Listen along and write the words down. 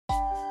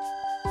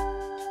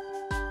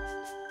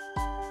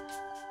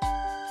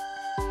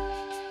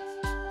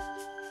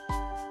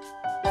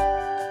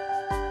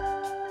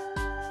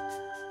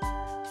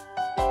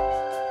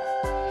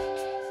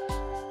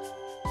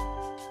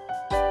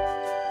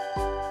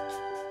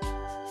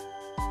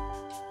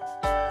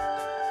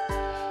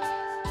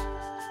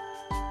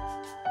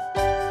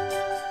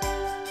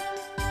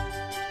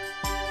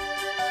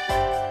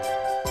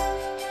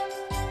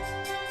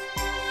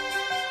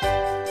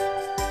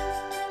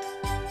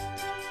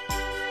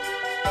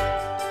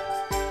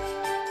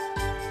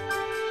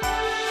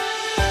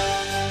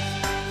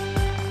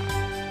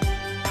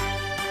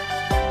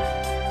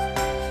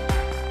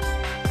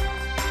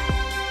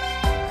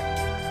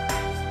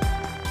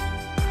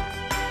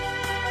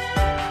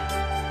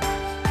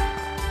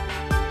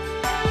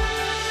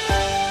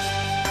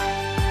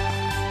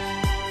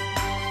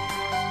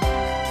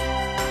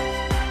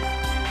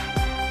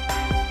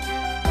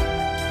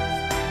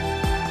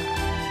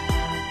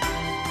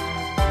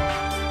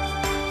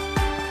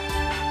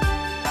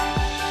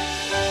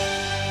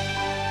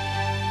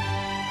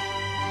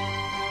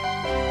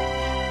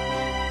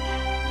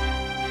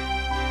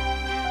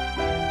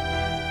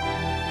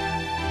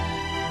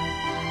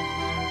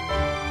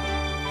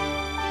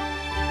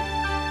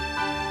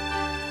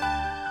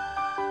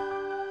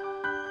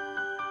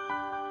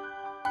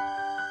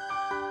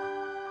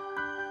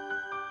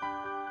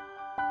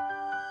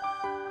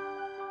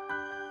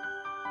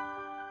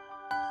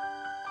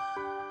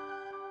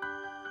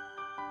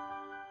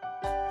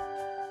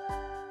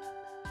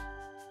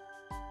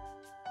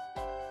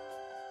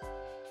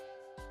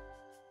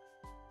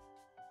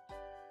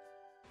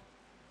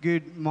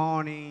Good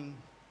morning.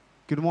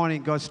 Good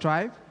morning, God's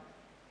tribe.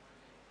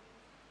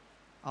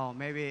 Oh,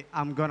 maybe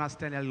I'm going to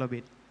stand a little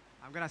bit.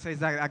 I'm going to say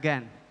that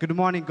again. Good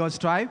morning, God's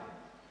tribe.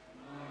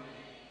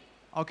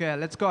 Okay,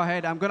 let's go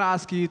ahead. I'm going to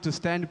ask you to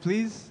stand,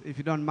 please, if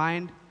you don't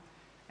mind.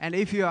 And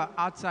if you are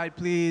outside,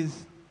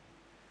 please,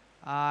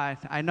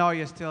 I know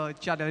you're still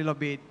chat a little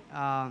bit.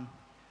 I'm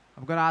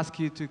going to ask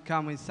you to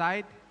come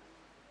inside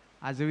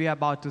as we are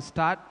about to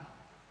start.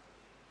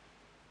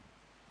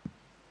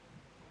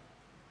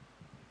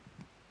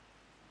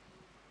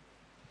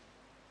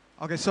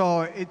 Okay,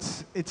 so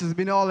it's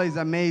been always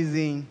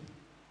amazing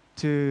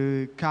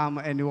to come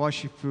and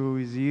worship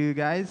with you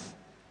guys.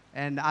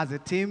 And as a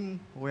team,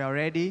 we are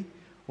ready.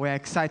 We're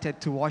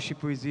excited to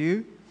worship with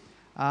you.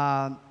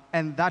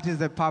 And that is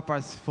the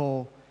purpose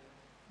for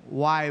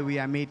why we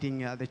are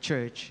meeting at the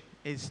church,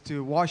 is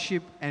to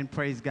worship and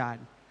praise God.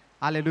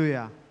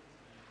 Hallelujah.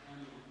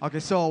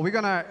 Okay, so we're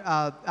going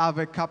to have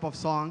a couple of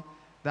songs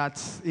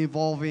that's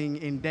involving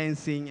in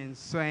dancing and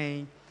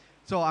swaying.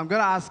 So I'm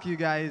going to ask you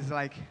guys,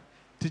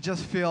 to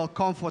just feel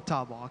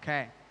comfortable,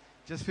 okay?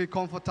 Just feel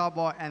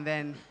comfortable, and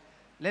then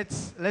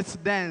let's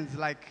dance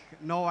like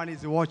no one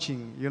is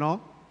watching, you know?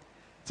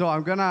 So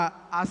I'm gonna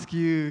ask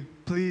you,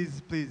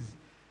 please,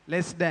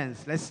 let's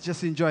dance. Let's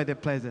just enjoy the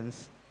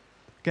presence.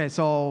 Okay,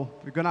 so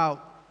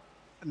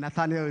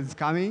Nathaniel is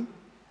coming.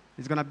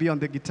 He's gonna be on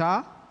the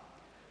guitar.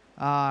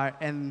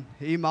 And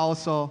Ima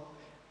also,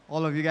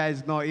 all of you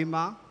guys know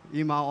Ima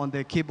on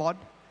the keyboard.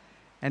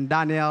 And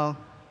Daniel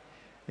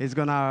is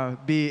gonna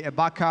be a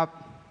backup.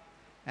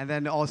 And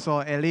then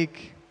also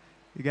Elik,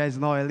 you guys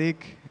know Elik.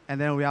 And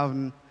then we have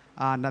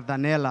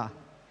Nathaniela,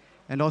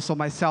 and also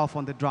myself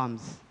on the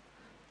drums.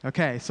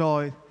 Okay,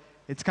 so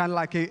it's kind of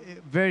like a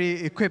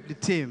very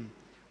equipped team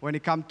when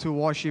it comes to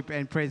worship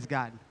and praise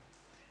God.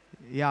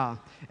 Yeah,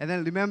 and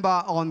then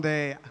remember on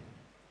the,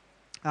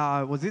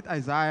 was it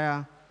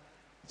Isaiah?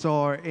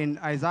 So in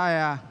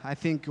Isaiah, I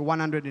think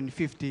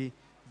 150,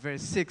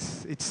 verse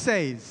 6, it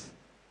says,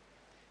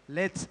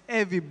 let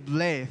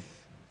everything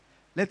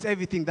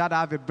that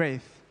have a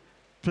breath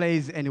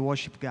praise and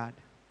worship God.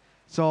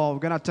 So we're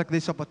going to take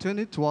this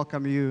opportunity to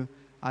welcome you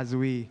as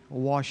we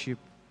worship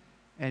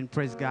and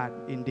praise God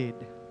indeed.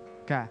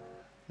 Okay,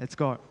 let's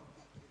go.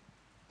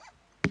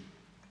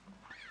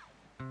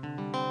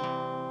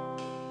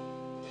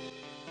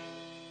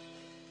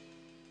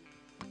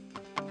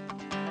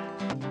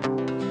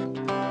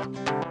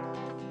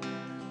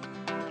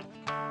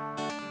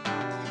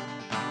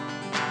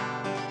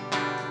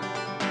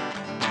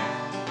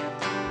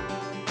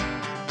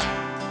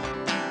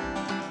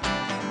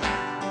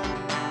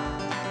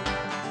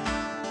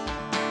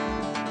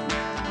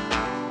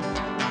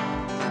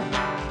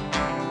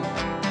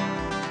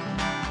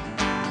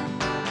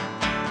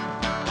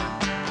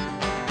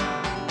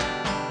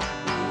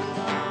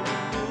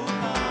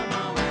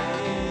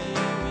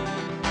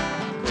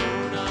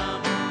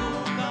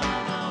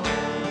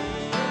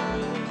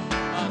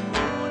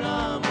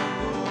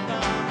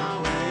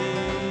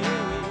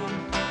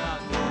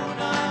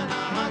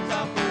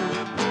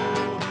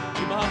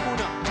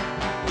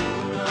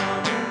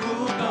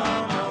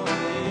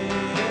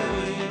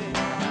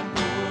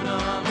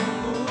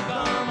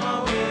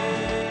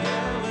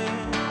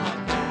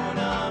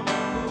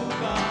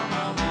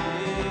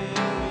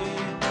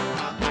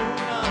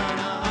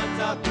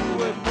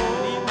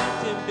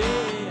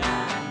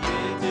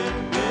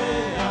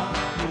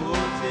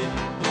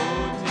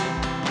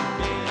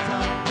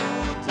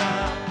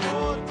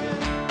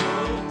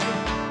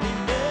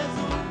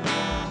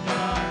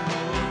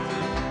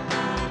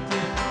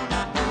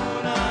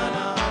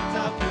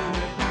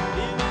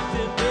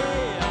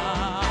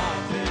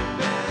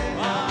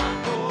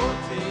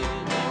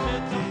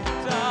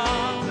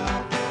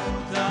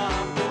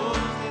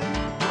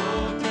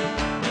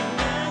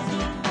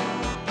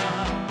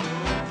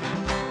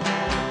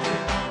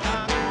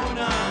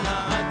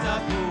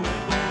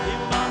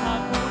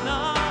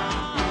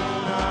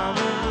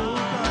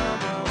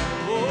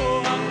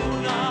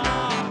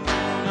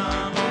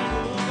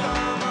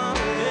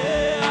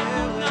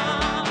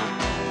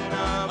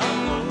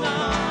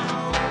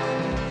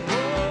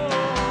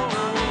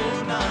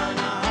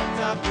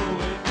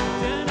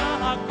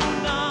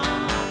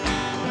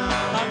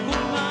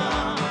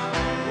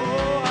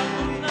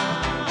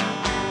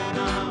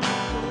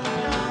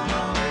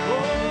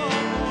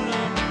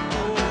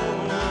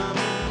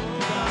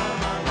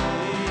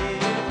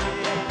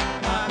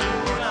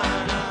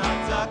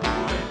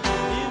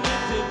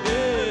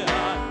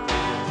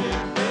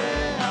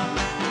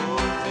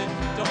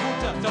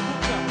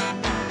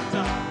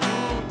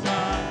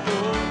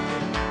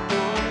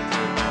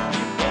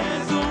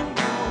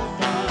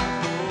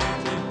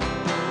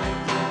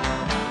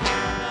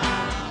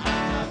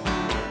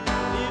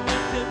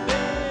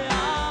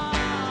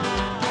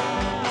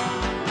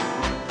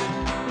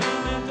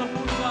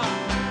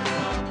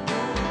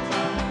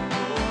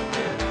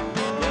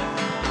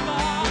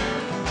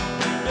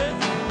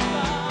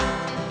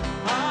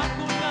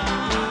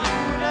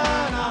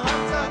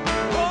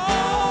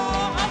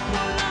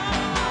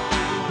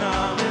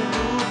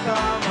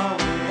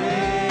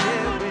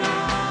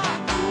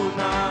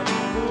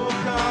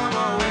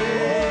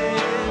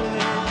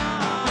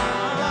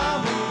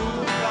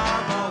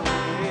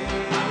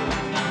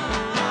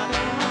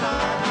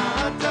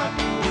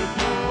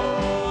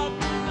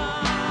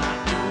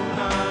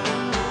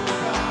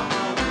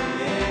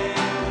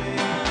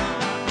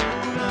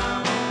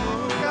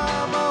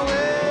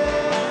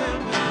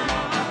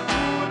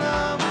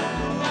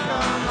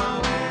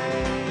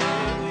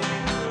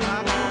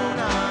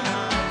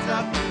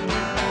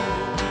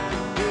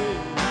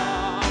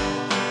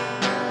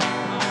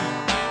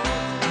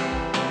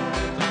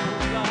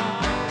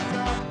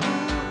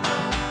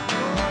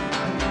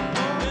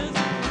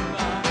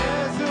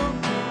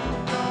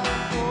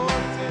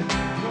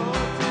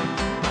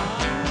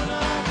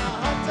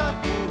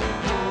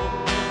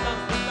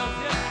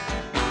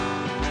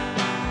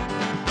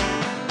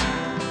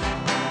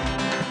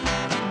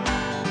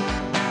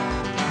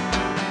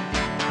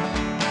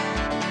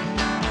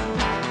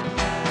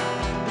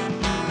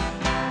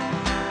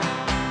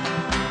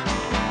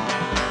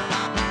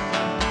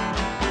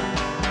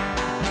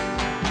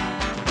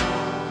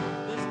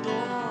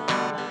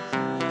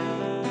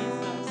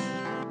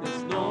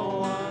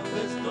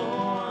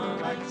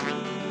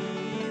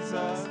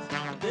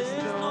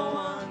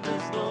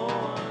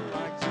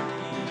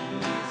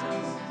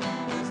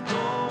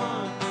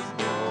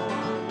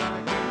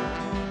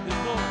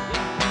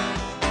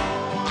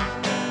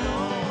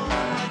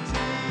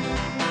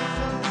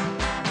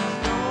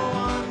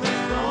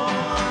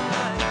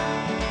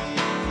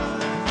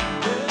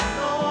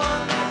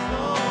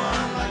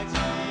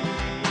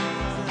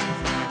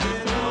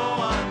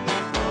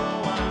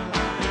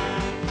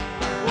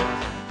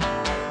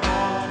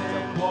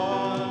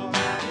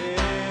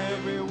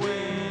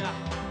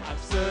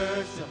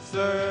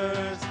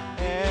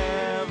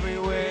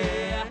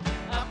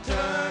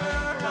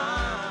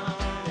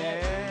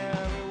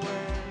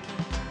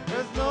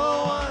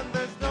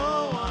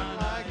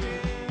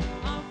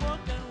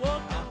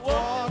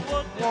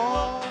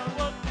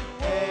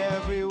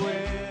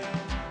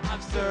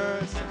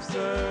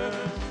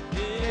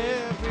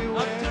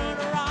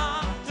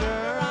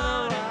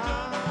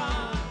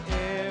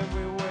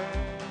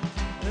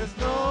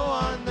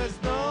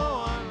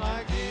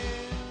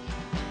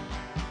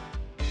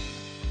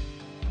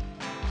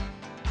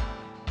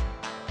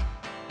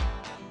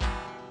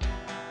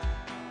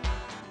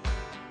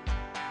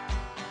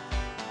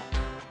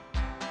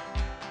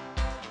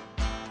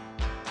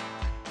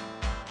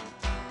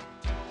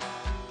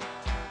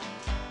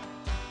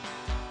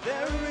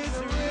 There is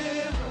a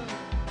river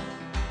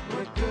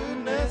where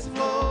goodness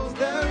flows.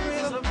 There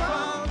is a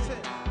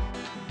fountain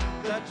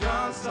that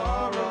drowns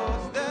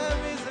sorrows. There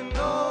is an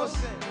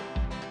ocean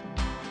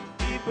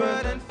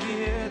deeper than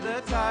fear.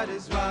 The tide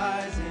is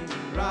rising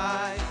and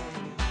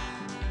rising.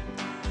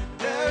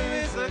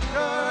 There is a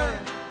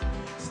current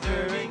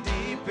stirring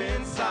deep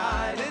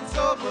inside. It's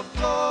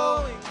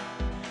overflowing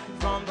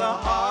from the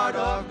heart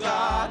of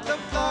God. The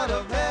flood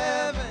of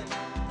heaven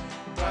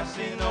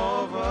rushing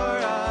over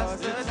us.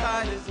 The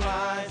tide is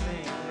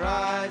rising,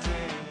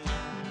 rising.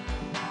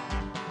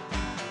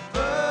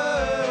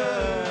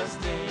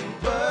 Bursting,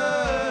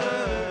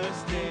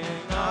 bursting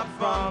up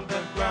from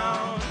the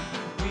ground.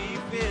 We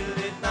feel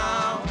it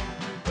now.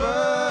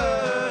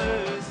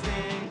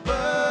 Bursting,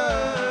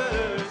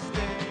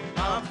 bursting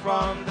up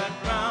from the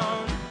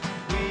ground.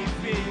 We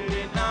feel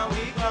it now.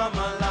 We come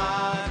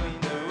alive in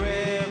the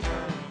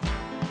river.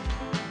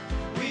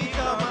 We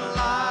come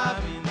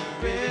alive in the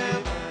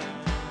river.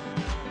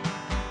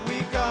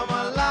 We come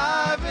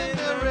alive in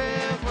the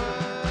river.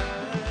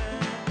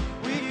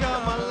 We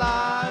come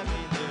alive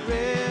in the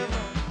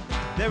river.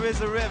 There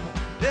is a river.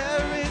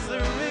 There is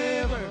a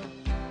river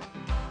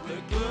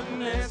where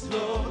goodness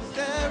flows.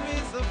 There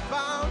is a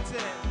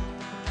fountain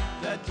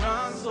that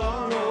drowns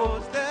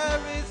sorrows.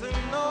 There is an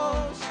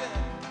ocean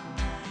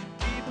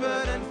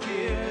deeper than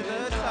fear.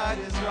 The tide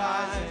is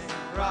rising,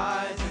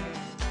 rising.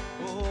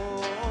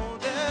 Oh,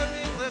 there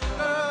is a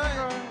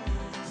current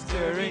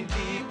stirring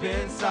deep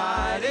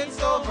inside. It's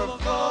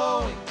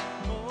overflowing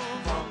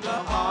from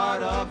the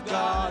heart of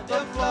God.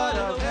 The flood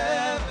of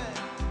heaven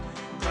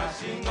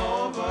rushing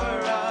over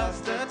us.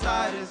 The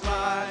tide is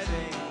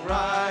rising,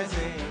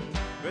 rising,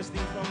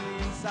 bursting from the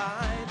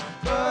inside.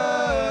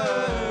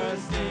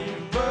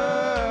 Bursting,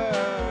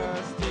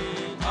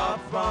 bursting up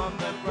from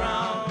the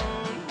ground.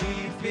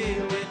 We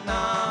feel it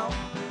now.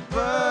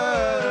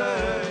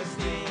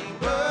 Bursting,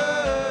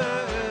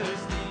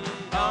 bursting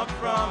up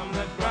from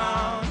the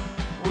ground.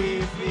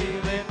 We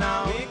feel it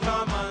now. We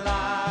come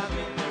alive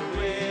in the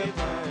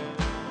river.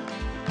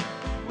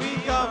 We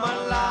come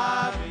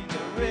alive in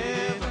the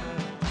river.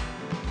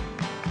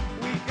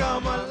 We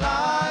come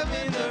alive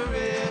in the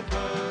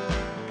river.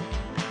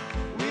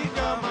 We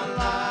come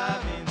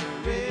alive in the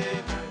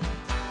river.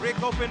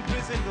 Break open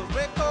prison doors.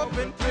 Break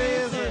open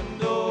prison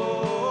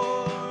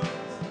doors.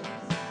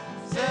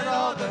 Set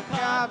all the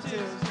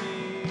captives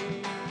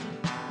free.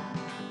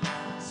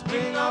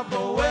 Spring up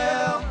a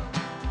well.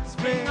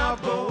 Spring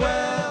up a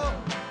well.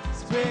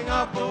 Spring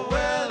up a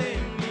well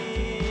in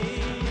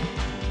me.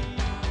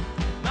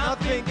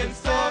 Nothing can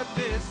stop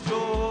this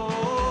joy.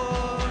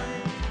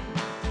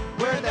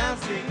 We're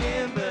dancing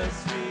in the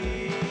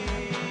streets.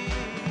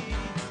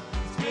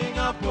 Spring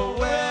up a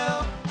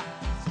well.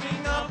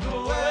 Spring up a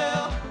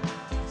well.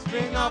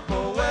 Spring up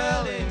a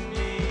well in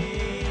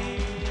me.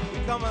 We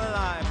come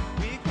alive.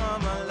 We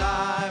come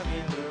alive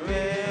in the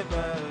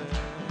river.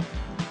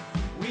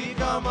 We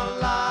come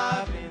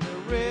alive in the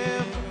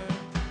river.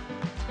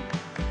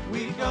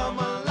 We come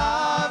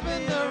alive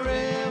in the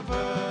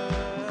river.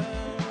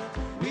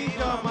 We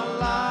come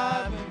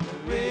alive in the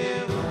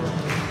river.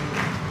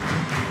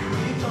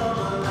 We come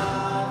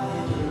alive in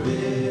the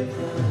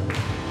river.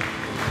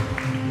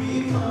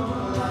 We come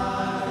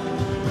alive in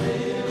the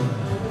river.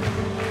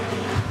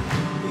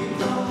 We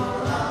come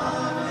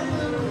alive in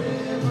the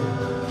river.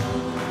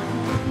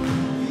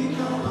 We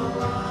come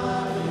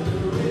alive in the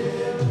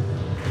river.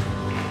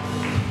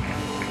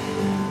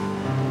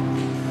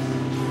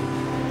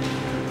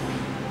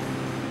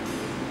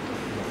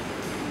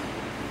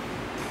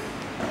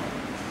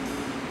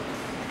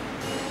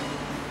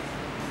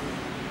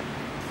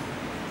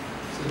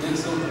 So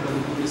next song about the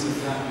goodness of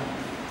God.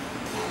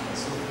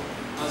 So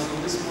as of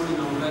this morning,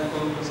 I would like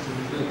all of us to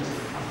reflect. A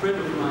friend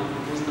of mine,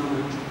 who was now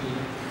my GP,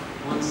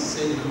 once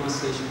said in a mass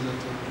session that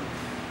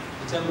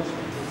the time of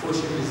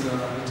worship is the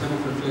time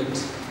of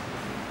reflect.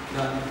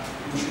 That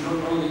we should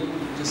not only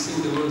just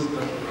sing the words,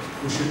 but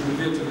we should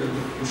reveal to them.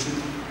 We should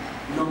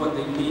know what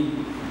they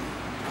mean.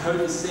 I heard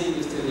this saying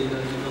yesterday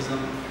that it was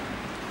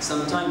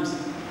sometimes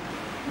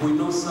we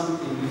know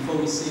something before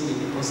we sing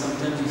it, or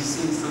sometimes we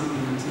sing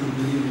something until we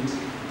believe it.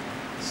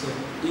 So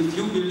if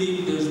you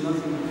believe there's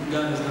nothing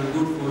God has done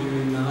good for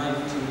you in your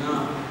life till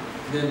now,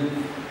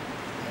 then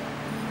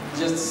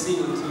just sing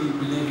until you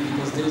believe,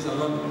 because there's a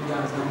lot that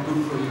God has done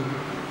good for you.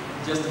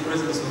 Just the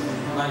presence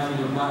of life in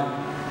your body.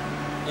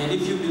 And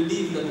if you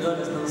believe that God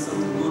has done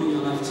something good in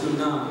your life till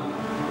now,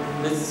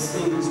 let's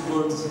sing these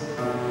words.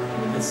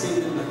 Let's sing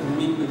them like we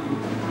mean them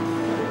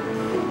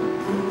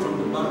from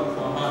the bottom of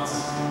our hearts.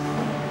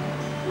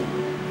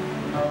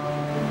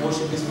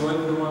 Worship is for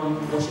everyone.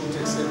 Worship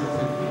takes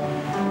everything.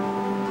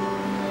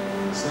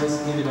 So let's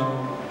give it all.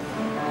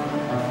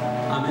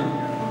 Amen.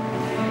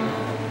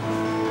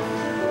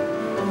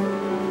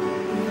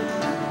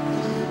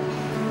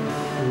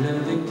 Let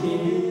the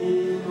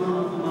King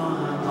of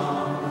my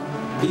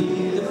heart be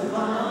the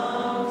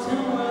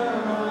fountain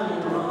where I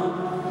run,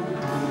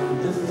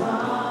 the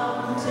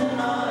fountain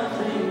I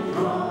drink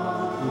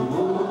from.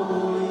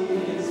 Oh, he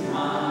is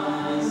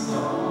my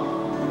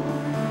song.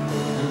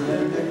 And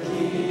let the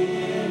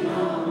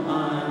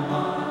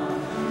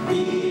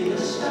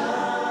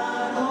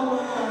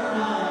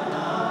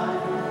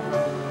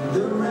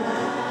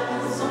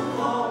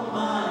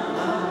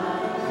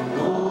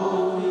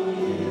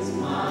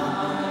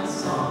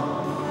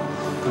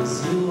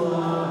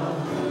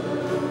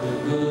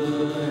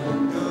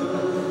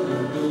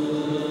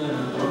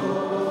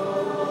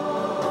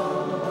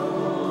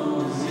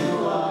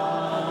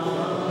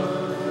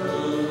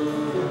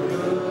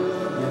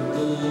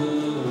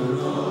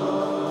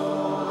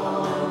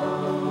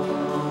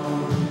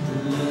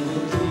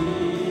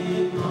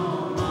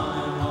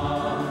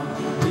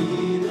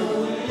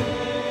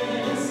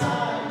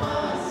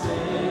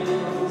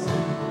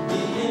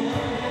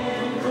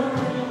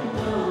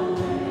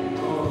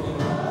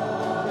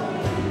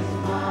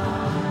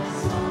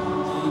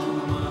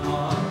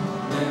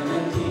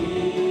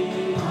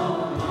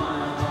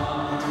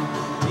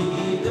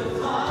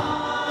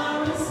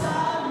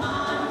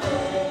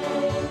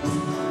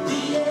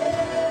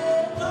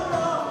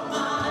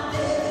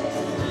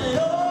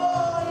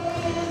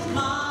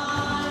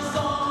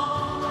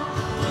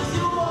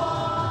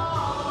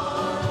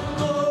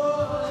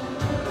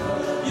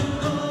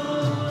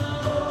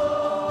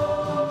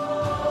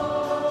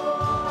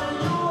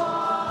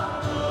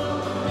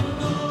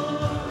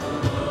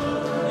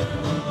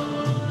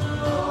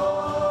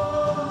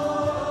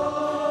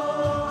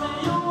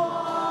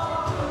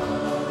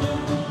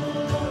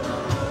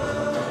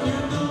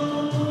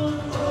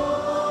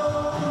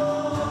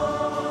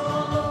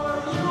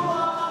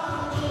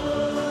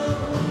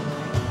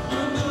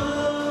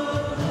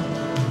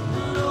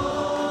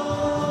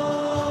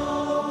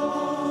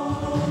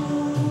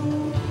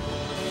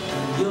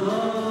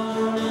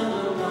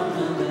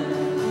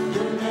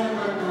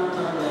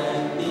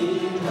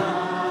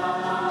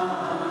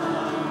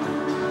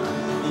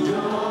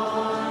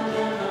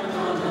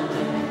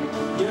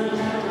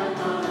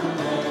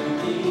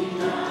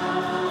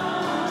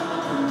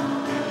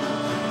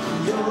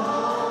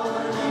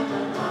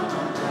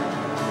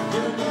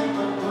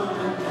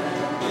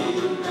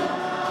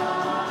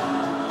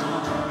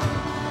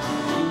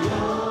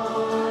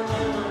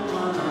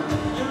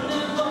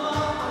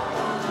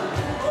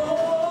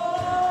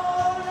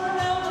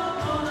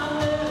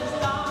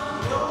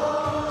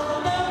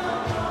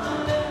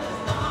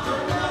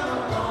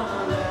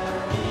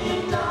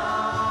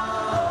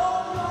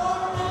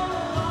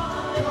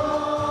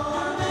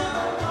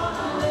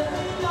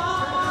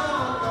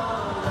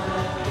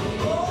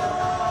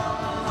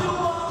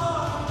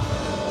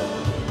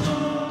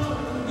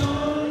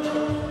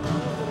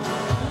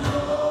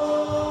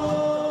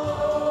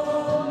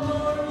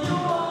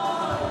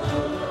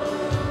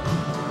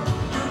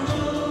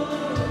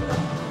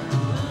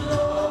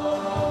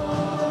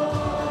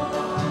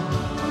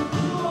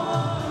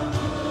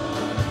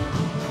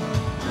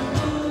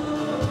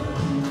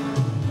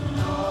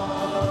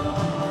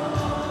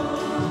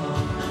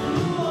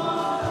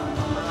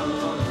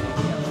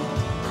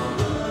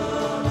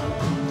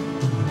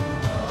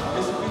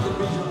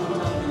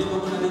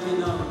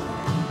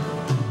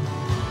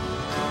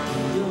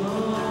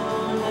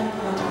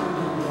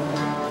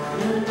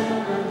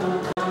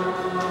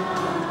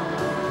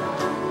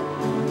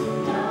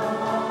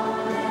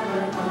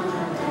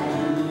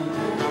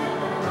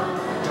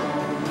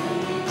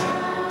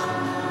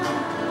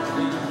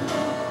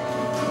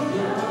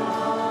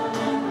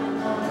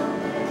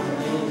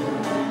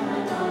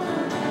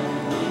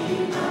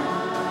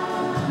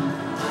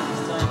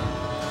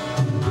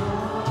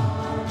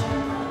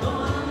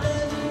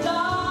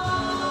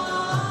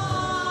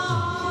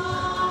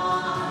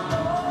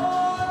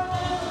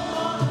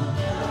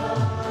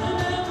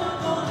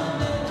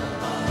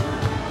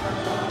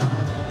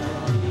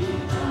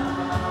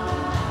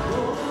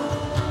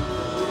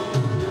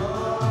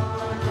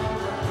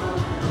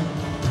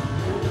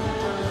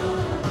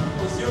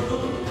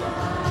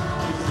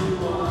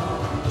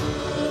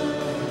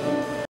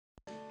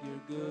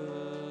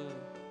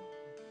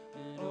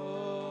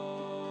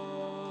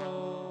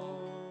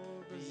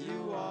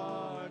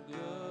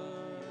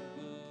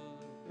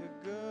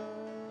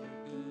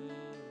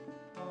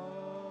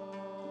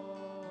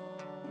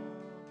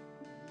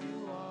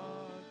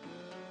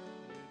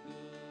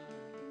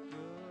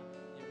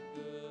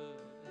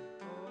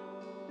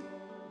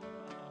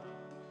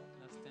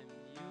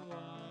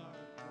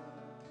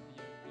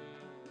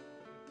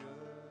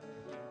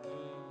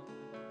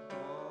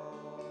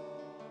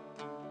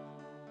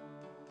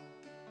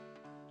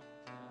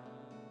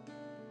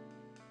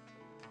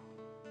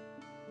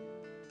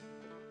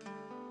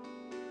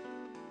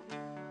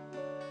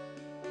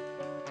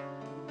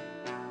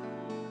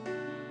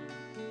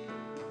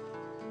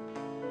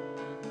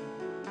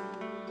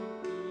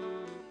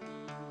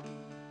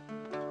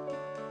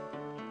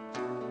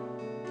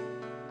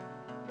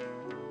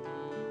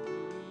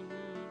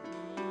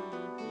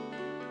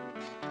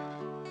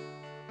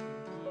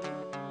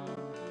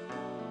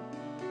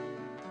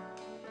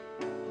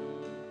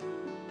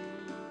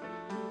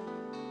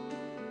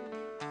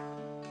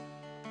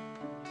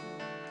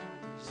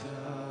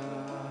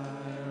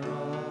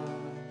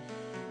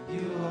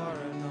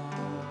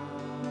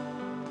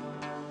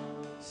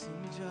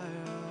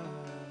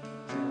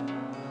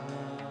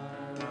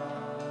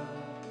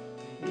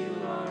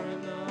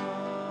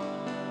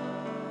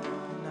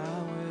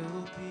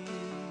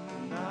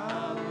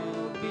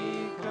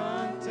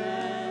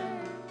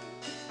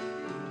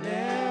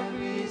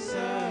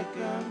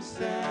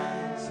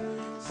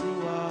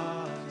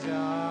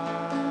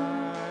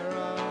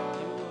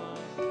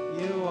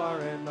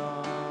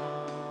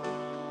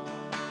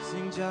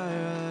Sing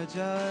Jireh,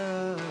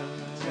 Jireh,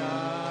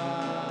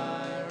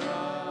 Jireh.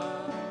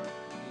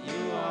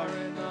 You are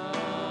enough.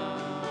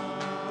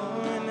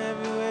 Oh, in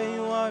every way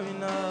you are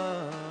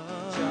enough.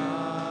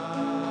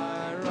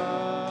 Jireh,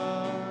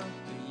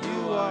 you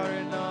are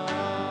enough.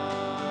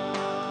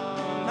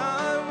 And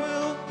I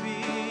will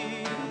be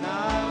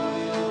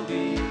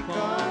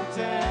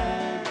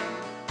content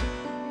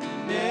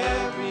in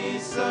every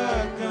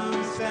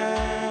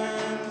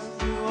circumstance.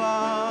 You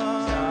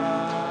are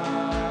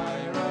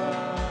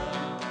Jireh,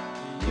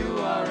 you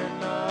are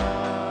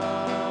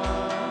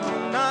enough.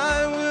 And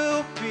I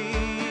will be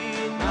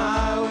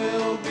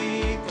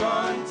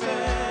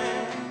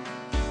content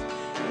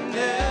in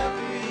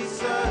every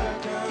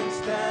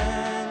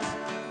circumstance.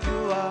 You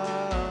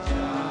are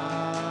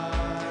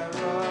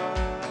Jireh,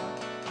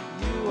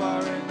 you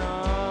are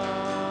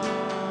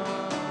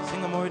enough.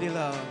 Sing, I'm already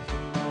loved.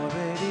 I'm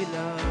already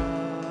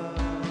loved.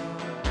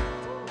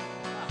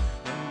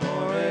 I'm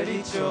already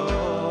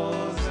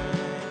chosen.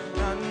 I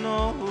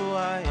know who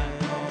I am.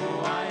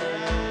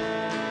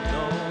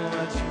 Know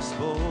what you've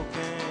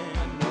spoken.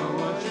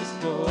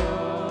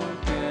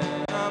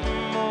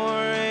 I'm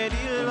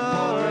already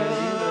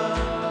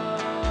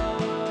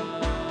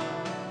loved.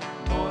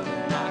 More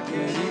than I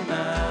could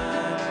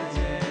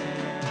imagine.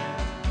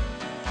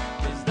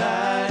 'Cause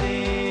that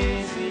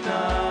is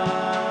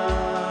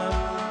enough.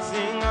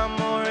 Sing, I'm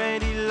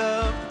already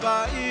loved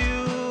by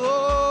you.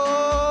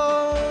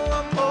 Oh,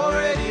 I'm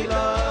already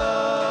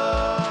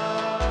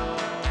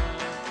loved.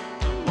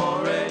 I'm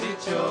already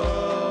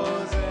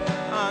chosen.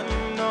 I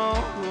know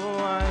who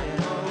I am.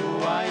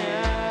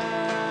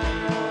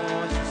 Know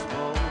what you've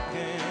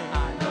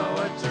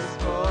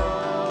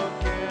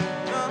spoken.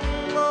 I'm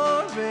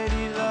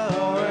already loved.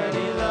 More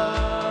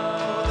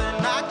than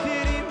I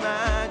could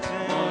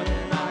imagine.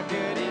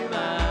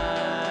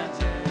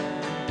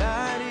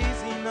 That is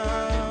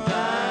enough.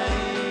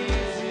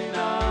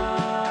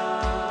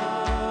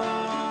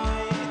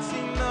 It's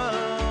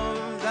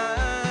enough.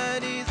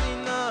 That is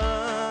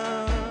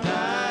enough.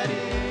 That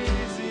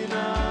is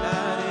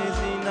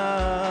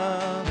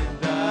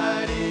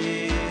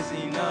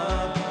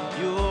enough.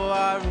 You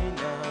are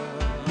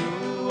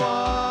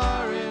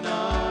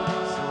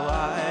enough. So I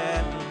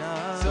am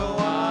enough.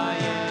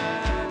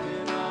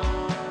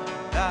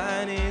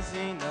 That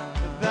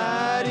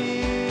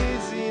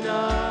is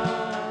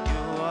enough.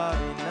 You are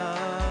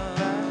enough.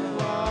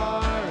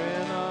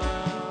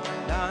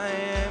 And I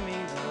am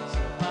enough.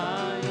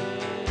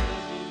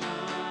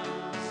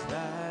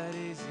 That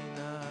is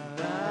enough.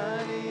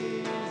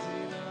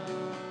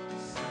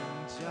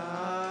 Sing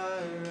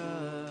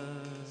Jireh,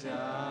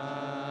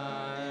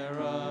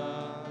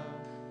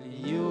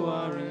 you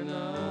are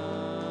enough.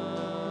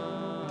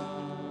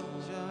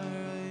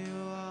 Jireh,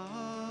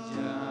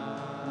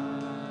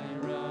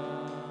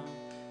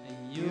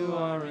 you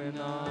are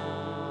enough.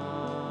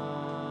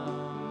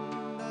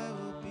 And I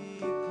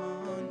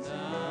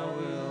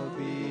will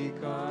be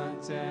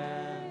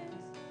content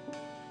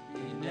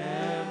in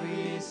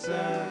every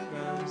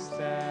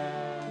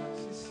circumstance.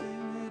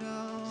 Sing it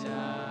out.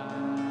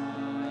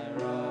 Jireh,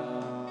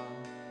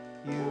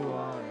 you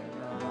are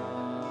enough.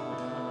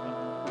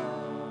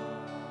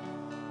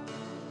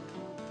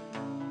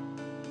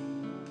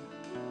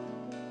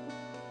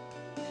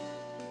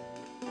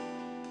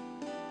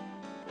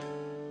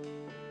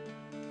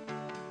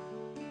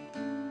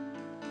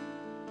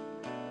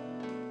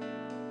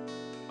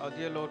 Our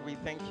dear Lord, we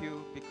thank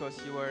you because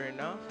you are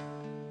enough.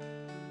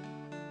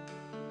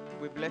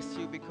 We bless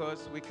you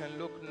because we can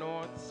look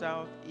north,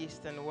 south,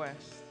 east, and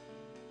west,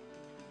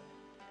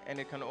 and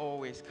it can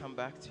always come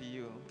back to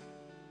you.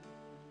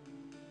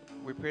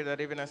 We pray that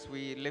even as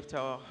we lift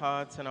our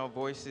hearts and our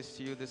voices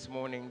to you this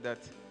morning, that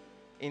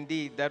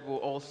indeed that will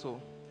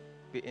also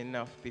be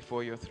enough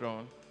before your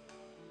throne,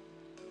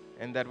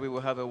 and that we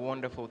will have a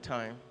wonderful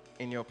time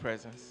in your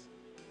presence.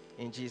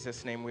 In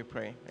Jesus' name we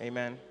pray.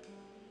 Amen.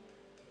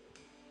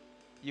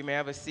 You may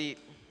have a seat.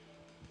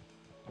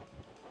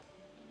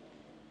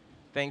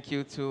 Thank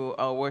you to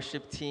our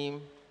worship team.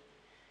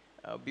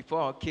 Before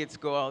our kids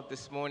go out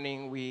this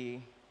morning,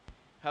 we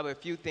have a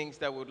few things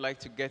that we'd like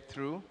to get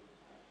through.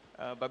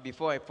 But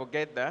before I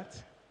forget that,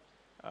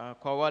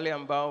 kwa wale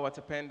ambao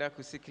watapenda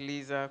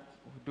kusikiliza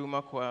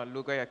huduma kwa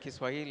lugha ya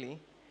Kiswahili,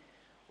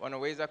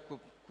 wanaweza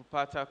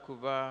kupata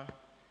kuvaa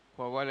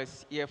kwa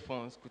wireless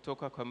earphones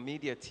kutoka kwa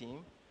media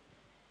team.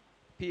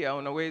 Pia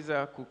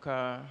unaweza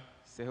kukaa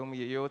sehemu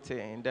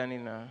yoyote ndani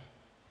na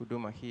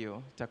huduma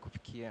hiyo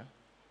itakufikia.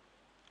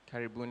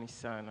 Karibuni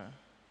sana.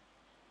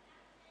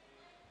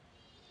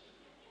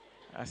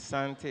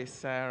 Asante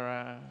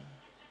Sarah.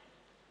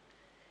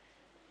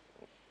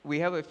 We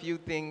have a few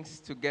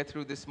things to get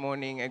through this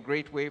morning, a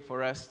great way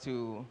for us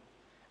to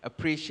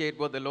appreciate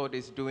what the Lord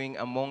is doing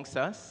amongst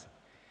us.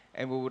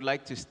 And we would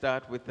like to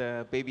start with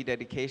a baby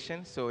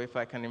dedication. So if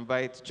I can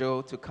invite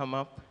Joe to come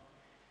up.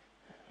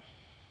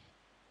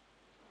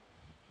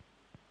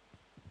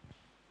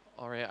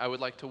 All right, I would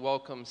like to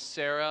welcome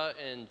Sarah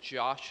and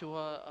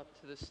Joshua up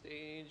to the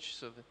stage.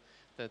 So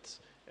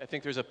that's I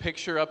think there's a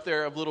picture up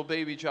there of little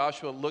baby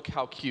Joshua. Look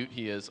how cute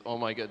he is. Oh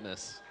my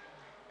goodness.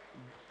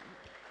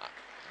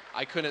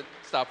 I couldn't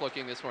stop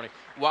looking this morning.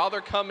 While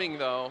they're coming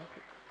though,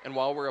 and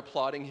while we're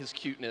applauding his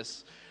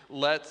cuteness,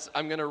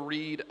 I'm going to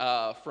read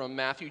from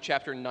Matthew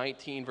chapter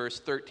 19, verse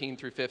 13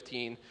 through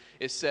 15.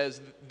 It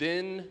says,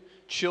 "Then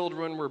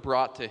children were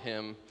brought to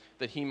him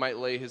that he might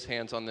lay his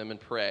hands on them and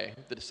pray.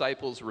 The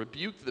disciples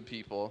rebuked the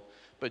people,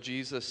 but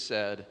Jesus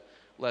said,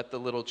 'Let the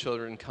little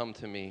children come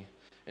to me,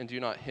 and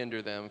do not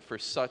hinder them, for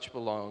such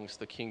belongs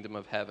the kingdom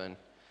of heaven.'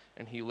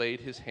 And he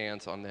laid his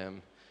hands on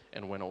them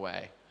and went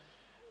away."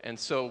 And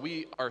so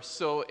we are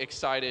so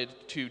excited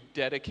to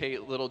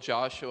dedicate little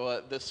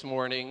Joshua this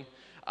morning.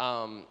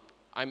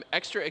 I'm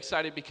extra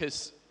excited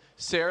because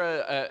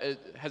Sarah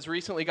has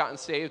recently gotten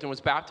saved and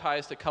was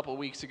baptized a couple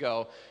weeks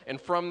ago. And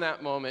from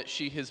that moment,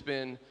 she has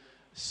been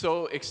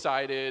so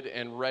excited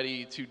and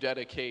ready to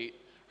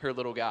dedicate her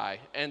little guy.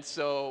 And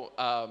so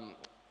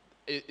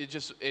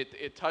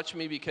it touched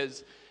me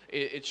because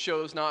it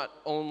shows not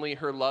only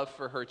her love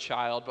for her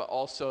child, but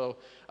also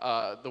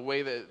the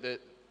way that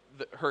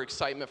her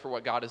excitement for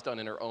what God has done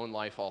in her own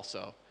life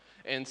also.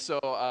 And so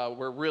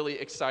we're really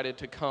excited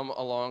to come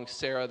along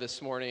Sarah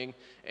this morning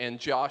and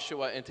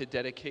Joshua and to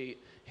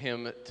dedicate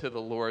him to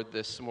the Lord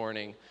this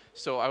morning.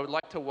 So I would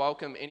like to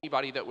welcome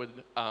anybody that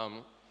would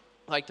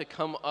like to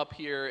come up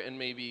here and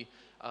maybe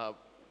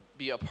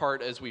be a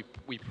part as we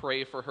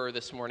pray for her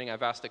this morning.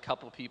 I've asked a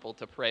couple people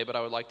to pray, but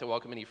I would like to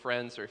welcome any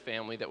friends or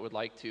family that would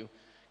like to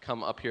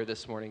come up here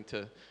this morning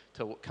to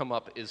come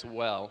up as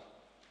well.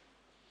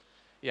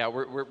 Yeah,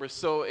 we're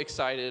so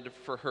excited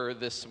for her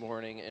this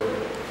morning. And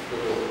for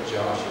little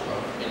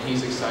Joshua, and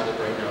he's excited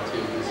right now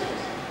too.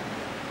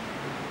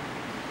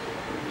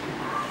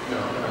 No,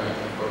 all right,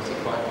 of course,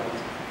 it's quiet.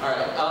 All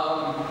right,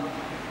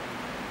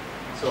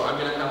 so I'm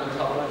going to have a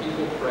couple of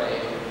people pray,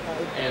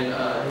 and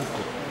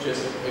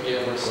just,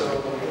 again, we're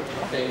so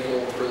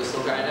thankful for this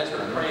little guy. And as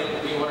we're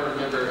praying, we want to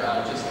remember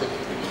just the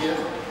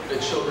gift that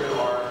children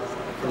are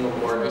from the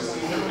Lord. We see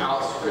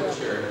throughout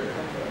Scripture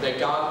that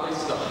God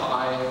places a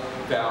high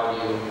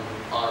value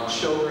on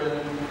children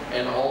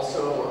and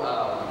also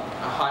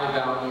a high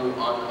value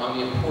on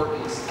the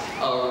importance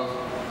of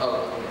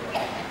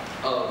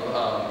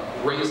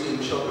raising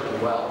children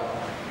well.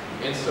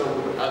 And so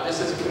this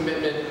is a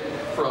commitment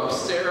from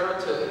Sarah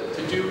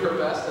to do her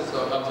best as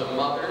a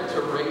mother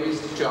to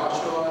raise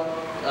Joshua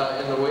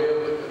in the way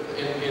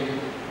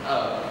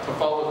to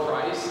follow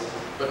Christ.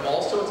 But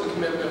also it's a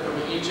commitment from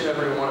each and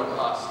every one of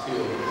us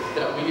too,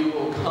 that we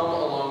will come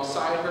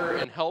alongside her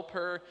and help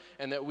her,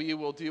 and that we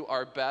will do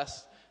our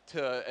best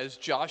to, as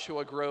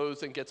Joshua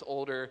grows and gets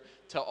older,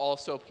 to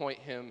also point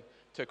him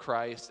to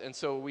Christ. And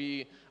so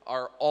we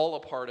are all a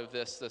part of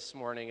this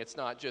morning. It's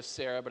not just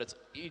Sarah, but it's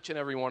each and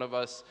every one of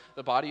us,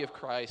 the body of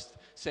Christ,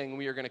 saying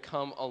we are going to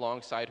come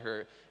alongside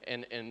her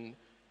and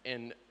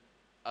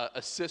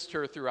assist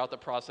her throughout the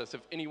process.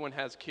 If anyone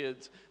has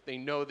kids, they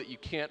know that you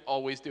can't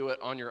always do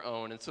it on your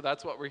own. And so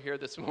that's what we're here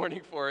this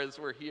morning for, is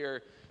we're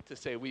here to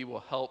say we will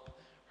help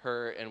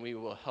her and we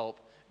will help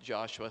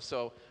Joshua.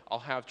 So I'll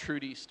have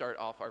Trudy start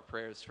off our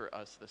prayers for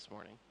us this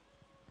morning.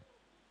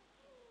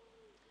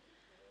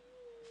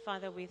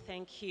 Father, we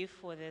thank you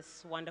for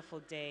this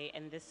wonderful day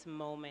and this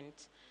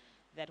moment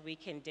that we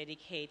can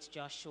dedicate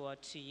Joshua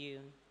to you.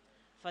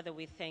 Father,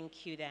 we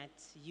thank you that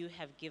you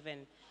have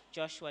given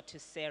Joshua to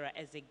Sarah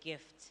as a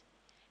gift,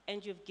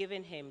 and you've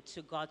given him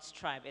to God's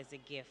tribe as a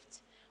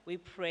gift. We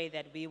pray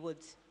that we would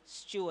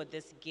steward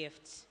this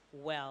gift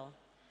well.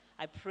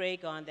 I pray,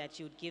 God, that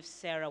you would give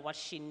Sarah what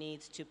she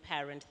needs to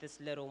parent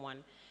this little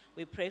one.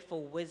 We pray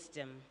for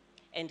wisdom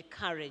and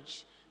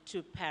courage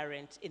to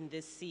parent in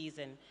this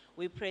season.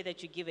 We pray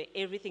that you give her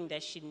everything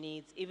that she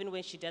needs, even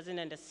when she doesn't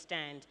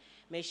understand.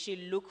 May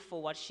she look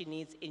for what she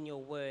needs in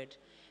your word.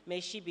 May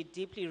she be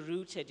deeply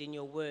rooted in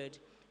your word.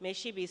 May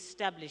she be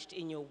established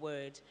in your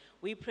word.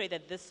 We pray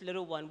that this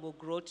little one will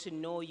grow to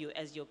know you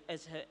as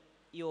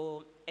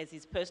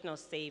his personal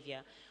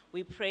savior.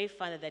 We pray,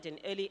 Father, that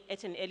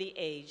at an early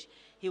age,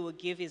 he will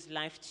give his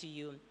life to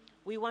you.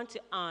 We want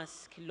to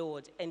ask,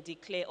 Lord, and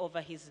declare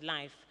over his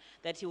life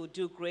that he will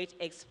do great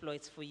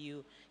exploits for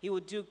you. He will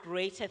do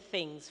greater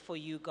things for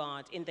you,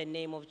 God, in the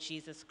name of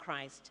Jesus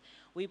Christ.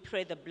 We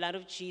pray the blood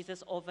of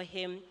Jesus over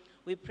him.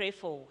 We pray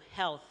for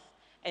health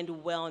and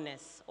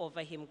wellness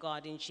over him,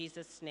 God, in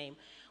Jesus' name.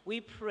 We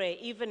pray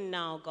even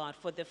now, God,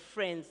 for the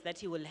friends that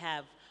he will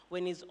have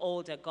when he's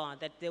older, God,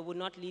 that they will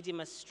not lead him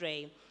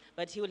astray,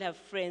 but he will have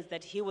friends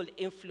that he will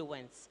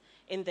influence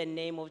in the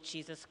name of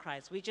Jesus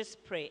Christ. We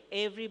just pray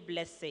every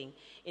blessing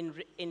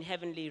in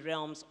heavenly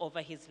realms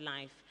over his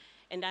life.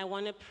 And I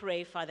want to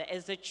pray, Father,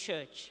 as a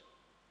church,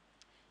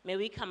 may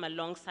we come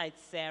alongside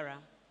Sarah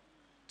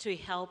to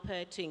help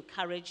her, to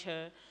encourage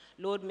her.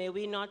 Lord, may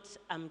we not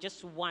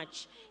just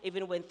watch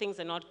even when things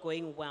are not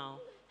going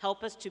well.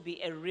 Help us to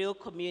be a real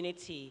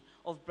community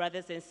of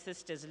brothers and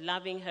sisters,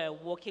 loving her,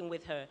 walking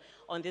with her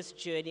on this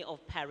journey of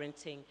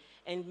parenting.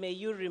 And may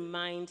you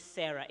remind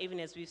Sarah, even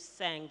as we've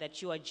sang, that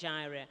you are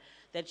Jireh,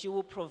 that you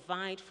will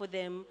provide for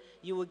them,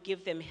 you will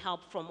give them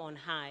help from on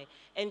high,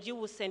 and you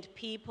will send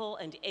people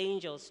and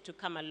angels to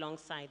come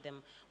alongside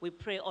them. We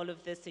pray all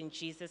of this in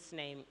Jesus'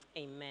 name.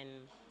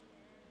 Amen.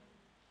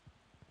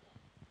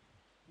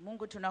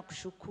 Mungu,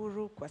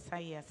 tunakushukuru kwa saa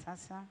ya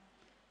sasa.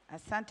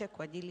 Asante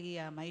kwa ajili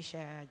ya maisha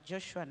ya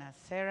Joshua na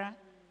Sarah.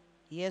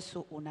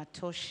 Yesu,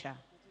 unatosha.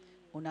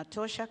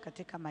 Unatosha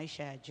katika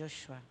maisha ya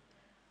Joshua.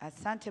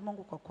 Asante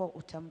Mungu kwa kuwa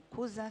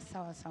utamkuza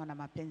sawa sawa na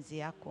mapenzi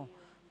yako.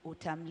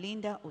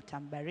 Utamlinda,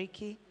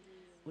 utambariki,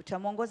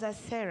 utamwongoza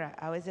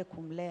Sarah aweze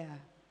kumlea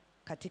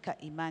katika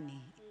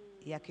imani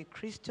ya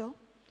Kikristo,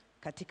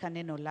 katika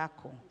neno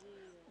lako.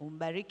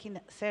 Umbariki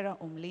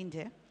Sarah,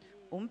 umlinde,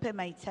 umpe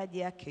mahitaji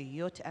yake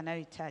yote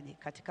anayohitaji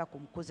katika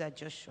kumkuza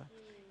Joshua,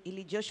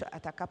 ili Joshua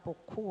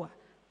atakapokuwa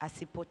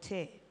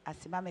asipotee,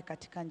 asimame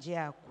katika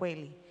njia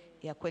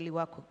ya kweli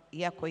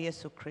yako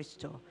Yesu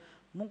Kristo.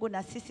 Mungu,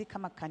 na sisi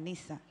kama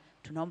kanisa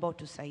tunaomba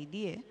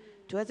utusaidie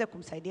tuweze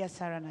kumsaidia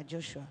Sarah na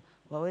Joshua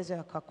waweze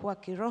wakakua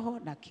kiroho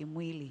na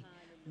kimwili.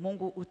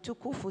 Mungu,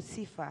 utukufu,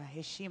 sifa,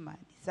 heshima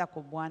ni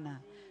zako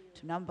Bwana.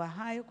 Tunaomba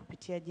hayo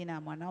kupitia jina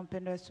la mwanao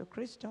mpendwa Yesu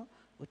Kristo,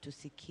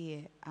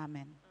 utusikie.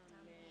 Amen.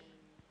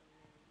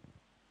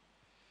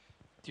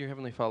 Dear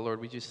Heavenly Father, Lord,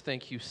 we just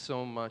thank you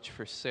so much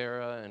for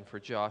Sarah and for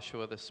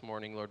Joshua this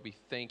morning. Lord, we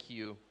thank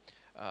you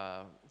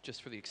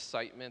just for the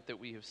excitement that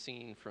we have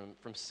seen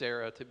from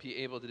Sarah to be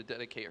able to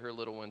dedicate her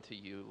little one to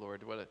you,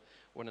 Lord.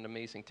 What an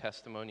amazing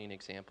testimony and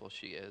example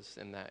she is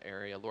in that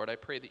area. Lord, I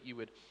pray that you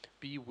would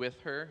be with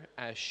her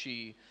as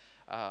she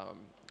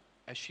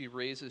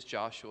raises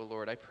Joshua,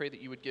 Lord. I pray that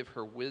you would give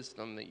her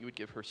wisdom, that you would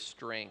give her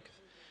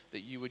strength,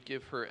 that you would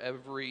give her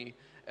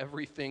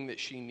everything that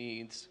she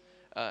needs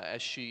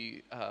as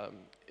she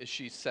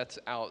sets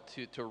out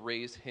to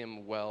raise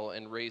him well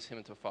and raise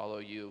him to follow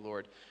you,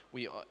 Lord.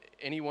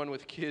 Anyone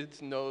with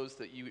kids knows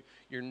that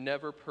you're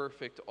never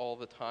perfect all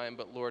the time,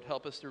 but Lord,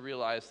 help us to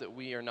realize that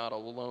we are not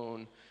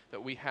alone,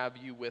 that we have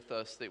you with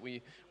us, that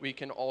we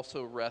can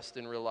also rest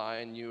and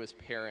rely on you as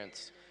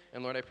parents.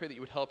 And Lord, I pray that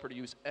you would help her to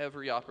use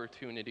every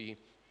opportunity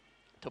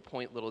to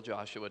point little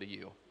Joshua to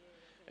you.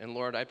 And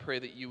Lord, I pray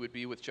that you would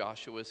be with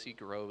Joshua as he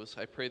grows.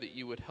 I pray that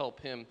you would help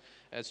him,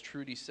 as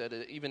Trudy said,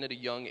 even at a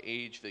young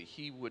age, that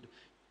he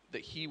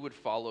would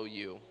follow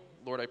you.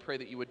 Lord, I pray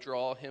that you would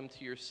draw him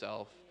to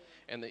yourself,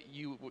 and that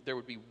there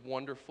would be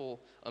wonderful,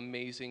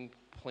 amazing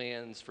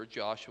plans for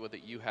Joshua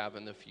that you have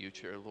in the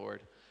future,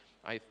 Lord.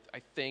 I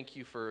thank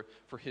you for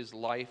his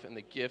life and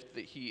the gift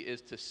that he is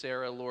to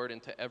Sarah, Lord,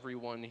 and to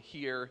everyone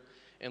here.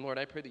 And Lord,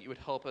 I pray that you would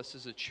help us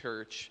as a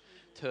church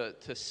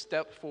to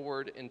step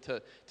forward and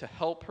to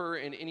help her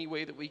in any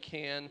way that we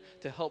can,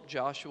 to help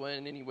Joshua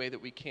in any way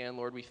that we can.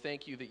 Lord, we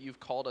thank you that you've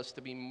called us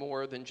to be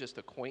more than just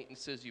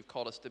acquaintances. You've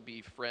called us to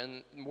be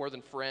more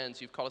than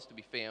friends. You've called us to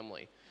be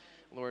family.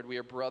 Lord, we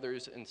are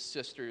brothers and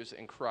sisters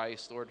in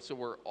Christ, Lord, so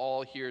we're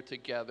all here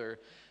together,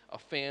 a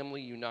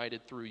family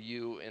united through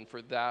you, and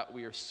for that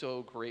we are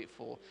so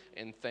grateful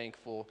and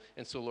thankful.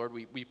 And so, Lord,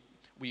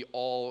 we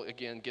all,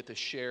 again, get to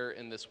share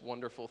in this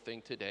wonderful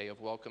thing today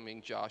of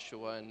welcoming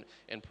Joshua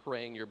and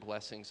praying your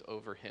blessings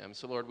over him.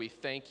 So, Lord, we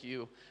thank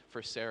you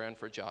for Sarah and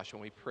for Joshua,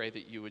 and we pray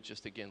that you would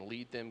just, again,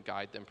 lead them,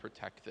 guide them,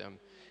 protect them,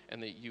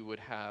 and that you would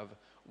have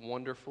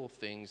wonderful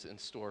things in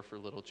store for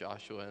little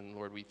Joshua. And,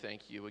 Lord, we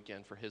thank you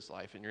again for his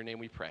life. In your name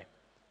we pray.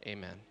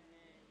 Amen.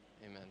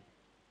 Amen.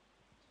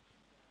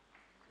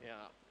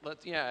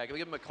 Yeah, give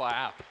him a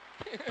clap.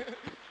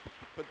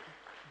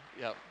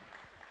 Yep.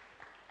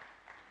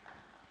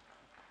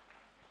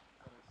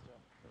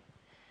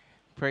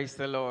 Praise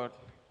the Lord.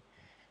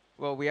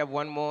 Well, we have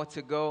one more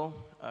to go.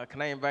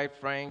 Can I invite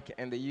Frank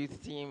and the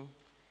youth team?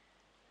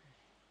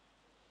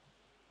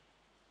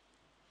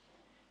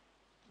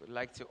 We'd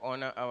like to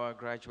honor our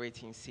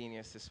graduating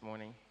seniors this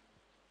morning.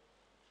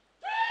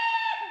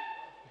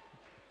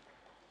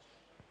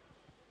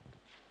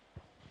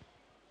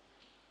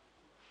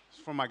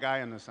 It's for my guy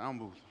in the sound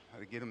booth. How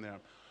to get him there.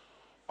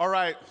 All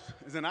right.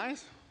 Is it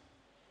nice?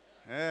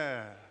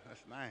 Yeah,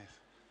 that's nice.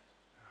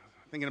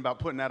 I'm thinking about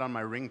putting that on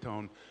my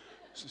ringtone.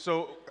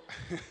 So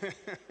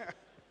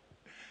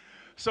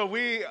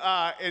we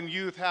in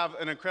youth have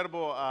an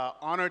incredible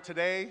honor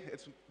today.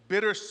 It's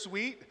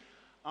bittersweet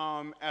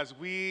as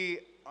we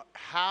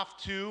have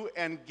to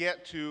and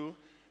get to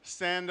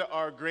send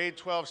our grade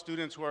 12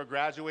 students who are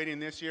graduating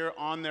this year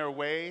on their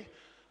way.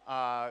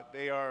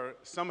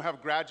 Some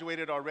have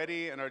graduated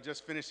already and are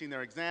just finishing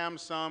their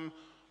exams. Some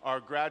are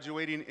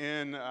graduating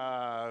in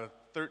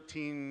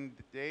 13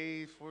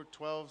 days,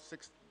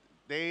 6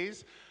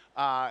 days.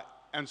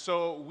 And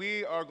so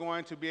we are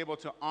going to be able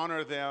to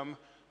honor them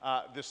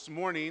this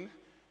morning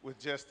with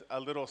just a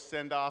little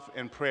send-off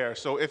and prayer.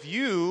 So if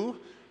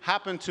you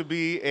happen to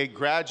be a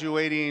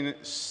graduating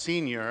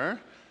senior,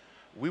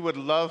 we would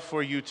love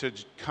for you to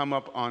come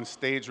up on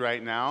stage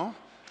right now.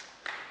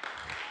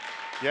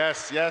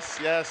 Yes, yes,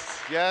 yes,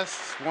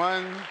 yes.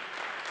 1,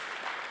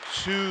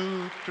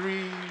 2,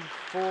 3,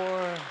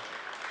 4.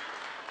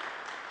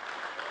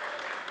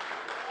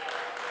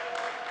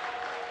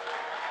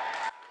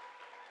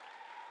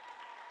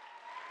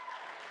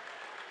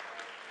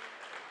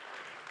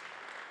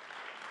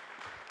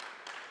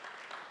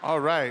 All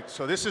right,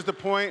 so this is the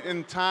point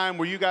in time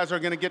where you guys are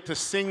going to get to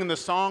sing the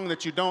song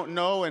that you don't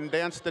know and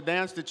dance the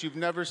dance that you've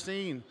never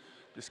seen.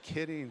 Just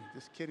kidding,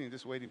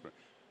 just waiting for.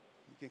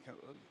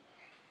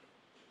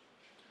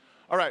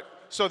 All right,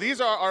 so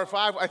these are our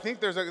 5. I think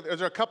there's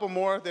a couple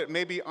more that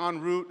may be en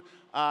route.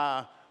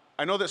 I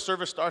know that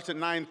service starts at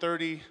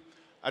 9:30.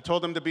 I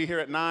told them to be here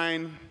at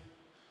 9.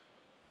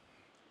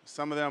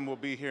 Some of them will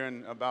be here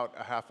in about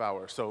a half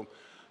hour. So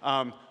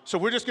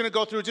we're just going to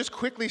go through. Just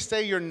quickly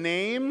say your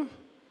name.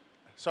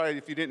 Sorry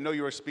if you didn't know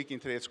you were speaking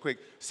today. It's quick.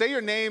 Say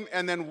your name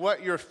and then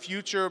what your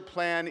future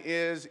plan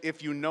is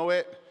if you know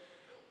it.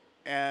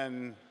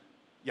 And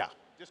yeah,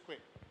 just quick.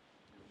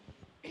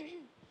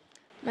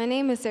 My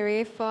name is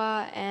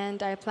Arefa,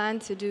 and I plan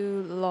to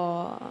do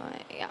law.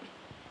 Yeah.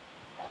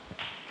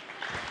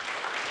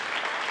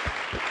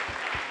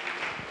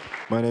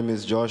 My name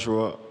is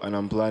Joshua, and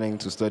I'm planning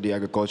to study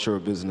agricultural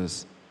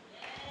business.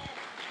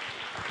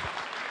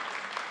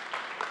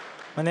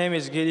 My name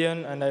is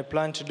Gideon, and I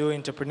plan to do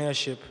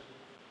entrepreneurship.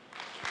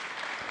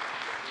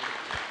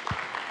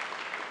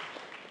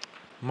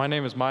 My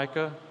name is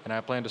Micah, and I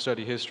plan to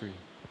study history.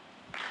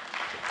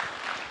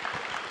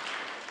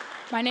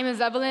 My name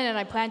is Evelyn, and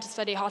I plan to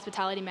study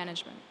hospitality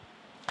management.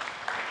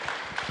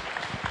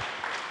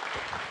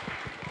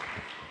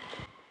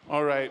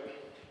 All right.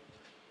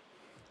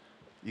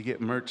 You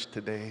get merch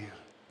today,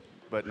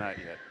 but not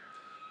yet.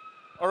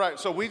 All right,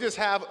 so we just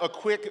have a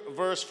quick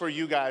verse for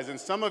you guys. And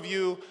some of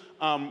you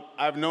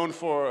I've known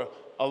for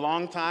a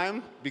long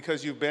time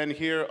because you've been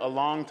here a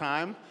long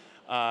time.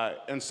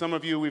 And some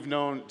of you we've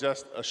known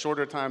just a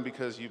shorter time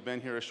because you've been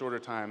here a shorter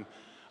time.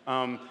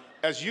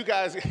 As you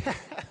guys,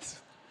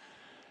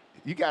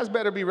 you guys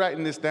better be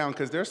writing this down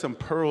because there's some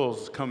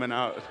pearls coming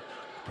out,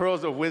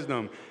 pearls of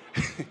wisdom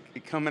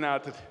coming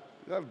out.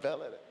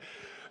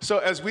 So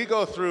as we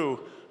go through,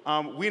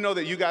 we know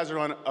that you guys are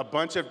on a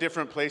bunch of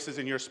different places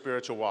in your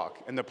spiritual walk.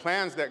 And the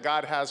plans that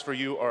God has for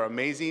you are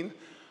amazing.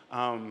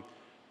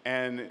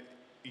 And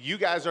you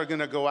guys are going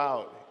to go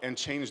out and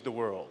change the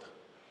world.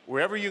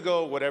 Wherever you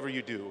go, whatever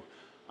you do.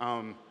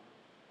 And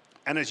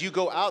as you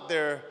go out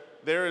there,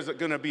 there is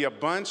going to be a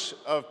bunch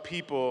of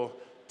people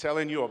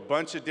telling you a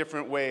bunch of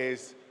different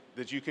ways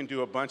that you can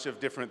do a bunch of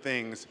different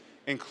things,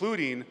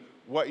 including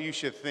what you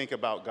should think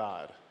about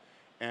God.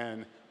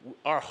 And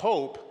our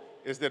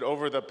hope is that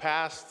over the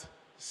past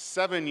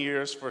 7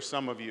 years for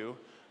some of you,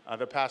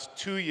 the past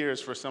 2 years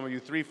for some of you,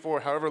 3, 4,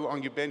 however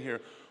long you've been here,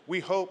 we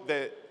hope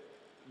that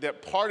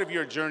part of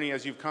your journey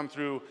as you've come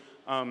through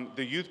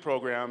the youth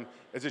program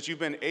is that you've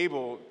been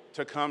able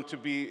to come to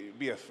be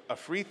a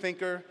free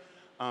thinker,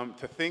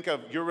 to think of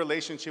your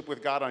relationship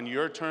with God on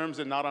your terms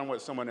and not on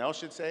what someone else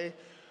should say.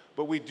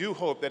 But we do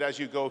hope that as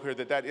you go here,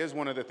 that is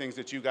one of the things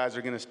that you guys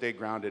are going to stay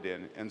grounded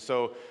in. And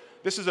so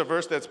this is a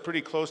verse that's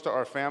pretty close to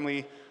our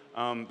family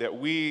that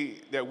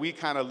we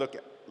kind of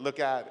look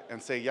at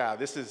and say, yeah,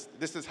 this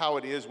is how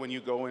it is when you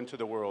go into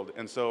the world.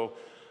 And so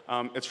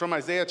it's from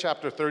Isaiah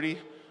chapter 30,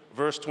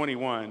 verse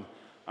 21.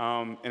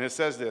 And it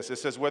says this. It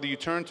says, whether you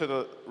turn to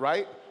the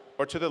right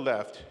or to the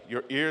left,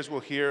 your ears will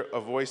hear a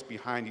voice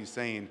behind you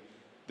saying,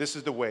 this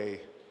is the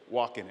way,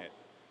 walk in it.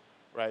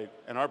 Right?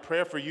 And our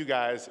prayer for you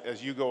guys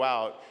as you go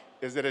out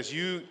is that as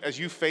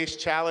you face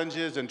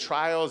challenges and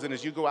trials and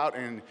as you go out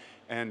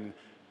and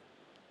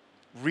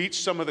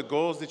reach some of the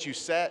goals that you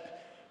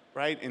set,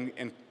 right,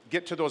 and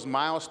get to those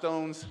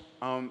milestones,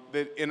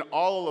 that in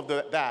all of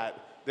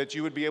that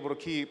you would be able to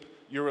keep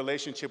your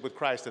relationship with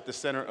Christ at the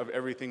center of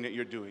everything that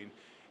you're doing.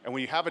 And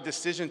when you have a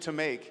decision to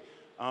make,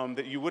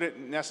 that you wouldn't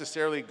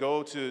necessarily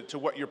go to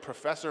what your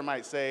professor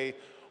might say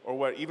or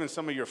what even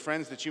some of your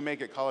friends that you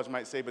make at college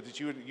might say, but that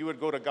you would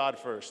go to God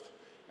first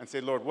and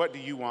say, Lord, what do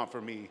you want for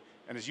me?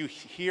 And as you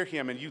hear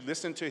him and you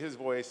listen to his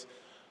voice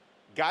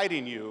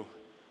guiding you,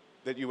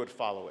 that you would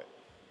follow it.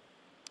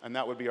 And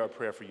that would be our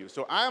prayer for you.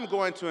 So I am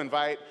going to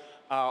invite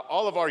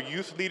all of our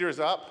youth leaders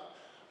up.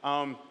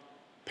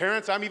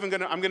 Parents, I'm going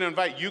to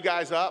invite you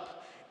guys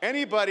up.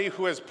 Anybody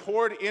who has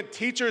poured in,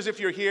 teachers if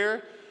you're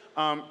here,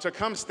 to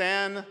come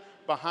stand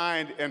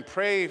behind and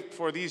pray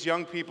for these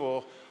young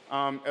people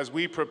as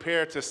we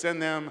prepare to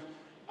send them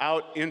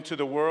out into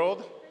the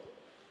world.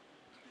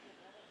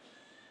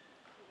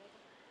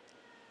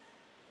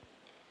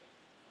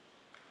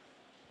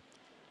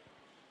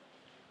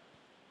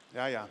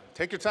 Yeah.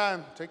 Take your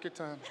time. Take your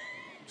time.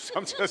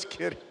 I'm just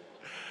kidding.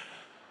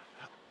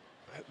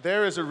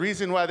 There is a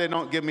reason why they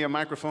don't give me a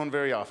microphone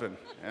very often.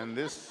 And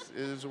this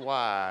is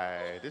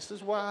why. This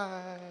is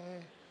why.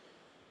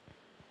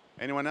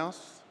 Anyone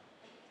else?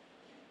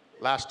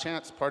 Last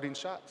chance, parting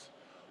shots.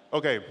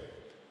 Okay.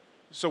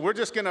 So we're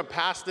just going to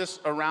pass this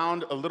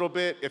around a little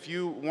bit. If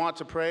you want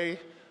to pray,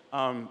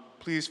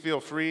 please feel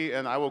free,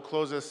 and I will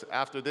close this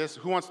after this.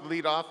 Who wants to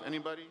lead off?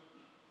 Anybody?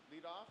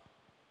 Lead off?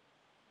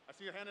 I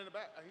see your hand in the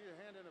back. I hear your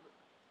hand in the back.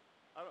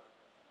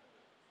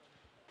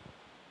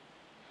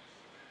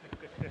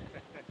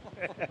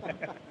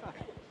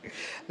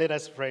 Let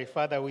us pray.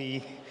 Father,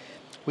 we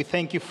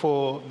thank you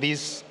for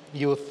this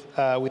youth.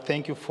 We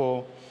thank you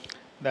for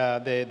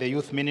the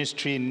youth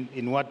ministry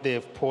in what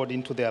they've poured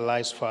into their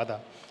lives, Father.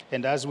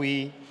 And as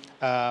we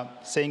are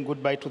saying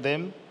goodbye to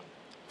them,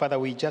 Father,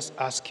 we just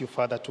ask you,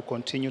 Father, to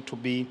continue to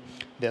be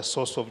their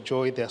source of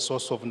joy, their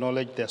source of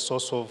knowledge, their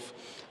source of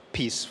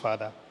peace,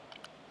 Father.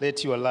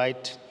 Let your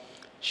light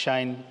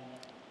shine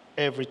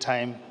every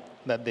time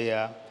that they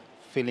are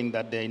feeling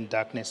that they're in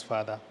darkness,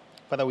 Father.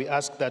 Father, we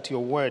ask that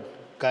your word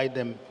guide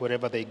them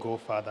wherever they go,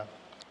 Father.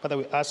 Father,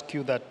 we ask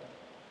you that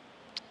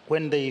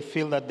when they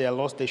feel that they are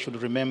lost, they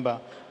should remember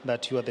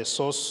that you are the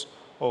source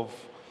of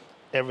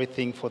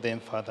everything for them,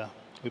 Father.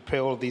 We pray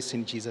all this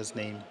in Jesus'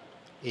 name.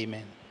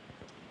 Amen.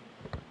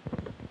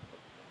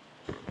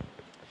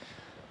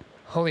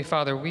 Holy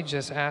Father, we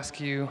just ask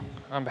you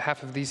on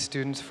behalf of these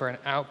students for an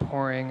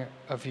outpouring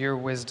of your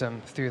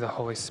wisdom through the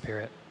Holy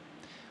Spirit.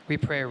 We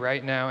pray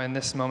right now in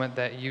this moment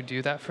that you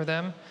do that for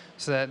them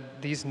so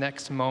that these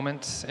next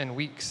moments and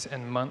weeks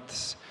and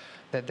months,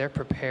 that they're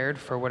prepared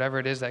for whatever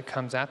it is that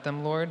comes at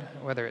them, Lord,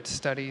 whether it's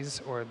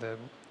studies or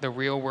the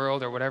real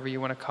world or whatever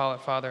you want to call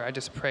it, Father. I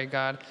just pray,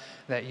 God,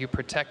 that you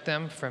protect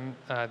them from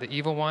the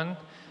evil one,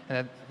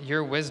 and that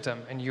your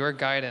wisdom and your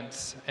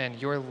guidance and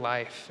your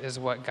life is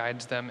what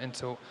guides them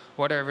into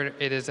whatever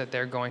it is that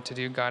they're going to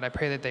do. God, I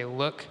pray that they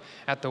look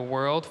at the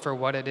world for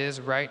what it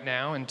is right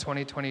now in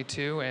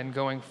 2022 and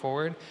going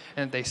forward,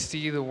 and that they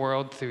see the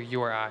world through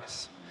your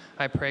eyes.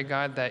 I pray,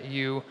 God, that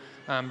you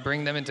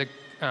bring them into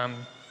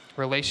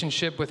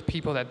relationship with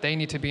people that they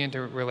need to be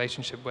into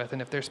relationship with.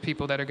 And if there's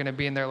people that are going to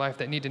be in their life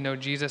that need to know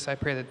Jesus, I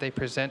pray that they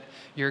present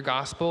your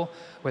gospel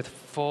with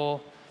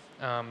full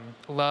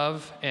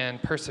love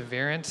and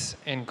perseverance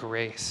and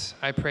grace.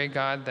 I pray,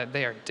 God, that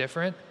they are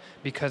different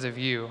because of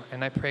you.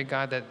 And I pray,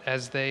 God, that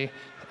as they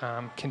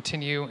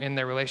continue in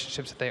their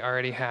relationships that they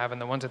already have and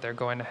the ones that they're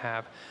going to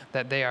have,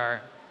 that they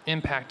are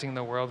impacting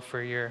the world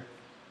for your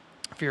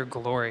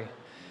glory.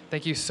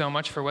 Thank you so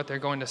much for what they're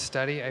going to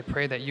study. I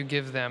pray that you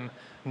give them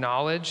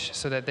knowledge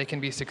so that they can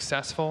be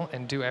successful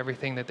and do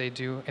everything that they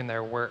do in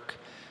their work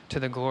to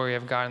the glory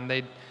of God. And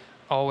they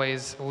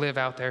always live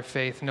out their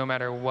faith no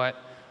matter what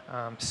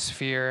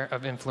sphere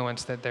of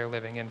influence that they're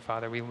living in,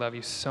 Father. We love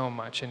you so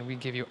much, and we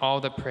give you all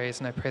the praise,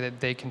 and I pray that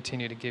they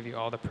continue to give you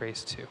all the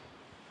praise too.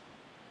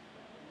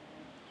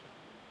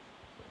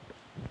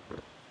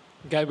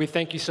 God, we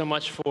thank you so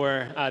much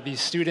for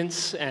these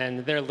students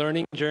and their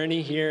learning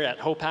journey here at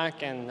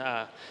HOPAC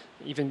and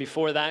even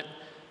before that.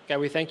 God,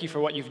 we thank you for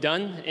what you've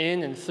done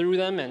in and through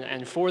them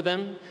and for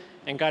them.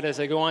 And God, as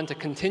they go on to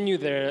continue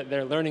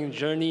their learning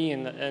journey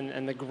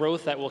and the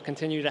growth that will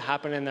continue to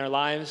happen in their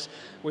lives,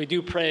 we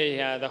do pray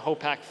the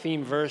HOPAC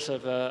theme verse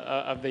of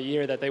the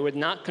year, that they would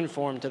not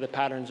conform to the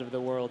patterns of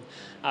the world,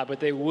 but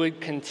they would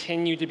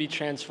continue to be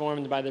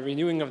transformed by the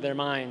renewing of their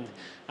mind,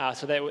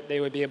 so that they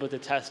would be able to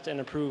test and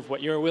approve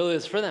what your will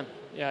is for them.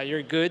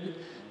 You're good,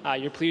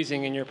 you're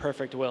pleasing, and your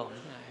perfect will.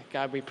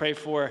 God, we pray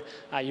for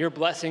your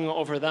blessing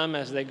over them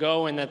as they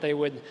go, and that they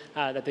would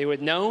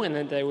know, and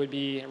that they would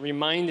be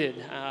reminded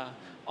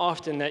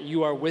often that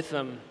you are with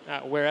them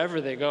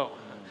wherever they go.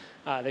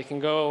 They can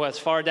go as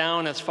far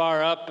down, as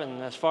far up,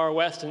 and as far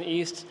west and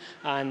east,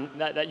 and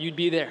that you'd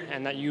be there,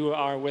 and that you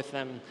are with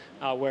them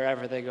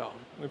wherever they go.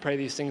 We pray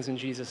these things in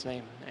Jesus'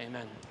 name.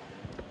 Amen.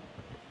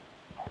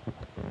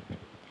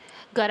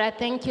 God, I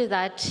thank you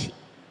that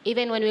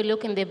even when we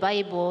look in the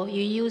Bible,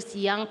 you use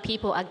young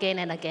people again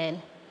and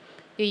again.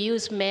 You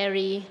used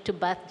Mary to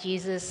birth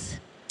Jesus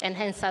and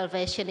hence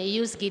salvation. You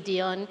used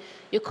Gideon,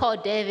 you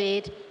called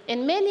David,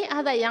 and many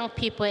other young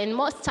people. And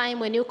most time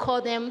when you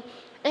call them,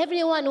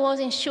 everyone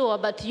wasn't sure,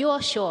 but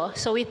you're sure.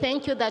 So we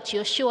thank you that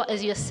you're sure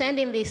as you're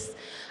sending these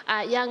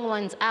young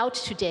ones out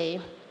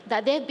today,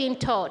 that they've been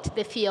taught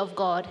the fear of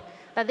God,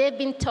 that they've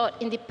been taught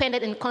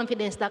independence and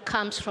confidence that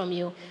comes from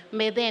you.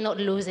 May they not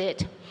lose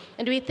it.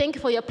 And we thank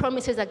you for your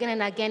promises again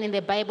and again in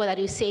the Bible that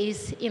you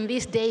says, in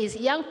these days,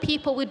 young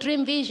people will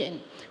dream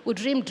vision. We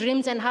dream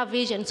dreams and have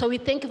vision. So we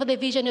thank you for the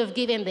vision you've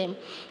given them.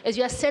 As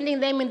you are sending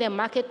them in the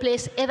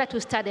marketplace, either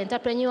to study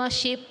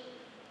entrepreneurship,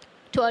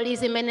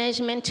 tourism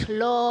management,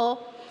 law,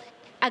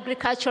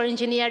 agriculture,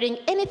 engineering,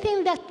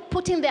 anything that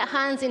putting their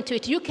hands into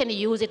it, you can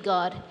use it,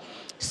 God.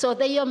 So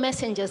they're your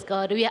messengers,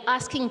 God. We are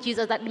asking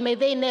Jesus that may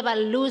they never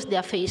lose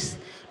their faith,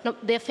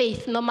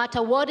 no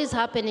matter what is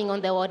happening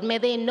on the world. May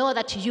they know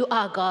that you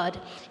are God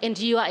and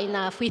you are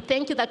enough. We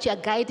thank you that you are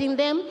guiding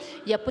them.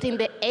 You are putting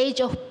the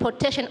edge of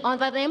protection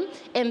over them,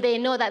 and they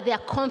know that their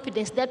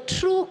confidence, their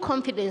true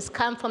confidence,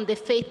 comes from the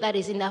faith that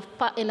is in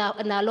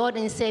our Lord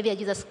and Savior,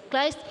 Jesus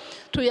Christ,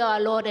 through our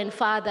Lord and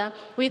Father.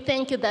 We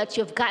thank you that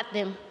you've got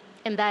them,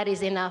 and that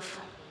is enough.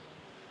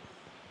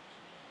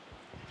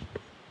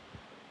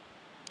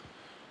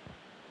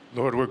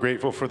 Lord, we're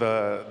grateful for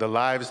the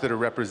lives that are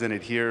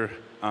represented here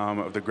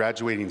of the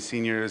graduating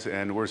seniors,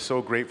 and we're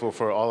so grateful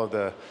for all of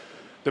the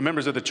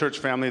members of the church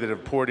family that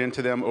have poured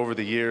into them over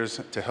the years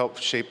to help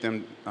shape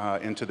them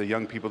into the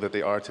young people that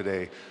they are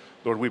today.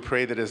 Lord, we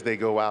pray that as they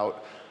go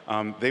out,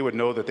 they would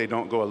know that they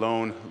don't go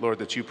alone, Lord,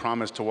 that you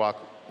promise to walk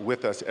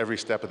with us every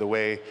step of the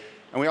way.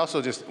 And we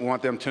also just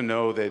want them to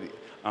know that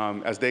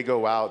as they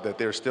go out, that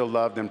they're still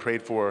loved and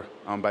prayed for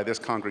by this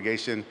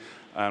congregation.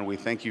 And we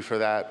thank you for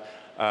that.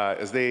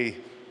 As they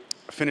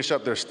finish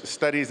up their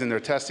studies and their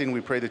testing,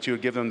 we pray that you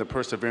would give them the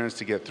perseverance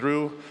to get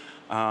through.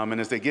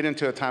 And as they get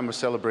into a time of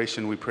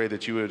celebration, we pray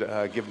that you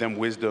would give them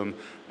wisdom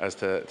as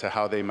to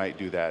how they might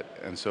do that.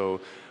 And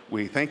so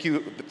we thank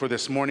you for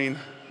this morning.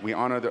 We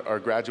honor our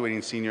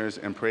graduating seniors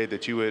and pray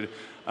that you would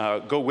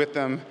go with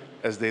them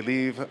as they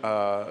leave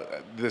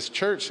this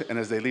church and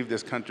as they leave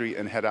this country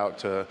and head out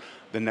to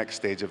the next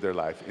stage of their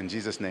life. In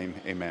Jesus' name,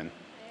 amen.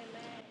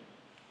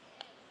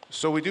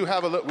 So we do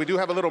have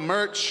a little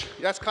merch.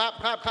 Yes, clap,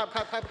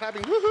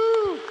 clapping.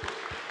 Woohoo!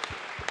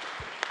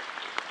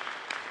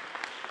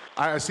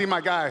 I see my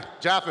guy,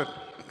 Japheth.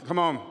 Come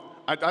on.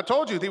 I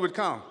told you he would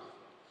come.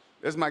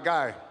 This is my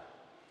guy.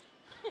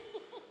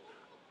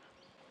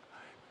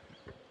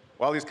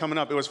 While he's coming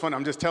up, it was fun.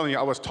 I'm just telling you,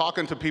 I was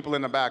talking to people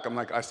in the back. I'm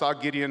like, I saw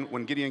Gideon.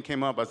 When Gideon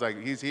came up, I was like,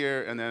 he's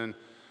here. And then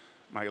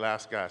my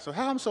last guy. So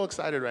I'm so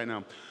excited right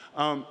now.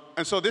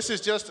 And so this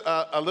is just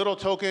a little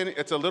token.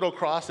 It's a little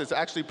cross. It's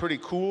actually pretty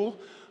cool.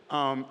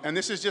 And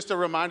this is just a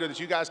reminder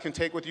that you guys can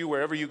take with you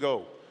wherever you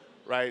go,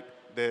 right?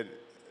 That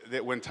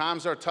when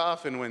times are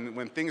tough and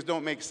when things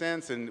don't make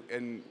sense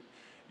and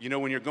you know,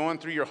 when you're going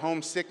through your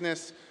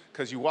homesickness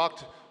because you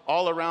walked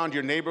all around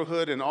your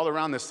neighborhood and all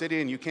around the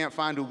city and you can't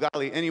find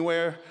ugali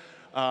anywhere,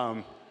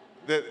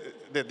 that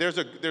there's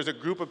a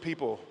group of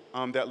people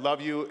that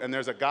love you, and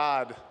there's a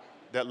God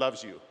that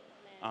loves you.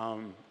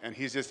 And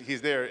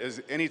he's there.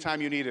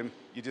 Anytime you need him,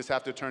 you just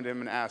have to turn to him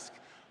and ask,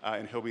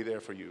 and he'll be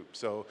there for you.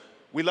 So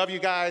we love you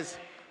guys,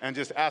 and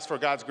just ask for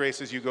God's grace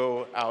as you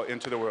go out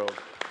into the world.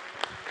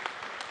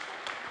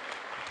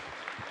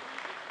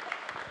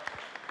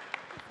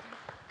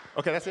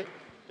 Okay, that's it.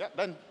 Yeah,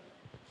 done.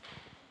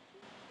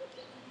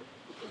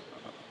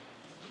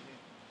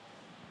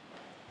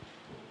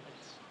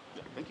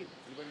 Yeah, thank you.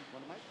 Anybody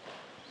want a mic?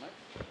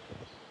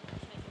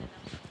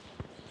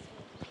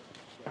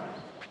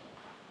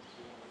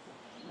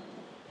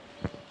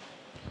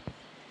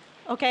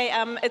 Okay,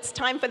 it's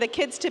time for the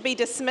kids to be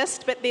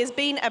dismissed, but there's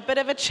been a bit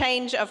of a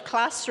change of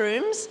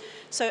classrooms.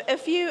 So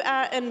if you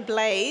are in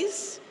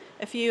Blaze,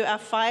 if you are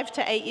 5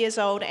 to 8 years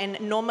old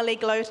and normally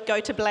go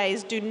to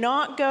Blaze, do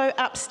not go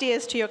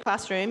upstairs to your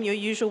classroom, your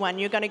usual one.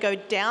 You're going to go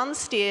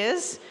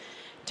downstairs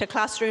to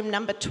classroom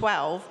number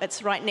 12.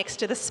 It's right next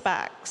to the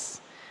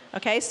Sparks.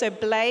 Okay, so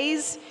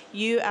Blaze,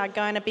 you are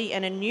going to be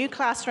in a new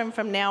classroom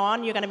from now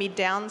on. You're going to be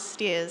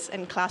downstairs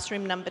in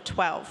classroom number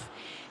 12.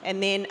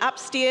 And then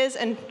upstairs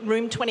in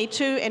room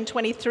 22 and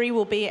 23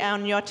 will be our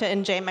Nyota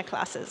and Jama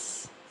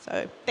classes.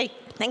 So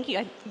thank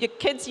you. Your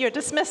kids, you're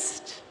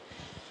dismissed.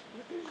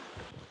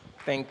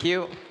 Thank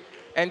you.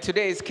 And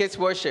today is kids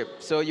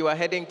worship. So you are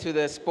heading to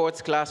the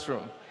sports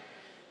classroom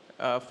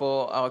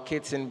for our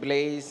kids in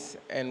Blaze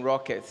and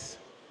Rockets.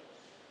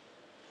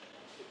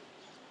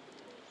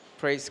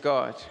 Praise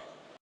God.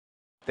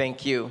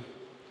 Thank you.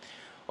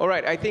 All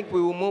right, I think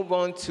we will move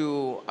on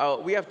to,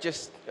 we have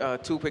just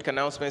 2 quick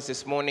announcements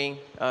this morning.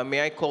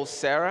 May I call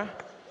Sarah?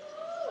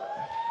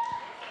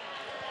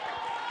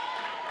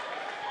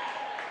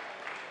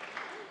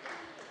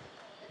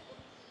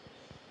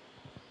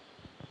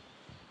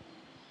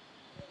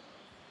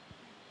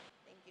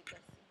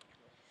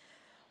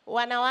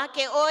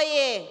 Wanawake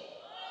oye.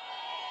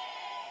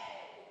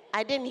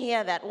 I didn't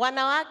hear that.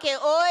 Wanawake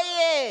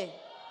oye.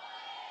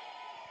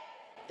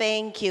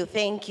 Thank you,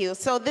 thank you.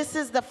 So this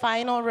is the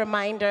final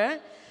reminder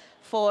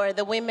for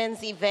the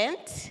women's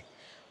event.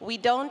 We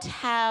don't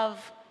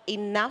have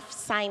enough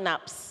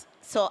sign-ups,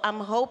 so I'm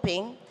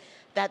hoping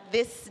that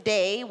this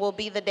day will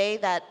be the day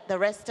that the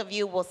rest of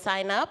you will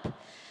sign up.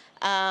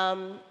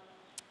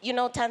 You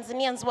know,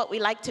 Tanzanians, what we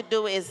like to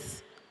do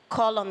is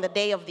call on the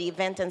day of the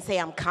event and say,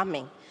 I'm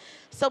coming.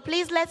 So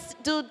please, let's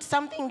do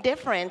something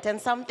different and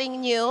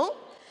something new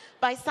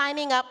by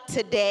signing up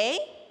today.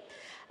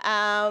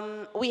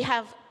 We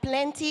have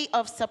plenty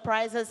of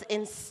surprises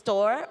in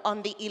store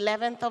on the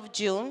 11th of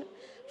June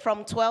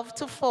from 12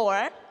 to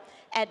 4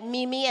 at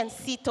Mimi and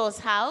Sito's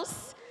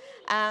house.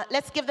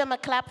 Let's give them a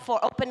clap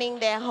for opening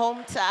their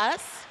home to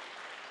us.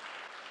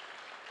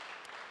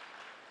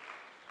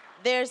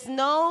 There's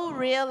no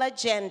real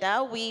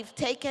agenda. We've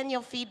taken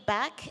your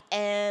feedback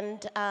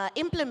and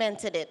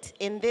implemented it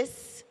in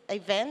this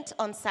event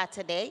on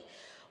Saturday,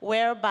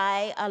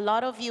 whereby a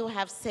lot of you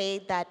have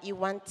said that you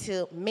want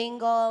to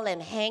mingle and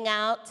hang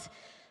out.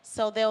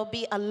 So there'll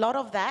be a lot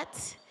of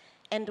that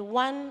and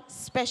one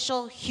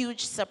special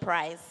huge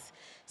surprise.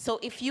 So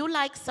if you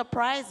like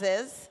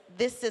surprises,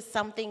 this is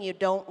something you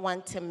don't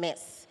want to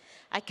miss.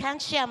 I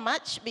can't share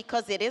much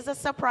because it is a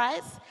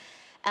surprise.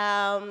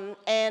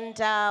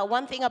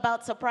 One thing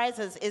about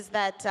surprises is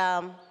that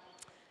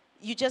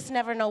you just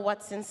never know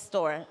what's in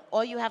store.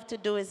 All you have to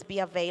do is be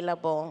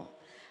available.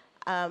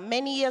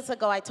 Many years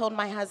ago, I told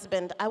my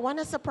husband, I want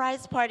a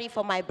surprise party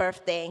for my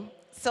birthday.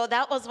 So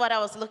that was what I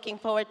was looking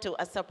forward to,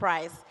 a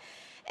surprise.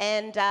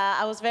 And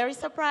I was very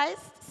surprised.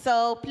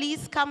 So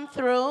please come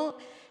through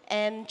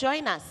and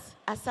join us.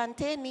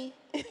 Asanteni.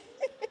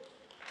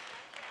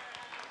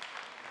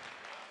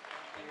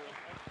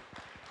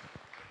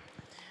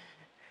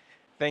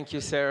 Thank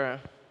you, Sarah.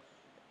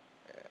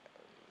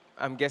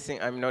 I'm guessing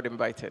I'm not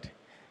invited.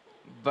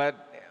 But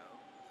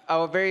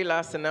our very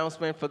last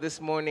announcement for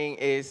this morning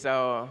is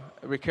our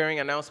recurring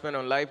announcement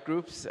on life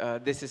groups.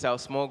 This is our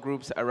small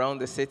groups around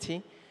the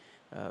city,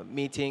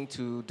 meeting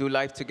to do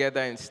life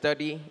together and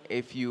study.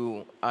 If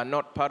you are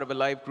not part of a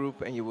life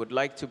group and you would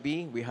like to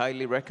be, we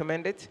highly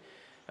recommend it.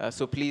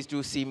 So please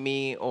do see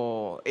me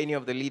or any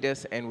of the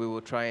leaders, and we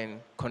will try and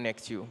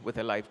connect you with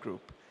a life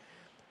group.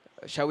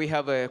 Shall we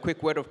have a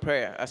quick word of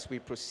prayer as we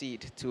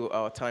proceed to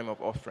our time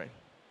of offering?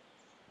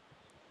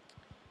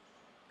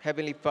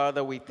 Heavenly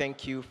Father, we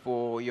thank you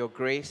for your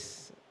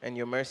grace and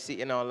your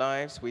mercy in our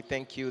lives. We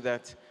thank you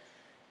that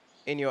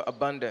in your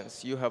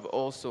abundance, you have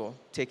also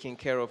taken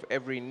care of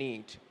every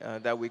need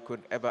that we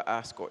could ever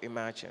ask or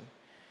imagine.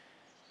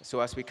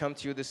 So as we come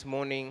to you this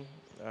morning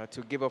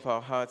to give of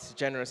our hearts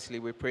generously,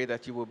 we pray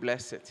that you will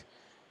bless it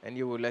and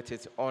you will let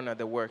it honor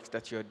the works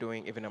that you are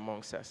doing even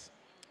amongst us.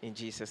 In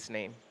Jesus'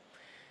 name.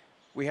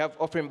 We have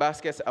offering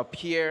baskets up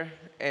here,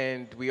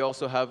 and we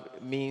also have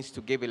means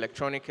to give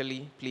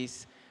electronically.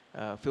 Please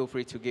feel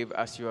free to give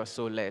as you are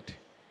so led.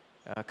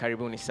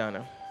 Karibuni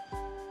sana.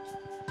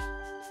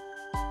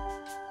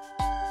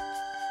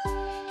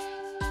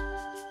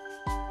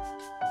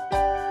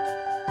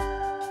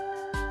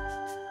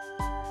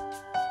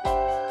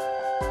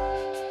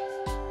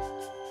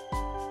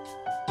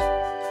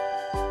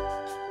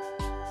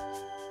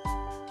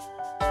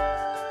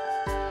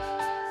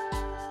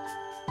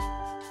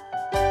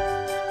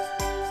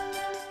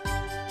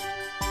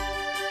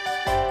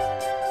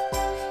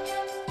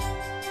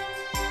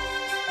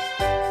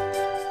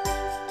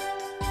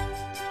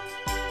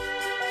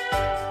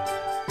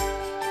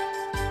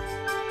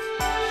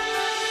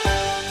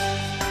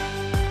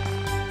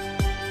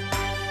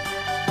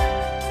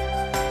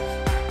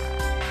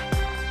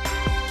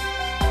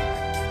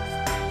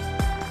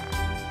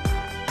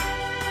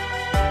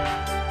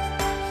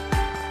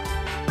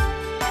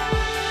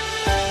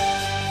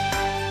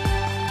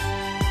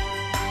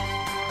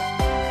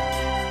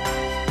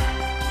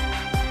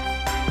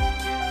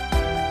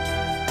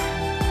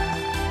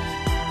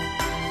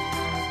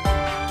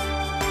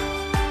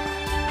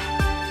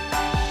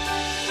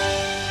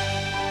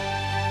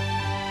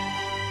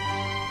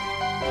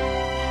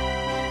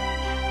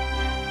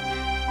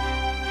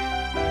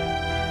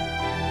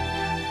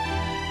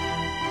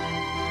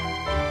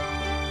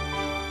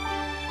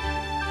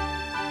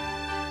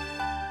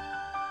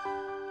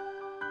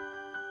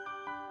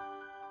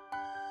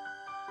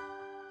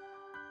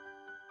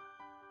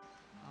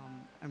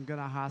 I'm going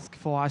to ask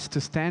for us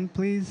to stand,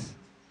 please,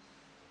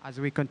 as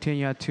we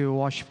continue to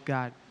worship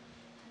God.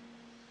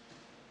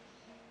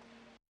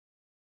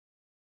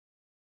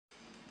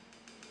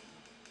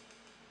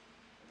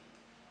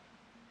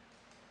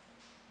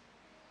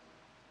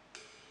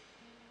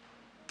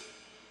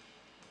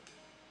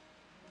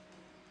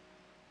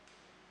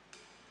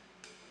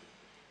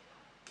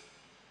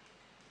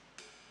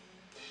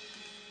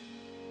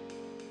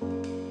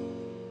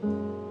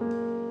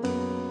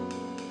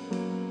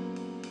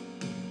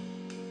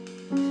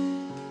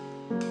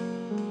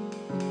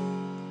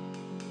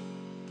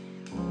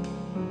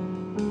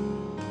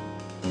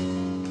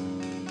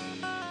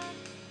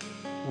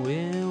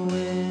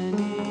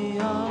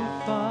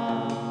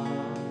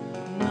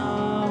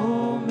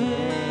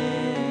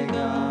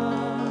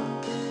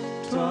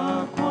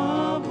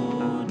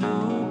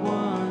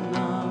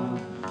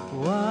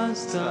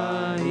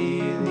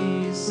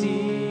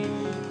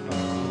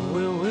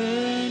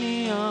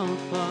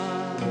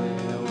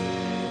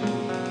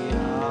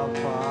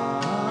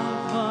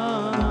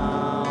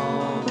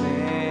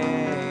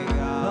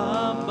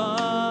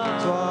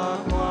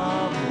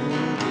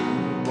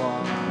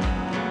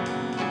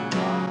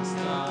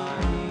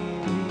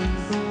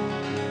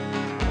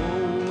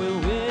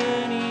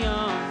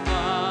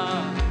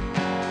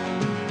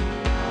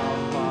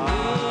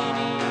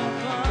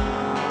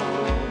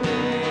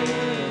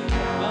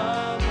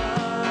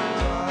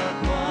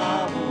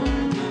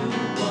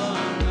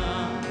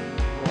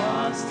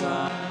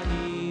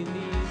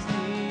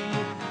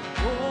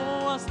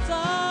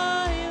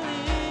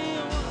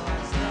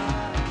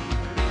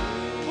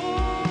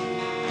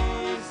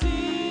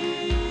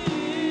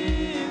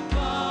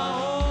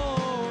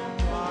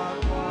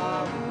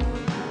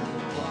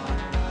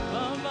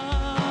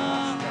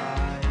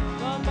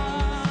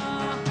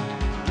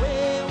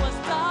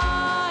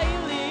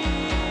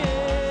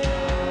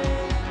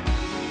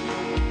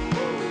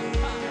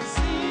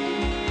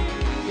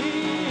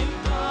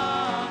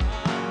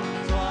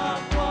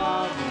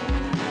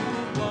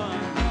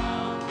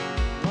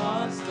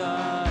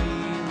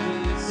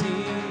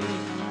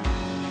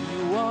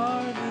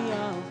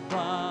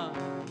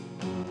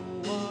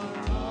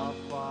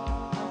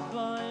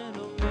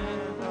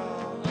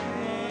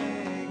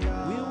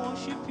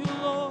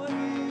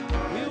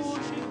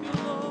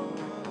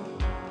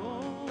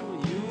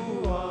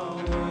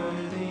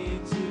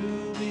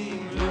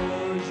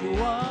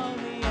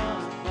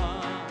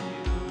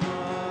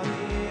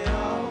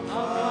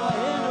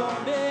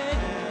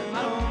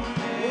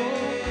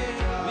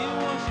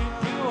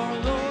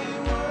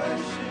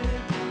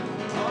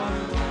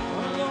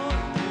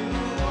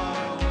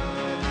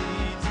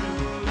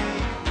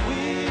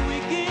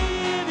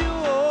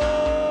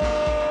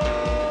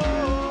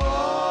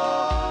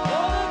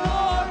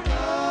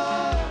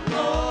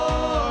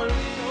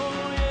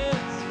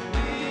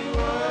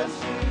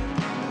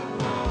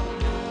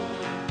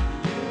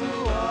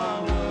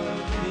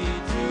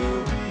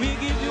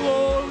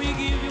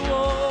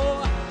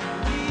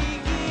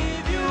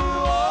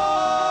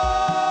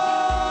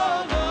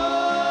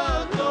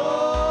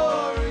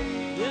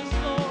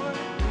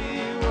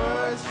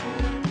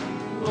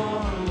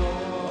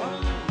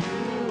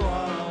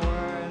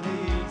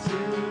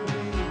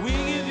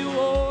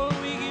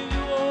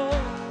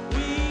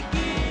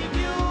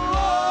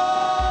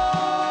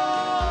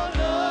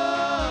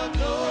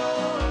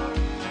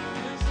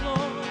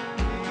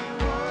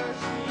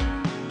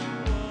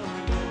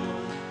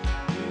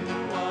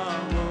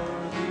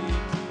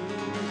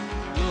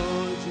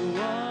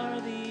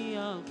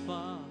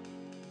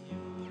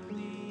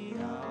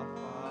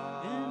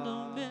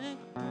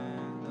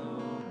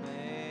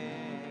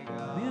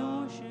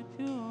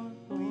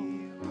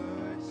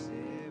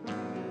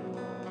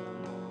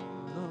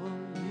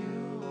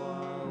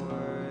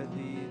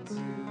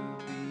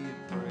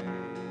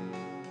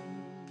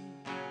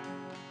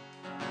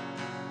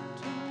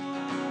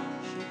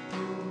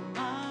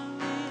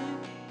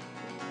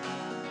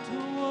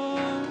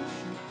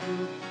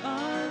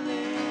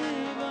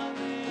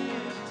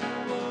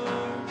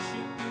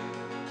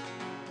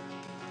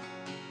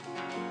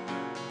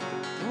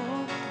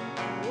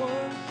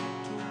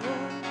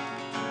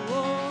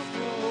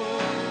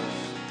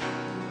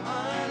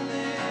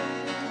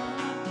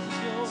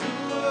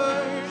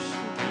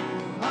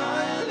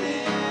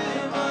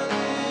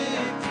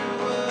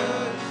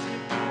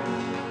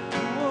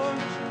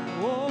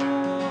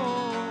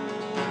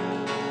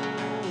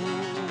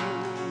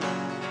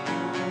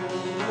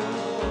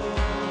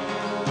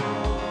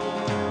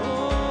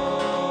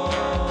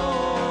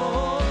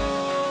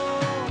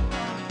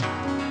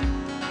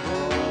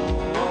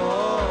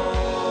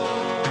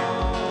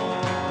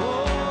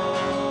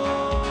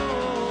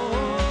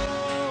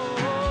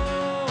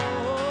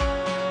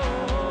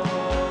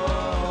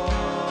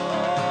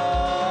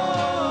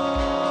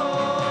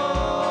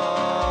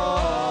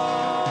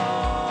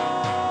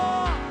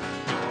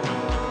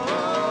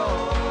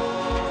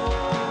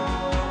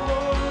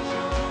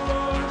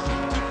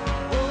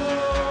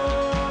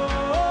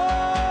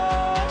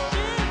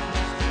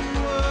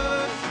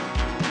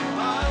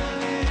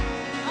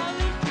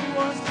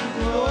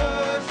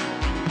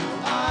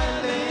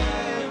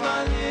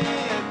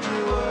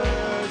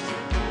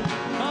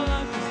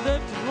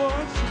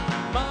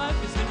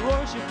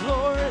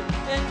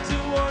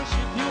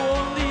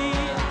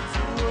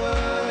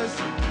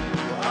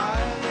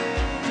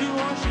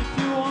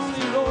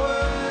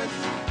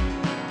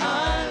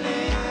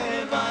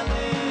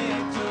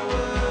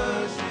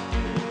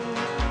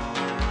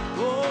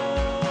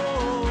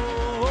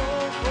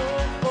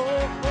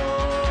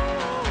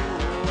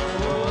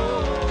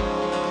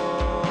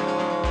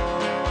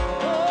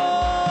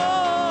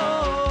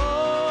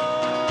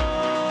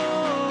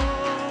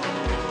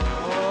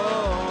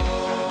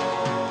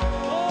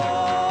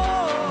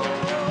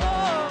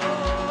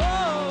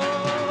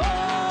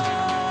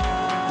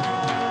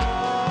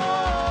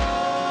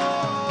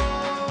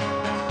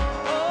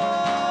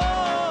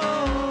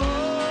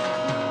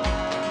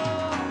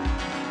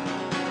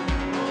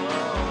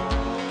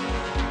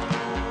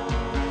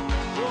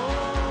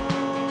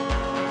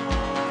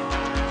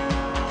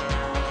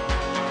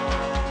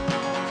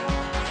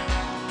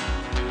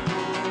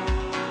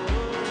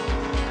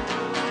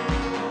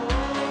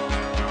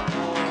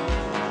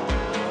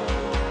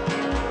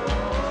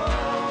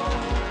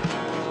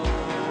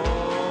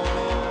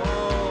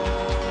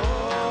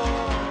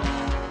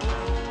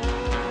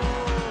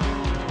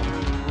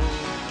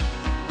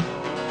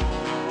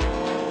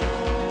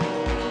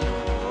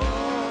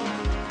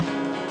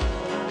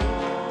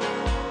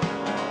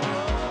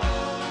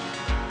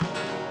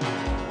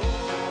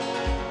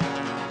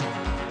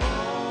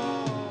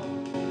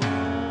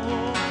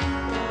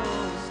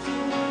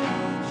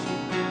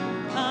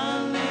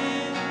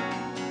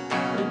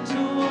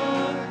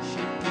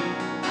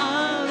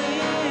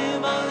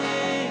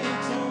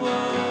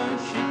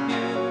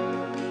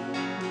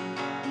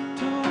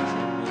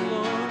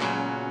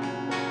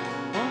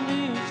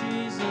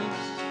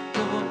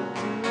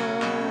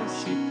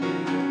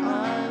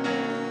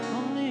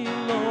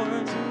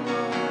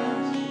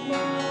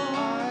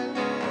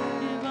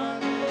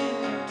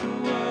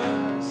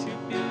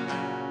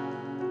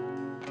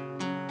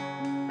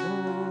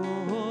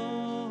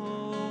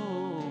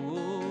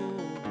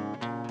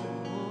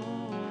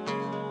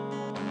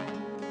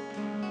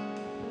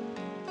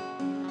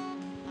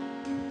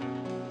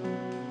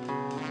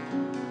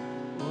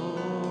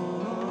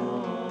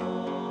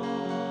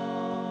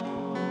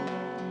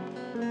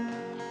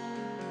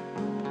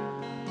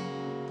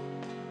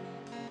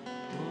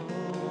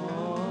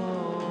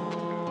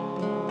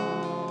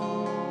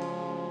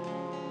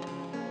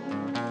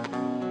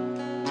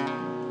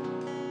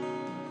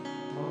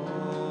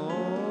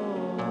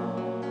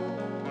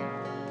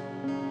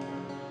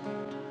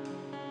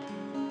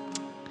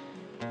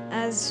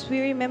 as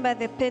we remember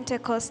the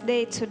Pentecost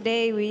day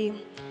today, we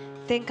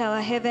thank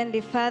our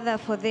Heavenly Father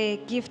for the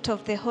gift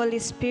of the Holy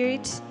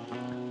Spirit,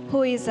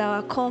 who is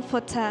our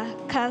comforter,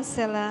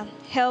 counselor,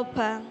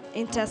 helper,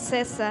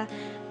 intercessor,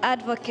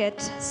 advocate,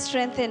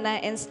 strengthener,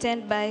 and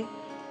standby.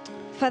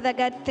 Father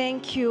God,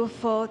 thank you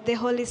for the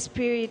Holy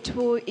Spirit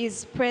who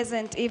is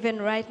present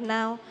even right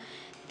now.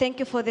 Thank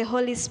you for the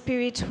Holy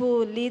Spirit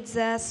who leads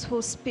us,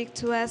 who speaks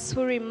to us,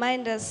 who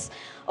reminds us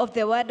of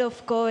the Word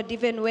of God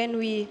even when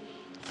we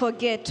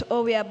forget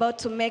or we are about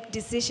to make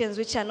decisions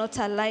which are not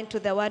aligned to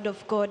the Word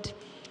of God.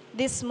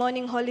 This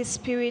morning, Holy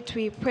Spirit,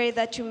 we pray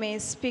that you may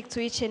speak to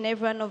each and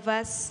every one of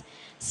us.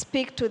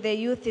 Speak to the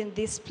youth in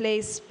this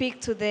place. Speak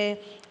to the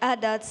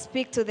adults.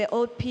 Speak to the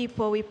old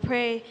people. We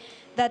pray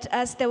that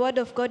as the Word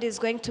of God is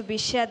going to be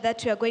shared,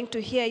 that we are going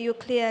to hear you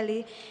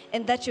clearly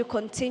and that you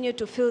continue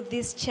to fill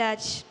this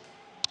church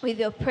with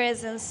your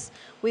presence,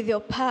 with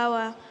your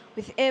power,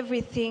 with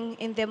everything.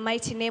 In the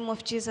mighty name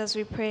of Jesus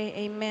we pray,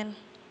 amen.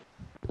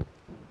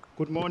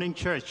 Good morning,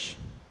 church.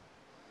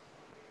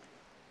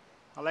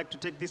 I'd like to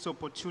take this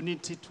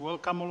opportunity to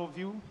welcome all of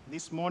you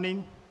this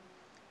morning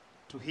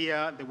to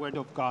hear the word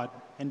of God.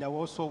 And I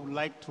also would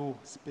like to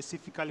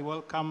specifically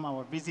welcome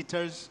our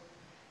visitors.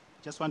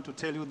 Just want to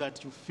tell you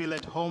that you feel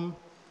at home.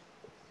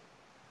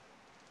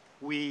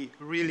 We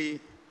really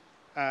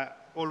are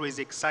always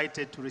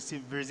excited to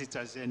receive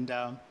visitors. And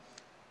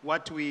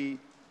what we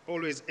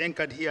always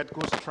anchored here at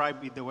Ghost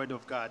Tribe is the word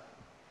of God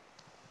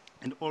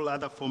and all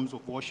other forms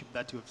of worship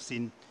that you have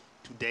seen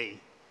today.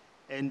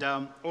 And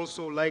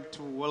also like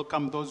to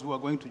welcome those who are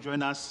going to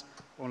join us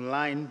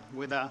online,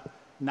 whether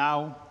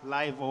now,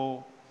 live,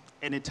 or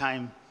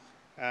anytime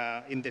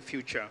in the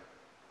future.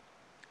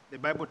 The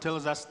Bible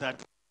tells us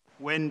that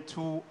when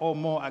two or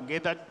more are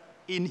gathered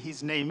in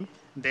his name,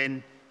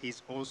 then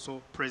he's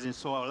also present.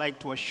 So I would like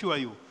to assure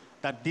you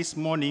that this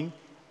morning,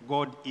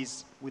 God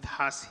is with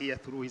us here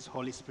through his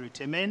Holy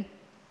Spirit. Amen.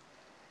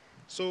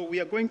 So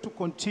we are going to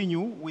continue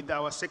with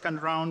our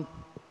second round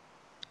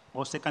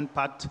or second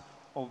part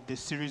of the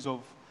series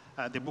of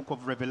the book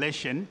of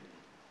Revelation.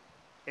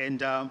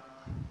 And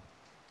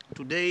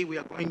today we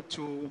are going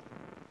to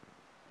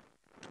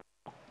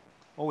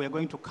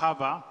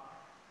cover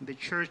the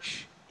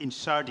church in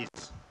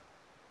Sardis.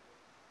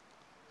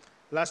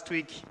 Last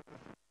week,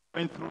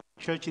 we went through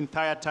the church in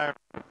Thyatira,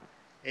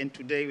 and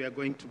today we are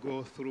going to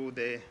go through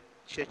the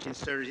church in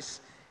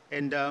Sardis.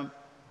 And the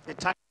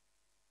title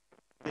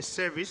of the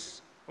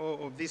service or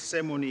of this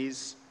sermon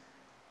is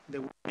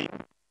The Warning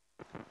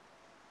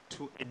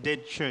to a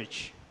Dead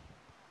Church.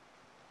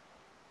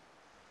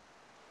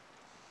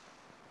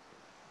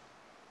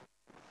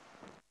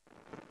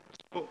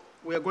 So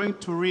we are going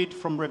to read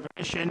from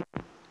Revelation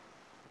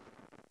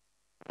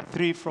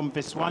 3 from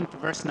verse 1 to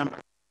verse number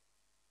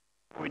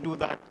 2. We do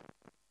that,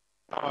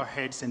 bow our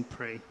heads and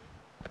pray.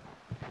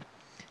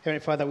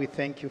 Heavenly Father, we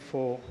thank you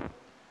for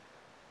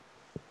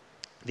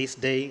this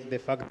day, the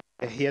fact that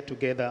we're here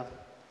together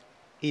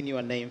in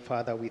your name,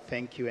 Father. We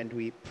thank you and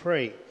we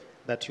pray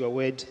that your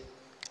word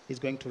is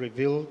going to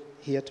reveal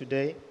here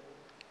today,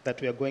 that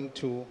we are going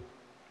to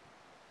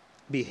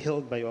be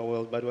healed by your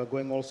word, but we are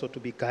going also to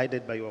be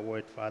guided by your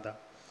word, Father.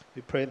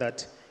 We pray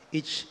that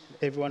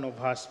every one of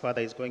us,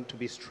 Father, is going to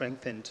be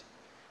strengthened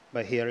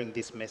by hearing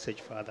this message,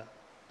 Father.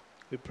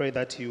 We pray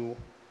that you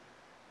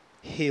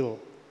heal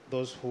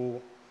those who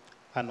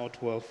are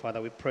not well,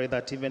 Father. We pray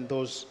that even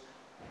those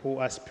who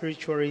are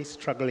spiritually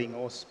struggling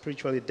or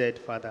spiritually dead,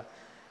 Father,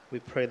 we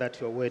pray that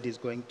your word is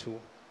going to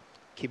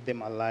keep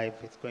them alive.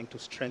 It's going to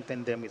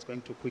strengthen them. It's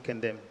going to quicken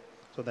them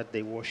so that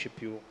they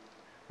worship you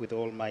with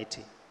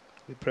Almighty.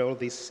 We pray all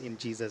this in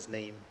Jesus'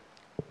 name.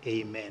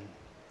 Amen.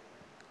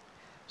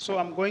 So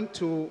I'm going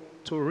to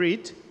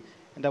read,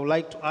 and I would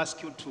like to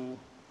ask you to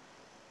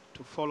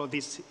follow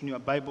this in your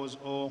Bibles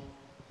or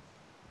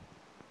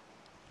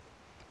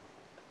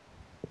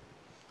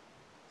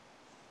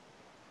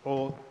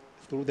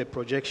through the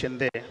projection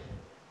there.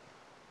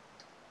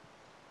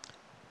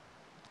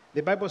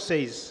 The Bible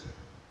says,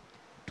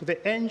 "To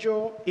the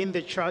angel in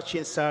the church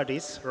in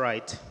Sardis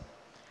write,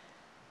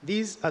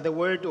 these are the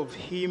words of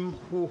him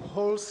who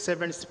holds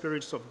 7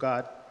 spirits of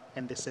God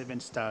and the 7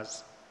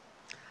 stars.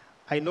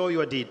 I know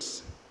your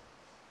deeds.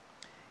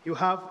 You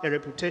have a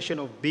reputation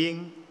of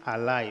being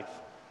alive,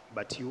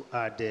 but you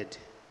are dead.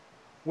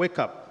 Wake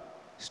up,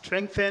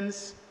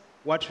 strengthens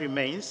what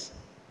remains,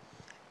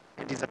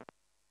 and is.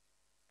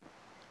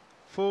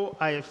 For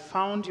I have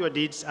found your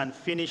deeds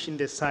unfinished in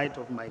the sight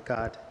of my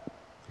God.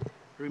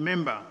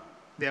 Remember,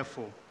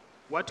 therefore,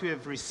 what you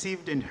have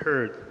received and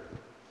heard.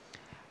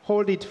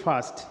 Hold it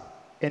fast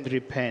and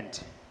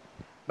repent.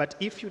 But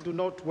if you do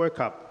not wake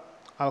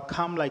up, I'll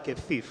come like a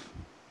thief,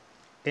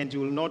 and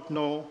you will not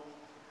know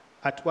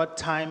at what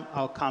time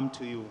I'll come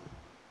to you.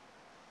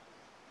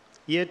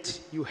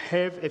 Yet you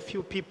have a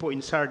few people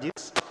in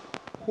Sardis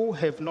who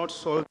have not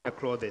sold their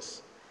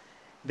clothes.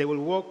 They will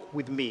walk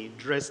with me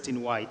dressed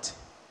in white."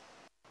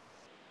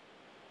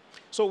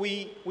 So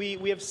we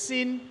have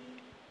seen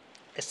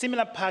a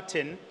similar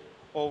pattern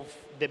of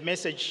the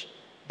message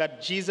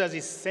that Jesus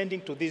is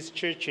sending to these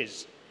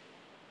churches.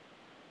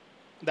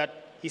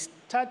 that he's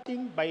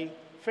starting by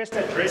first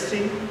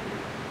addressing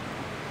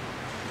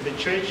the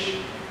church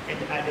and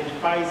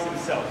identifies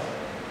himself.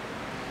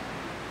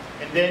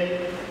 And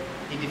then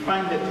he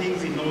defines the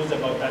things he knows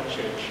about that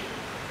church.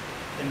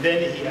 And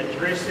then he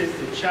addresses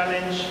the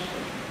challenge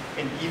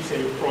and gives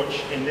a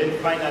reproach. And then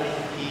finally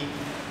he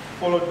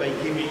followed by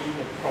giving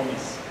a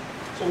promise.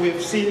 So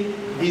we've seen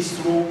this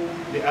through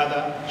the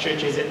other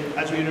churches. And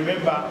as we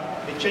remember,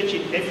 the church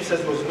in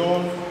Ephesus was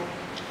known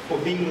for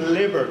being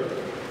labored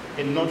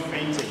and not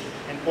fainting,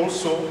 and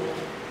also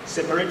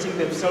separating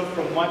themselves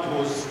from what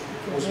was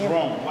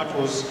wrong, what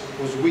was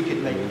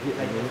wicked, like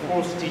the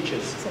false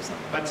teachers.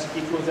 But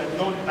it was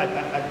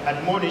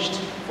admonished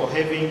for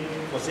having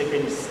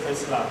forsaken his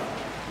first love.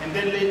 And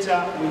then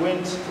later we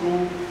went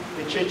through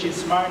the church in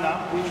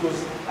Smyrna, which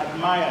was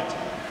admired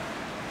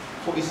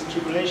for its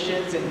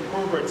tribulations and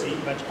poverty,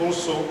 but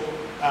also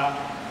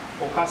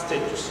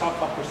forecasted to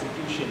suffer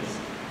persecutions.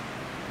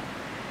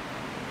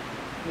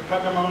 The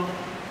Pergamon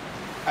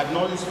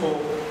acknowledged for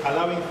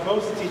allowing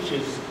false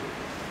teachers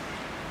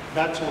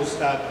that was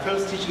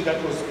false teaching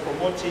that was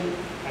promoting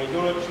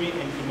idolatry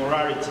and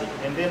immorality.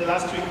 And then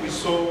last week we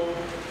saw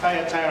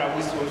Thyatira,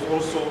 which was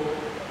also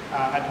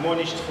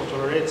admonished for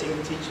tolerating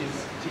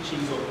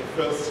teachings of the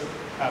false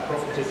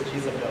prophetess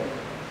Jezebel.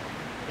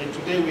 And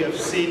today we have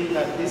seen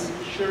that this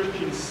church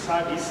in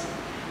Sardis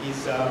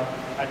is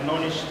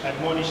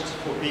admonished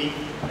for being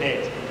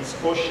dead. It is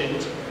cautioned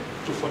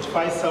to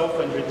fortify self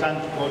and return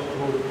to God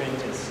through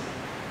repentance.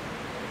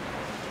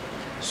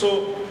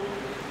 So,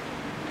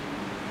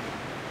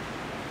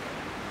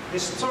 the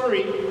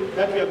story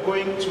that we are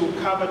going to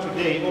cover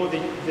today, or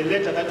the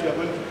letter that we are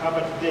going to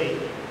cover today,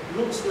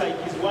 looks like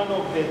it's one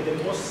of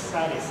the most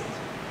saddest.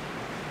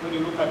 When you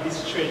look at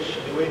this church,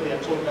 the way they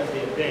are told that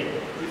they are dead,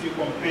 if you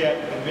compare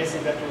the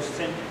message that was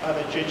sent to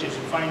other churches,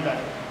 you find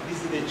that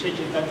this is the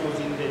churches that was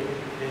in the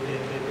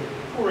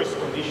poorest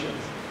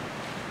conditions.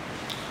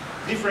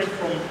 Different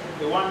from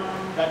the one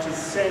that is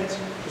sent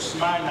to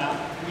Smyrna,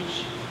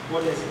 which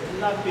God has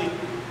nothing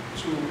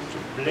to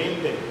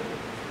blame them,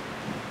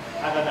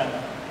 other than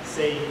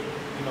saying,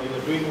 you know,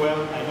 you're doing well,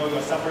 I know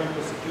you're suffering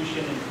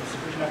persecution, and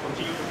persecution will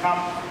continue to come,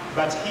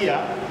 but here,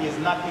 he has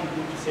nothing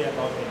good to say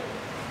about them.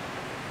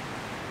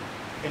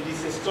 And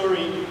it's a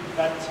story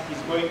that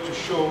is going to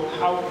show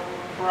how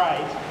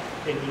pride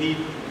can lead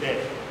to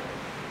death.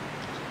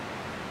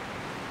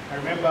 I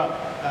remember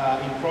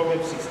in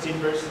Proverbs 16,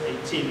 verse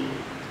 18,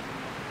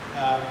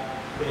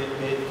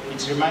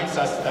 it reminds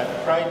us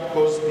that pride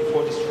goes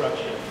before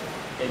destruction,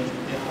 and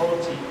the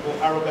haughty or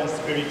arrogant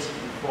spirit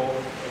before a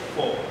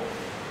fall.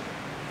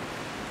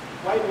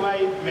 Why do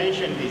I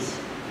mention this?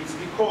 It's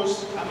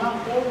because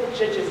among all the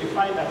churches you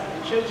find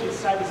that the church in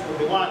Sardis was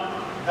the one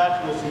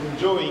that was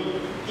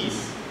enjoying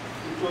peace.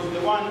 It was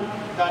the one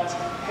that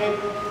had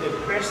the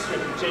best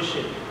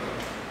reputation.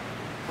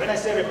 When I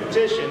say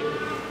reputation,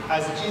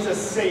 as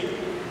Jesus said,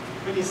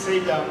 when he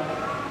said,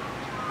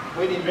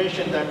 when he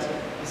mentioned that,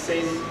 he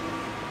says,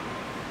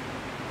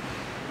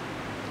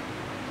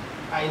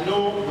 I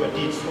know your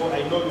deeds, or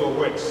I know your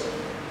works.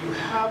 You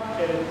have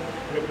a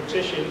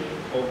reputation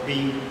of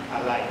being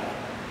alive.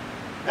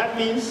 That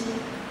means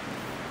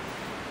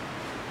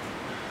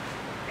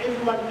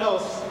everyone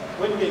else,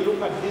 when they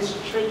look at this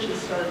church in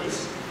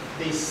Sardis,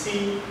 they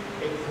see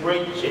a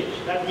great church.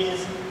 That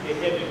means they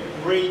have a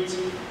great,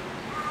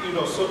 you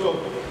know, sort of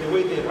the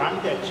way they run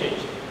their church,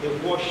 they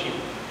worship,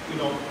 you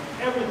know,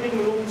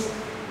 everything looks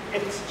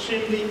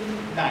extremely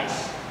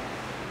nice.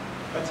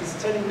 But he's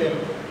telling them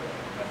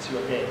that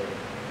you're dead.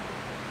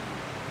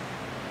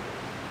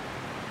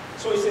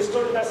 So it's a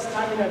story that's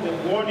standing at the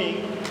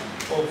warning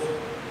of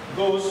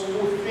those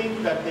who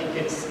think that they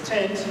can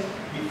stand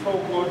before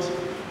God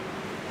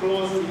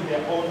clothed in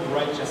their own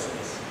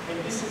righteousness.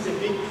 And this is a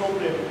big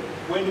problem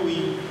when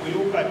we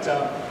look at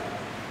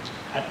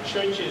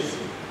churches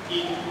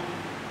in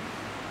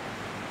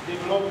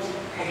developed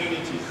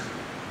communities.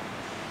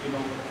 You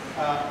know,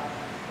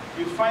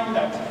 you find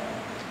that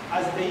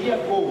as the year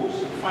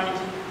goes, you find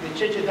the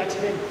churches that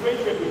have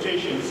great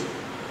reputations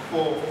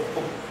for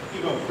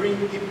you know,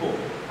 bringing people to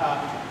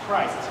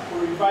Christ, for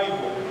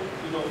revival,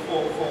 you know,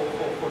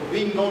 for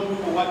being known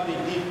for what they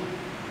did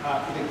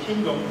to the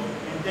kingdom.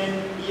 And then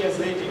years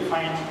later you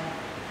find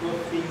those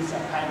things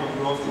are kind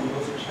of lost in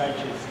those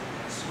churches,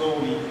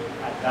 slowly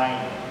are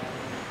dying.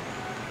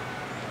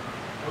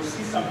 We'll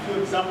see some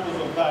few examples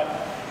of that.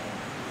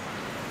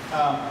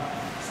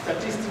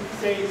 Statistics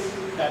says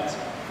that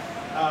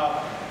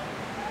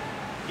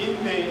in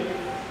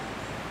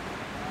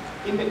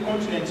the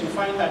continent you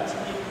find that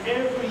in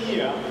every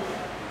year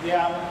there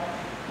are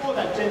more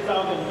than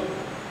 10,000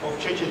 of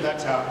churches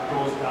that are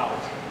closed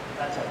out,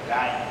 that are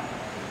dying.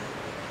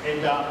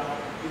 And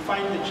you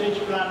find the church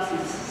plants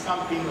is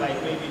something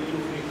like maybe 2,000 to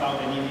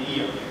 3,000 in a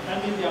year.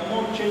 That means there are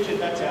more churches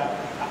that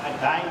are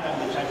dying than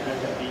the churches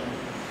that are being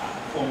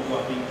formed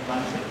or being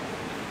planted.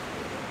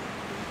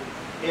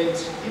 And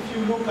if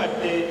you look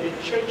at the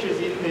churches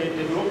in the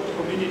developed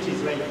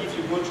communities, like if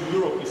you go to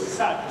Europe, it's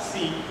sad to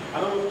see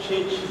a lot of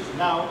churches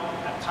now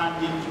are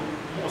turned into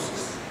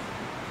mosques.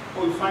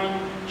 Or we find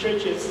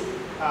churches,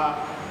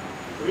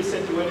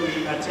 recently when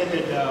we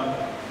attended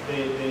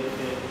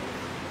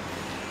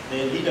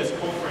the leaders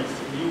conference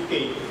in the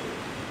UK,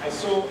 I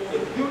saw a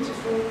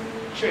beautiful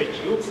church.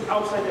 It looks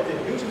outside at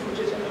a beautiful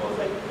church, and I was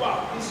like,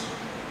 wow, this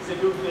is a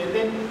beautiful. And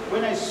then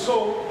when I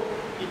saw,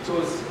 it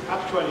was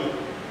actually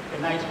a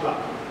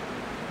nightclub.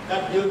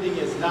 That building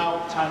is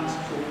now turned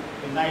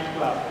to a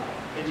nightclub.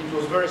 And it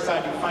was very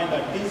sad to find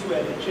that these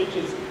were the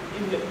churches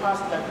in the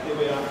past that they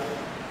were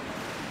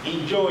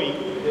enjoying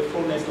the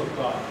fullness of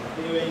God.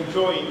 They were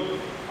enjoying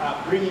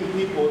bringing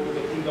people to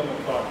the kingdom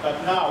of God.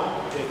 But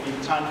now they've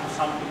been turned to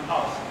something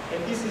else.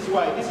 And this is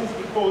why. This is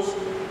because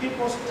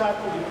people start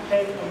to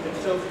depend on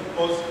themselves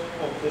because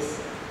of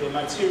the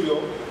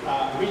material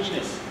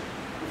richness.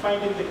 You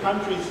find in the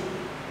countries,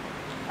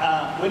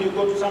 when you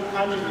go to some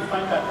countries, you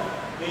find that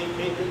they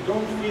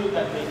don't feel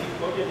that they need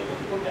God anymore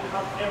because they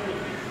have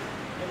everything.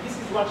 And this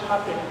is what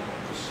happened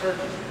to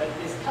Sardis, that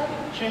they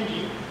started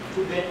changing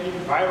to the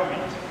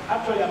environment.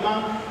 Actually,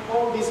 among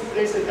all these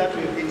places that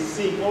we've been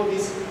seeing, all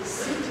these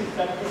cities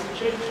that this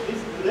church,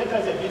 these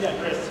letters have been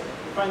addressed,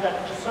 you find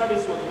that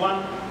Sardis was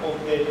one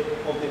of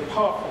the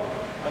powerful,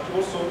 but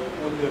also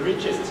was the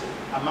richest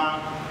among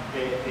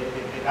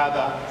the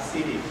other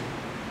cities.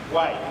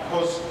 Why?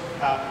 Because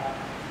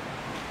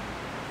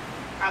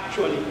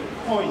actually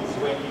coins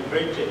were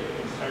invented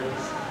in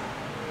Sardis.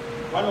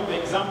 One of the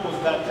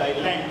examples that I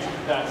learned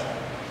that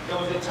there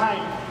was a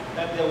time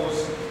that there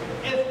was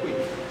an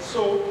earthquake.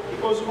 So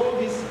because all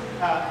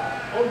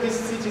these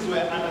cities were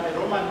under the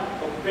Roman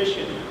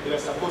occupation, they were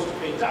supposed to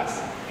pay tax.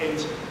 And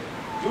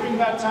during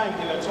that time,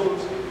 they were told,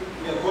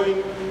 we are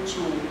going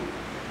to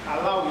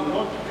allow you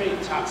not to pay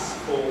tax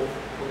for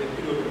the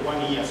period of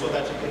 1 year so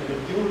that you can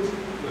rebuild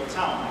your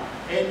town.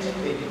 And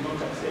they did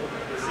not accept.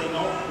 They say,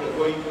 no, we're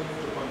going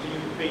to continue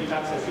to pay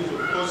tax as usual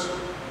because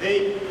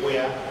they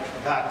were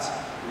that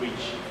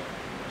rich.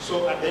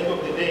 So at the end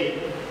of the day,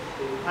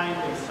 they find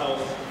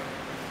themselves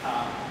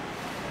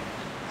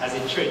as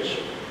a church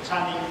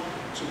turning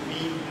to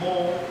be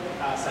more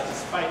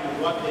satisfied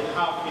with what they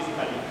have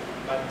physically,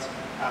 but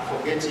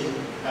forgetting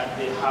that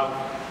they have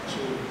to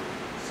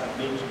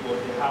submit to God.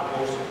 They have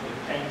also to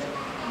depend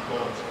on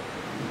God.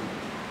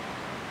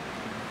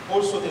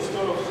 Also, the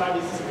story of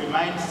Sardis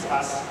reminds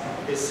us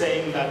the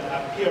saying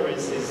that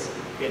appearances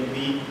can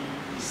be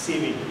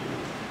deceiving.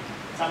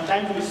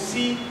 Sometimes we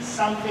see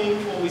something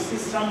or we see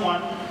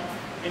someone,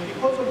 and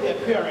because of the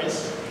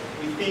appearance,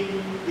 we think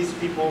these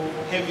people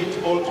have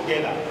it all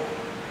together.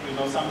 You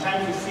know,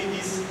 sometimes we see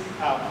this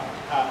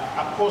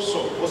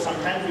apostle, or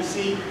sometimes we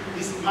see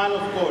this man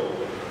of God,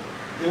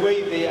 the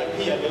way they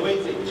appear, the way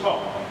they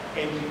talk,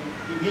 and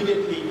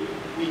immediately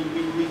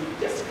we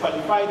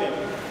disqualify them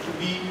to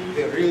be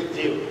the real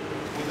deal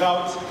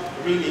without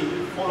really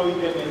following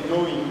them and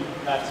knowing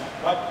that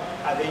what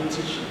are they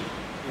teaching.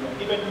 You know,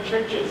 even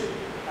churches.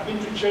 I've been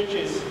to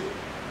churches.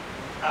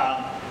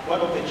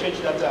 One of the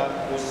churches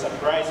that was a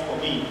surprise for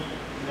me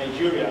in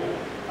Nigeria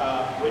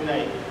when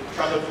I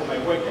traveled for my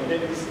work, and then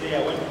this day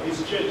I went to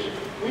this church,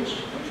 which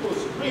was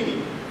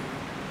really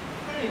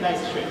very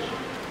nice church.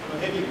 You know,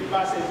 having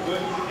buses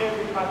going to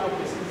every part of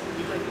the city,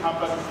 different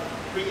campuses,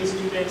 bringing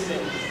students,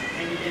 and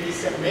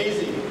it's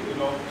amazing, you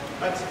know.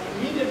 But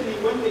immediately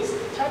when they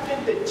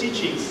started the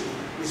teachings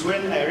is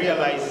when I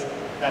realized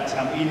that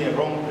I'm in a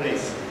wrong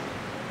place.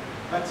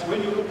 But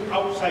when you look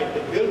outside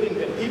the building,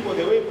 the people,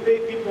 the way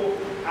people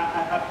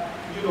are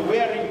you know,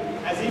 wearing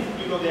as if,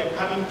 you know, they are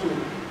coming to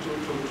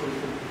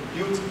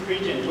beauty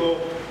pageant or,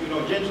 you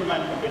know,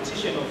 gentleman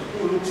competition of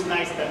who looks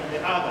nice than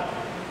the other,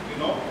 you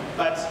know.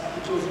 But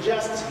it was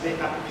just the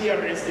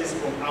appearances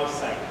from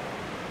outside.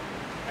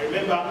 I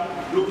remember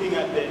looking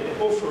at the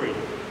offering,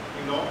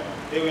 you know.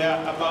 There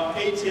were about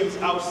ATMs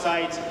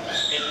outside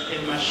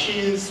and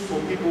machines for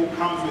people who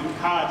come with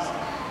cards,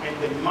 and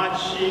the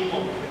matching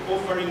of the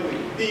offering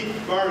with big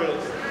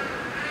barrels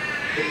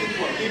the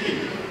people are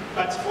giving.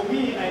 But for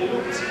me, I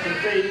looked and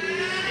said,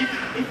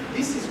 if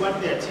this is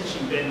what they are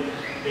teaching, then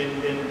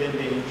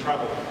they're in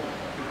trouble.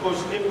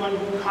 Because everyone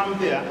who comes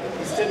there,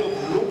 instead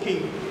of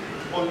looking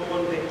on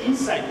the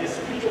inside, the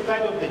spiritual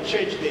side of the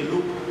church, they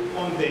look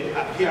on the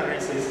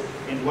appearances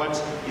and what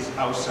is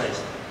outside.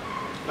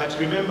 But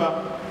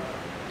remember,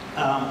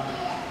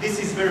 this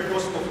is very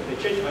possible for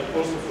the church, but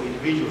also for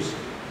individuals.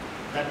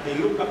 That they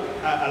look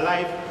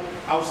alive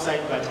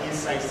outside, but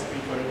inside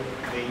spiritually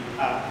they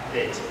are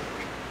dead.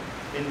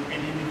 And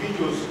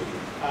individuals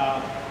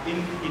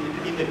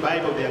in the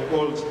Bible, they are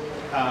called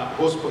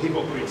gospel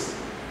hypocrites,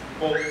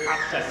 or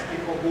actors,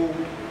 people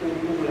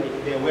who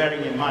like they're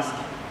wearing a mask.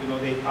 You know,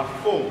 they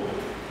perform,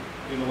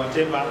 you know,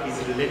 whatever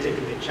is related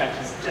to the church.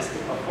 It's just a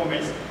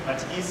performance,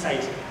 but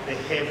inside they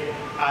have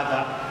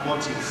other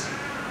motives.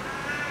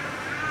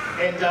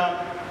 And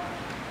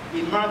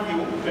in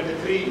Matthew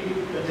 23,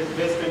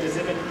 verse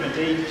 27 to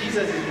 28,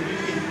 Jesus is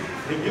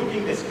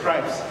rebuking the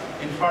scribes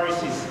and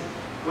Pharisees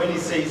when he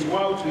says,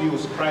 "Woe to you,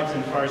 scribes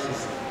and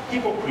Pharisees,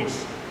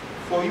 hypocrites,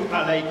 for you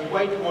are like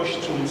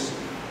whitewashed tombs,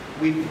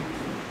 with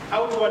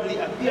outwardly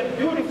appear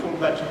beautiful,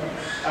 but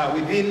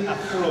within are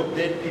full of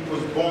dead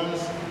people's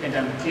bones and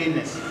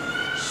uncleanness.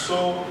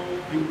 So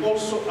you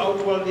also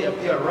outwardly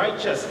appear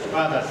righteous to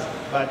others,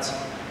 but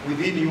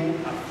within you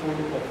are full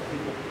of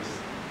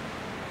hypocrisy.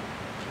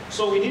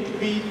 So we need to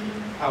be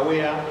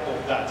aware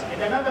of that.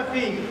 And another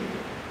thing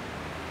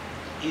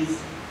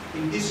is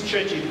in this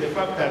church is the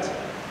fact that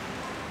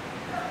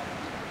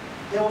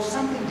there was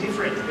something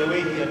different the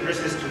way he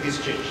addresses to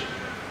this church.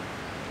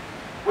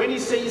 When he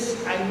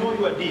says, I know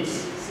your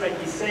deeds, it's like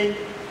he's saying,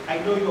 I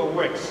know your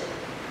works.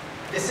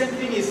 The same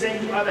thing he's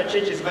saying to other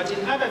churches, but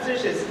in other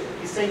churches,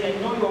 he's saying,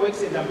 I know your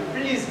works and I'm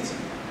pleased with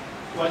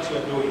what you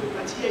are doing.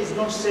 But here he's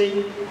not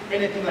saying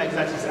anything like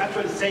that. He's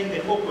actually saying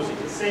the opposite.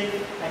 He's saying,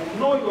 I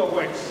know your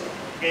works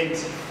and,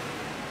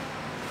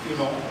 you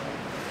know,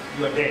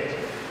 you are dead.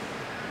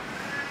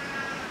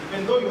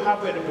 Even though you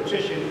have a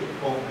reputation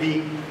of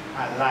being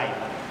alive.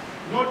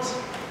 Not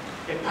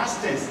a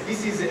past tense,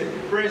 this is a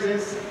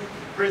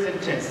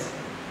present tense.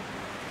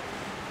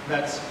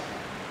 That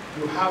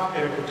you have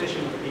a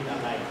reputation of being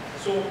alive.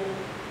 So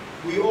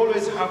we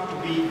always have to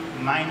be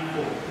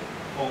mindful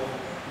of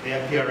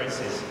the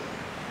appearances.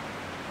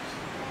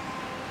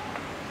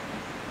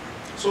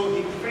 So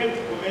he failed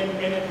to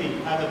comment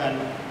anything other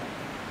than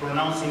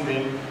pronouncing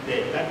them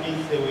dead. That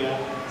means they were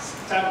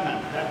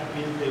stagnant. That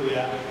means they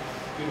were,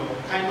 you know,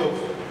 kind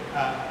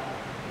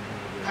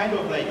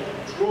of like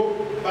draw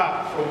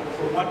back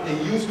from what they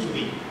used to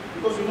be.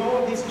 Because you know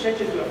all these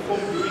churches were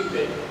formed during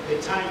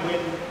the time when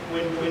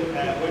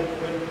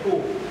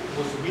Paul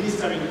was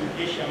ministering in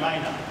Asia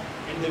Minor,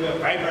 and they were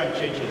vibrant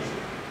churches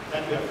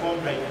that were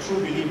formed by true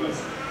believers.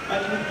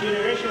 But with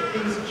generation,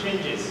 things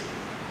changes.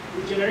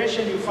 With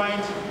generation, you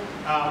find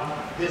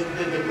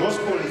the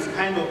gospel is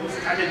kind of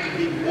started to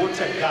be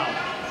watered down.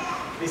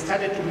 They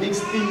started to mix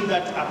things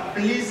that are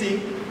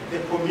pleasing the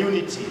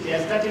community. They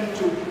are starting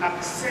to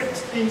accept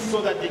things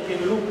so that they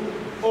can look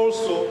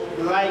also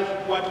like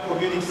what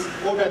communities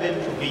order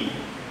them to be.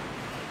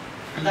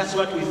 And that's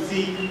what we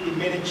see in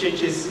many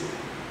churches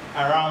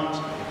around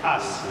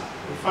us.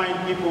 We find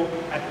people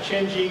are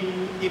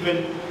changing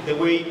even the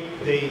way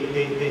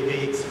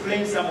they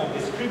explain some of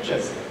the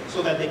scriptures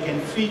so that they can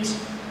fit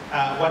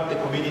what the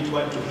community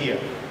want to hear.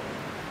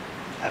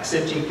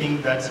 Accepting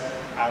things that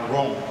are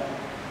wrong.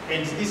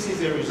 And this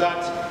is a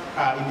result,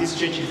 in this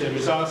church is a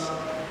result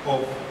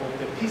of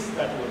the peace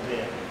that was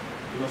there.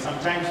 You know,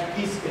 sometimes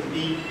peace can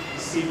be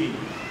deceiving.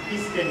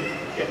 Peace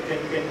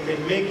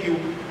can make you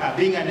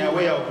being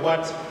unaware of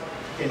what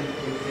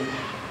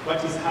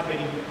is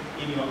happening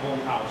in your own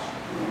house.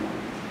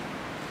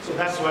 So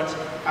that's what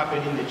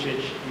happened in the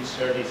church in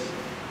Sardis.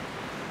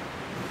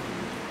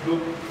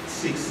 Luke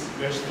 6,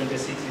 verse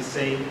 26 is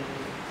saying,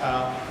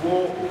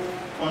 woe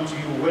unto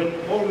you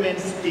when all men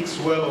speaks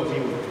well of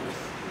you,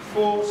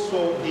 for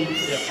so did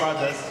their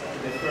fathers to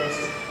the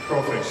first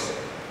prophets.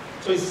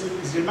 So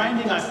it's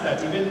reminding us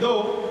that even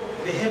though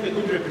they have a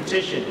good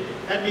reputation,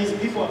 that means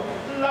people are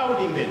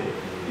applauding them.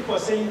 People are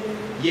saying,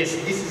 yes,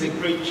 this is a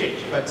great church,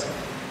 but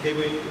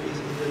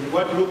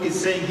what Luke is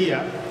saying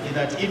here is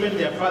that even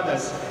their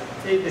fathers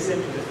said the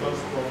same to the false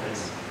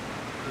prophets,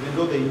 even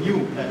though they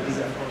knew that these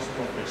are false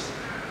prophets.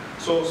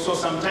 So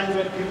sometimes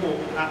when people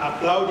are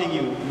applauding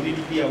you, you need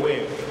to be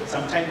aware.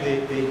 Sometimes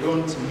they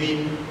don't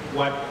mean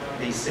what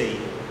they say.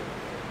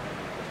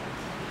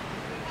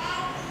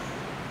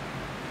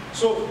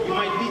 So you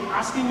might be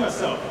asking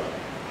yourself,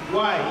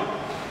 why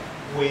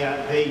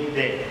were they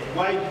dead?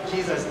 Why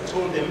Jesus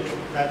told them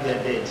that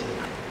they're dead?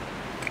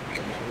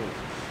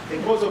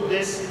 The cause of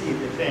death is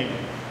the same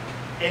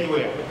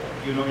anywhere,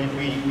 you know, and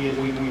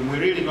we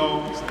really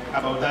know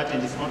about that,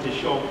 and it's not a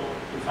shock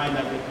to find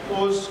that the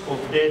cause of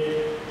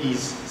death is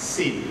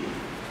sin.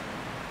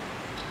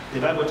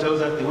 The Bible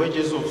tells us the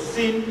wages of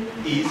sin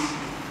is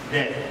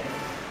death.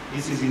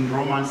 This is in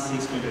Romans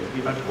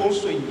 6:23. But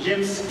also in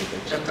James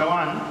chapter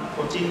 1,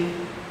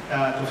 14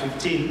 to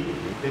 15,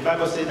 the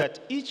Bible says that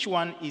each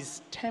one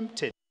is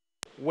tempted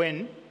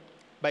when,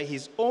 by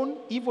his own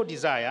evil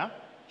desire,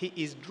 he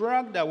is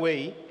dragged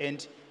away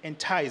and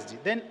enticed.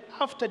 Then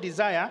after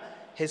desire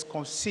has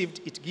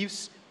conceived, it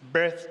gives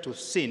birth to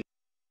sin.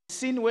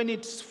 Sin, when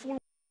it's full,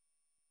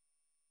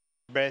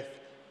 birth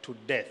to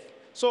death.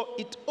 So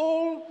it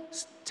all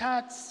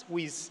starts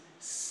with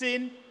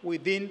sin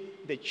within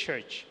the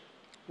church.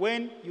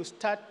 When you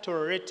start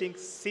tolerating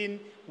sin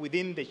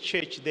within the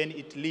church, then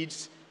it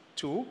leads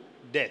to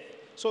death.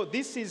 So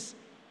this is,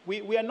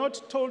 we are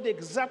not told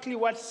exactly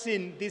what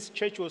sin this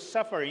church was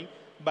suffering,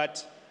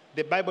 but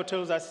the Bible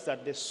tells us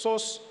that the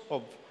source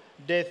of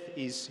death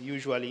is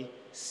usually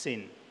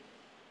sin.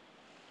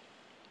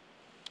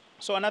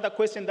 So another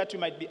question that you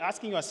might be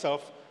asking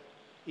yourself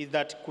is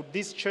that, could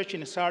this church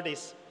in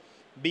Sardis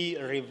be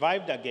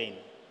revived again?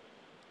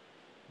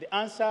 The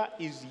answer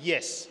is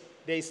yes.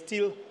 There is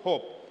still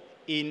hope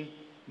in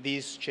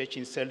this church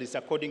in Sardis,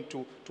 according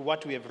to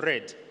what we have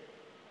read.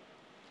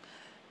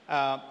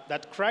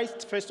 That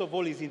Christ, first of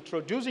all, is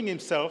introducing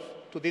himself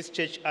to this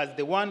church as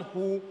the one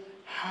who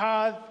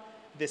has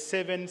the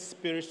 7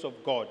 spirits of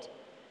God,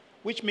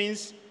 which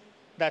means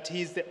that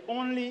he is the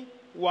only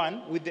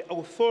one with the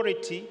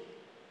authority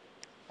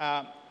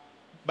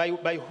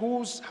by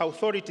whose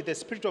authority the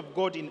Spirit of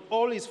God in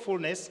all his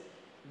fullness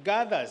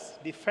gathers,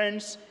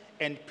 defends,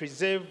 and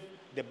preserves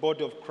the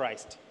body of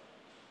Christ.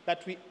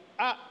 That we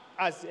are,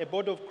 as a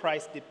body of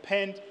Christ,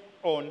 depend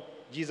on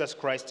Jesus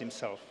Christ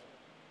himself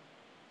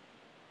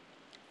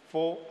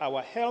for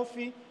our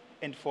healthy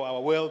and for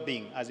our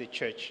well-being as a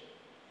church.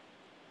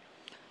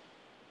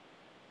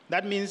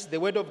 That means the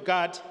Word of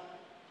God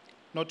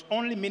not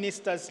only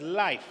ministers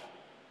life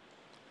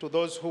to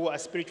those who are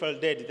spiritual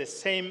dead, the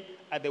same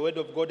as the Word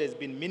of God has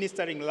been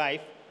ministering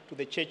life to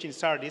the church in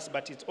Sardis,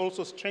 but it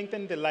also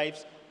strengthened the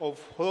lives of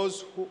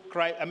those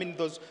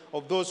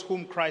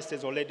whom Christ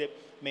has already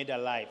made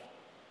alive.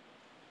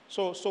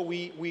 So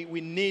we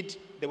need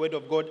the Word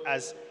of God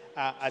as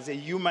a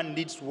human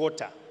needs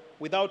water.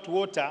 Without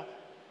water,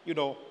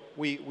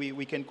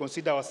 we can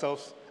consider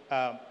ourselves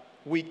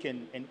weak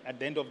and at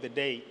the end of the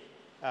day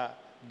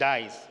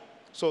dies.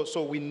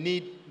 So we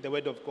need the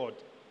Word of God.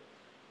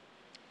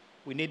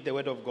 We need the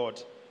Word of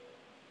God.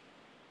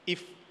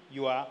 If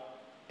you are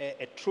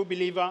a true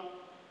believer,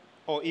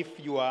 or if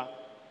you are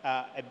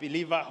a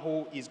believer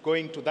who is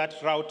going to that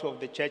route of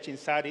the church in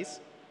Sardis,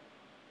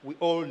 we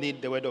all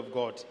need the Word of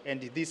God.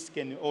 And this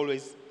can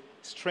always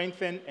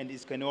strengthen and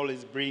it can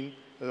always bring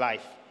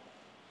life.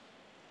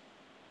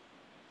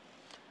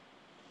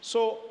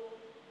 So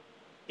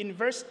in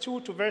verse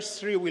 2 to verse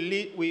 3,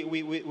 we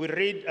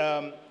read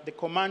the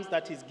commands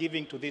that he's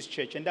giving to this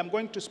church. And I'm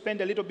going to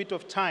spend a little bit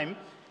of time,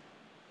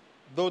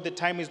 though the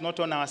time is not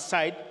on our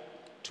side,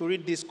 to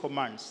read these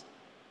commands.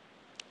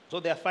 So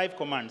there are 5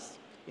 commands.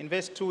 In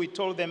verse 2, he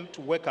told them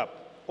to wake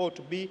up, or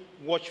to be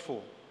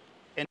watchful,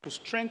 and to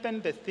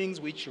strengthen the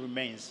things which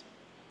remains.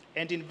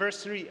 And in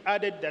verse 3, he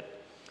added that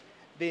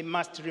they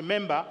must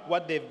remember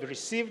what they've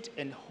received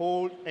and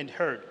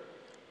heard,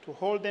 to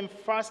hold them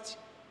fast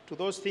to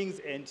those things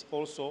and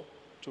also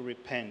to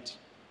repent.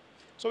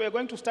 So we are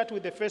going to start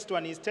with the first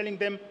one. He's telling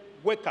them,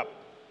 wake up,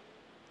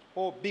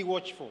 or be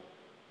watchful.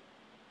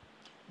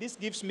 This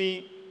gives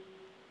me,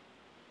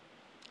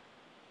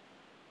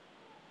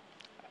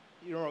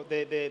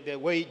 the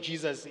way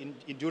Jesus,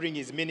 during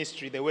his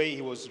ministry, the way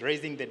he was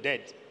raising the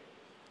dead.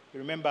 You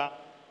remember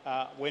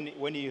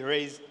when he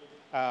raised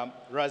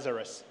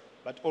Lazarus,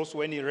 but also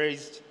when he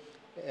raised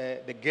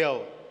the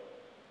girl,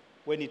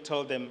 when he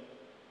told them,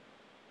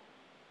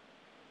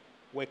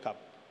 wake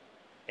up,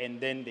 and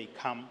then they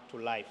come to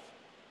life.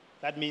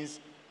 That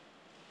means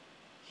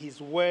his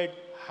word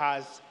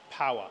has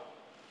power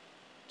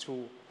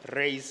to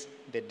raise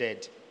the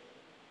dead.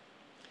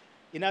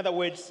 In other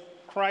words,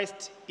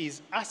 Christ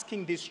is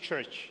asking this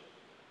church,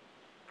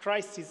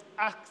 Christ is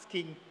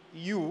asking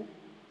you,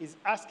 is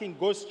asking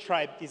God's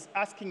tribe, is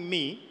asking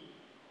me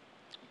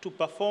to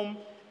perform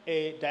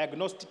a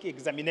diagnostic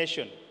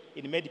examination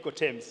in medical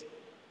terms.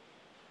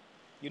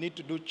 You need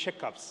to do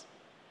checkups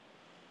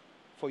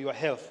for your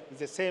health. It's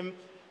the same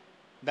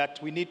that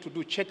we need to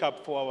do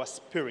checkup for our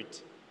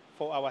spirit,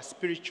 for our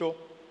spiritual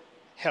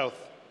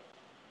health.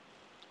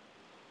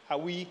 Are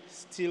we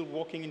still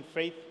walking in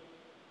faith?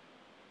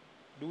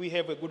 Do we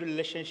have a good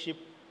relationship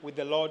with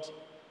the Lord?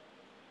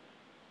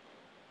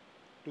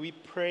 Do we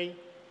pray?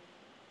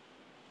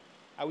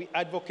 Are we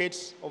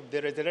advocates of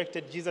the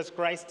resurrected Jesus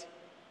Christ?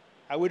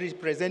 Are we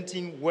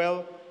representing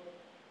well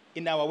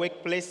in our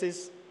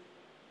workplaces?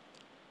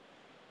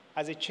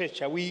 As a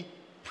church, are we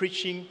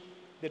preaching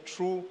the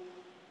true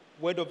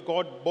word of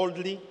God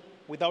boldly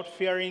without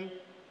fearing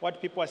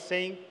what people are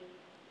saying?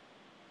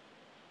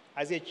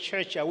 As a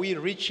church, are we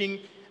reaching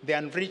the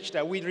unreached?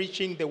 Are we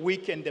reaching the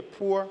weak and the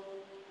poor?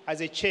 As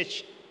a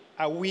church,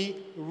 are we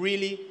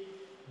really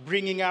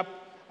bringing up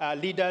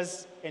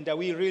leaders, and are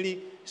we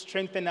really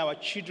strengthening our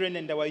children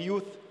and our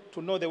youth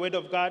to know the word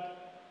of God?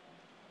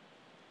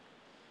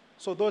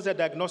 So those are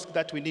diagnostics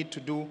that we need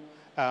to do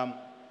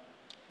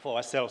for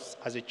ourselves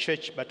as a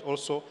church, but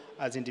also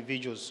as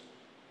individuals.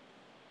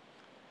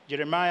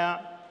 Jeremiah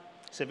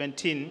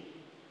 17,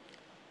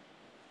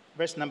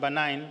 verse number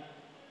 9,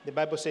 the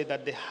Bible says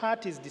that the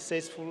heart is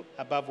deceitful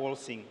above all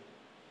things,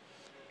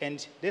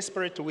 and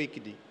desperately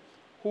wicked.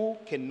 Who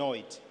can know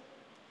it?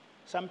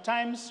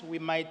 Sometimes we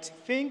might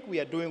think we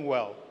are doing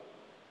well.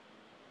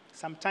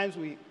 Sometimes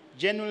we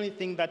genuinely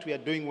think that we are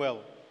doing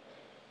well,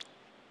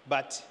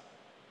 but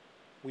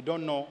we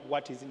don't know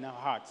what is in our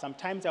heart.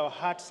 Sometimes our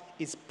heart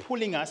is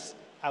pulling us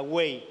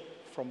away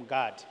from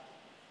God.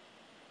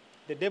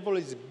 The devil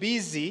is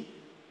busy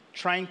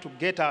trying to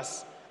get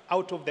us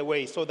out of the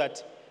way so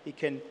that he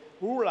can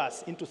rule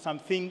us into some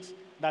things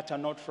that are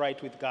not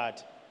right with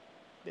God.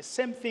 The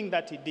same thing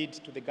that he did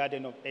to the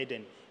Garden of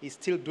Eden, he's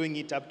still doing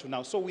it up to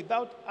now. So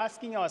without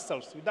asking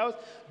ourselves,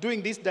 without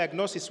doing this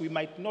diagnosis, we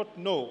might not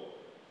know,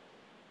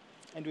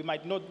 and we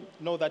might not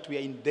know that we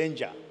are in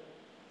danger.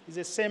 It's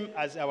the same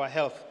as our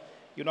health.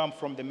 You know, I'm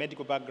from the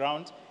medical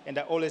background, and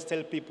I always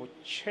tell people,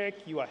 check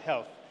your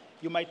health.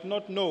 You might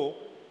not know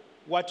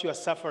what you are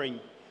suffering.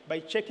 By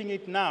checking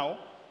it now,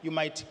 you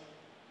might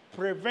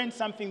prevent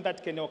something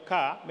that can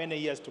occur many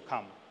years to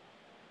come.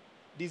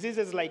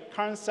 Diseases like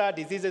cancer,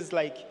 diseases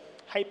like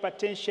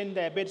hypertension,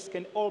 diabetes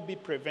can all be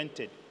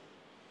prevented.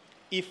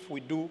 if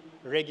we do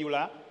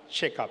regular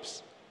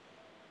checkups.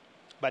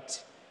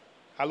 But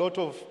a lot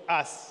of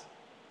us,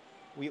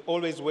 we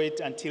always wait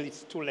until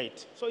it's too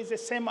late. So it's the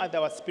same as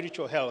our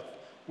spiritual health.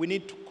 We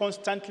need to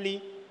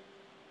constantly,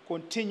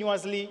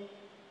 continuously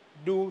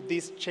do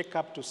this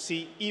checkup to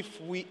see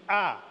if we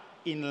are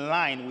in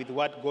line with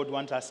what God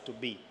wants us to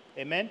be.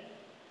 Amen?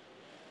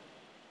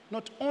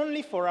 Not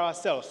only for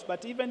ourselves,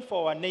 but even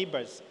for our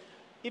neighbors,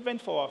 even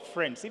for our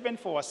friends, even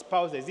for our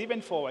spouses,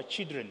 even for our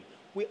children.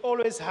 We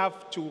always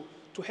have to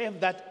have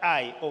that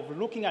eye of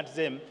looking at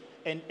them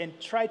and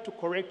try to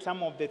correct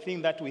some of the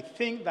things that we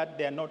think that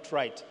they are not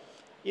right.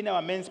 In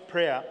our men's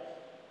prayer,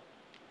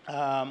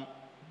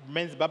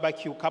 men's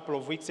barbecue a couple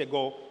of weeks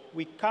ago,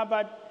 we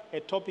covered a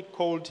topic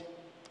called,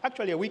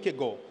 actually a week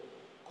ago,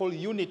 called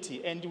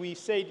unity. And we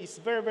said it's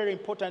very, very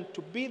important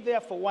to be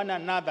there for one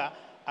another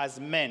as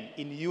men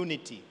in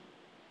unity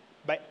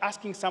by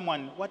asking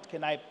someone, what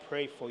can I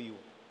pray for you?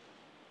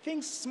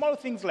 Small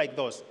things like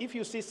those. If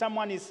you see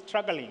someone is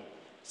struggling,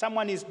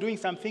 someone is doing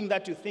something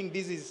that you think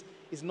this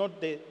is not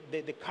the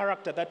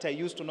character that I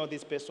used to know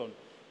this person.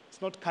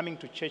 It's not coming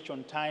to church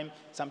on time.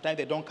 Sometimes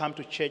they don't come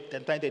to church.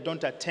 Sometimes they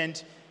don't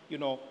attend,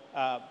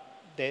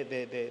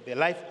 the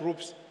life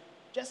groups.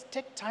 Just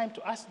take time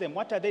to ask them,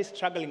 what are they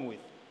struggling with?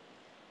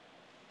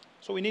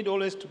 So we need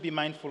always to be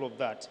mindful of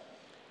that.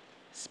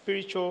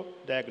 Spiritual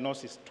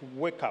diagnosis, to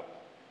wake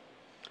up.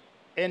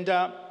 And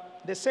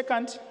the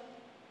second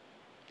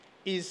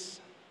is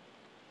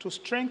to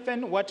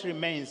strengthen what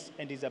remains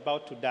and is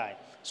about to die.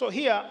 So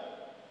here,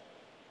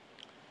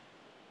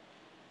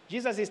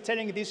 Jesus is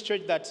telling this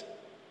church that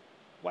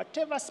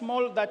whatever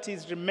small that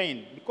is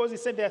remain, because he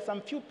said there are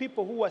some few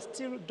people who are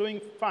still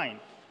doing fine,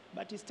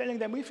 but he's telling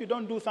them if you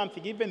don't do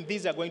something, even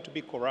these are going to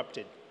be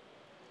corrupted.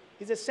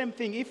 It's the same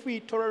thing. If we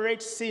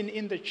tolerate sin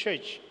in the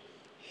church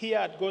here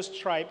at Ghost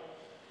Tribe,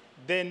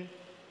 then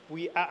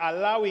we are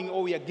allowing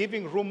or we are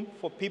giving room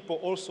for people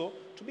also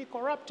to be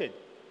corrupted,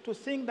 to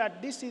think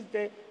that this is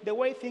the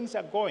way things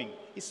are going.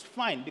 It's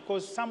fine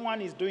because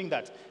someone is doing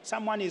that.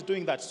 Someone is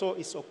doing that, so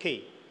it's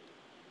okay.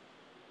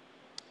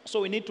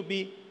 So we need to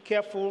be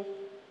careful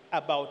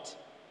about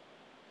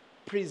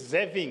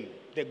preserving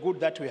the good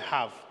that we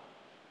have.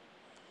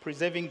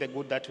 Preserving the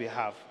good that we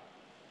have.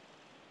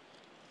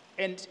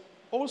 And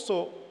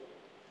also,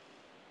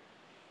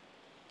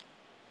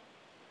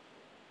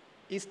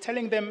 he's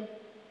telling them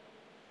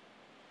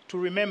to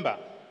remember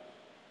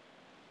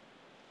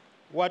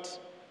what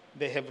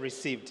they have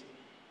received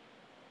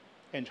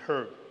and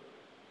heard.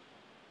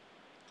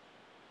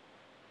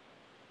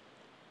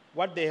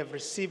 What they have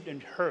received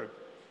and heard.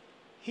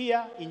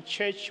 Here in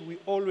church, we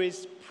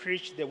always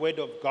preach the word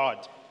of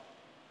God.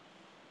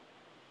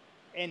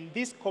 And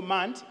this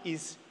command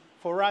is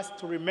for us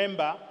to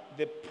remember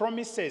the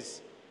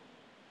promises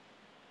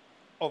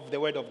of the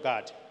word of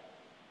God.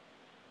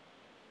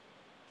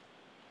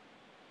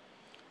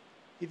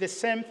 It's the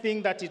same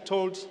thing that he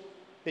told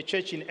the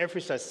church in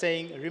Ephesus,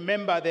 saying,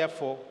 remember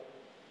therefore,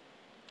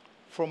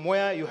 from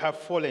where you have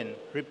fallen,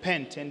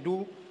 repent and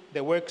do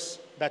the works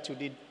that you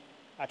did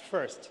at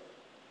first.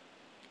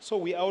 So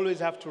we always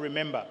have to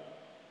remember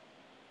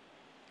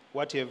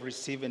what we have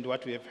received and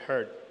what we have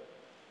heard.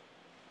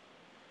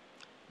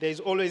 There is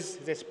always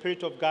the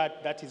Spirit of God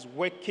that is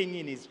working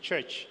in his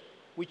church,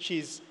 which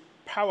is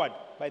powered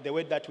by the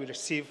word that we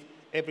receive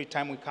every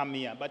time we come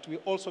here. But we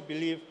also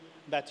believe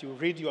that you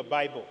read your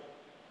Bible,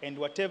 and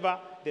whatever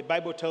the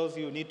Bible tells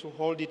you, you need to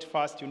hold it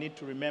fast, you need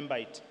to remember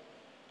it.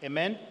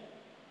 Amen?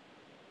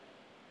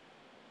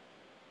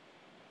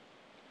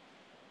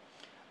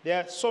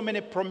 There are so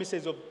many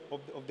promises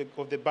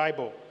of the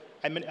Bible.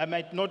 I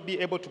might not be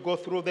able to go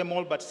through them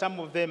all, but some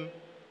of them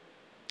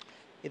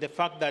is the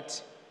fact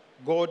that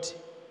God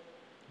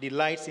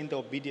delights in the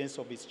obedience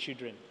of his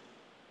children.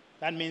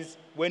 That means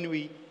when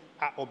we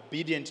are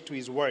obedient to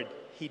his word,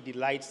 he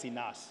delights in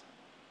us.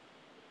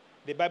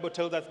 The Bible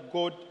tells us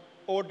God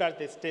orders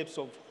the steps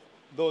of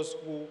those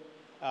who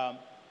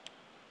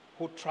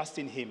trust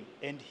in him,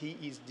 and he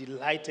is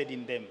delighted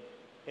in them.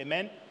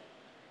 Amen?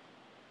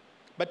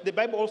 But the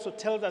Bible also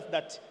tells us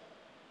that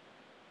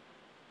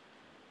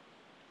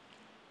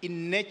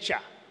in nature,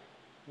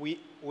 we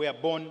are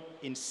born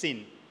in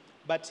sin.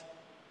 But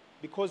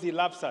because he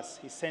loves us,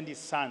 he sent his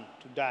son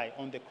to die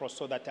on the cross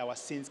so that our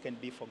sins can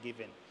be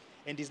forgiven.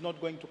 And he's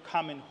not going to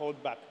come and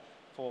hold back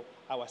for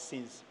our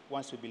sins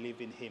once we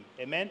believe in him.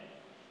 Amen?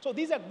 So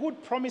these are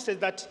good promises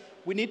that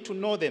we need to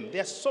know them.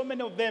 There are so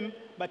many of them,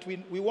 but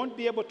we won't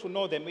be able to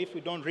know them if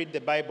we don't read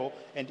the Bible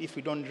and if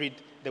we don't read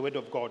the Word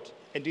of God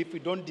and if we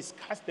don't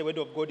discuss the Word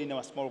of God in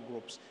our small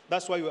groups.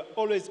 That's why we're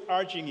always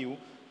urging you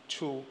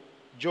to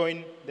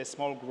join the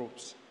small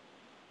groups.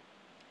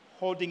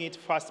 Holding it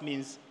fast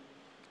means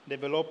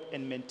develop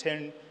and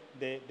maintain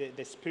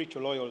the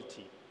spiritual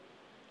loyalty.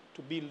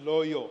 To be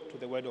loyal to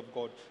the Word of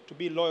God. To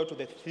be loyal to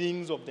the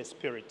things of the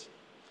Spirit.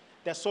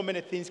 There are so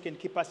many things can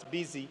keep us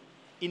busy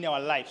in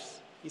our lives.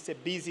 It's a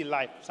busy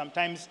life.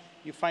 Sometimes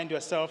you find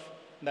yourself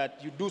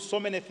that you do so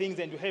many things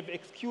and you have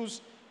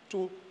excuse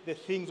to the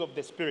things of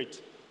the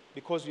Spirit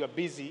because you are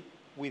busy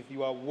with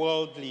your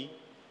worldly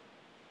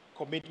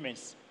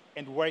commitments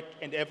and work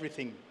and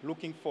everything,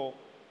 looking for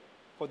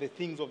the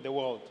things of the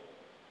world.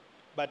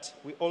 But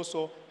we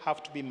also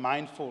have to be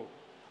mindful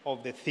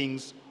of the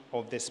things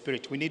of the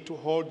Spirit. We need to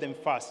hold them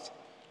fast.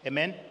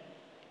 Amen?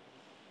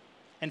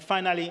 And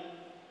finally,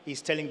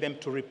 he's telling them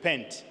to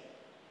repent.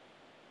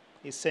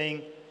 He's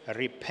saying,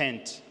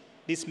 repent.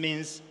 This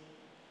means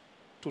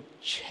to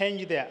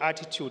change their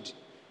attitude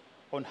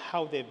on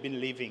how they've been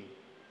living.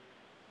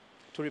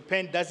 To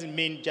repent doesn't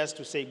mean just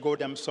to say,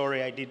 God, I'm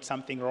sorry, I did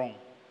something wrong.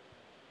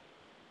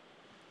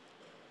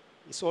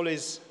 It's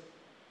always,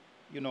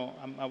 you know,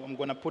 I'm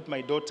going to put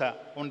my daughter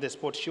on the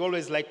spot. She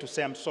always likes to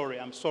say, I'm sorry,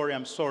 I'm sorry,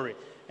 I'm sorry.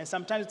 And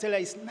sometimes I tell her,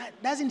 it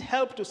doesn't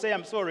help to say,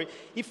 I'm sorry.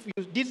 If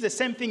you did the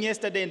same thing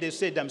yesterday and they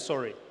said, I'm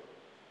sorry.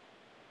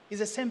 It's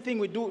the same thing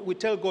we do. We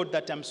tell God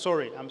that I'm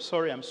sorry, I'm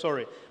sorry, I'm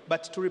sorry.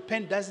 But to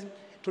repent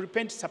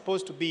is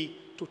supposed to be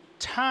to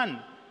turn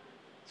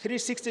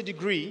 360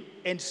 degree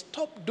and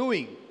stop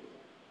doing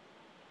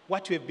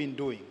what you have been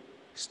doing.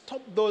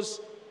 Stop those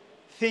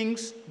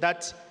things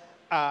that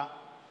are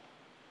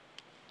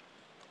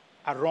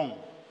wrong.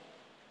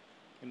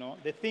 You know,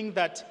 the thing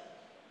that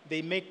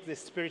they make the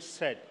Spirit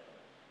sad.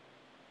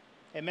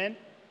 Amen?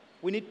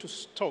 We need to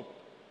stop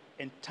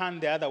and turn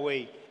the other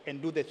way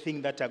and do the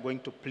things that are going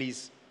to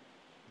please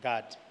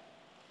God.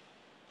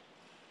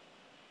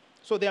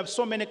 So there are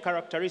so many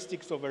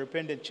characteristics of a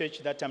repentant church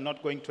that I'm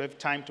not going to have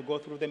time to go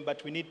through them,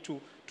 but we need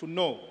to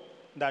know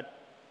that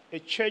a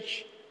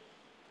church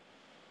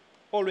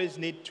always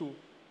need to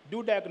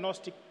do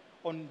diagnostic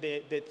on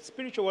the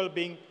spiritual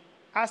well-being.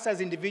 Us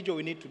as individuals,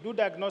 we need to do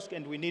diagnostic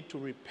and we need to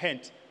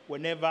repent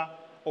whenever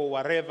or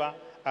wherever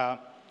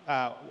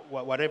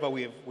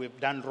we've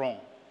done wrong.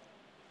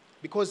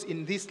 Because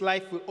in this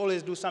life, we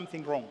always do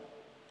something wrong.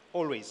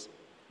 Always.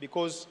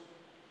 Because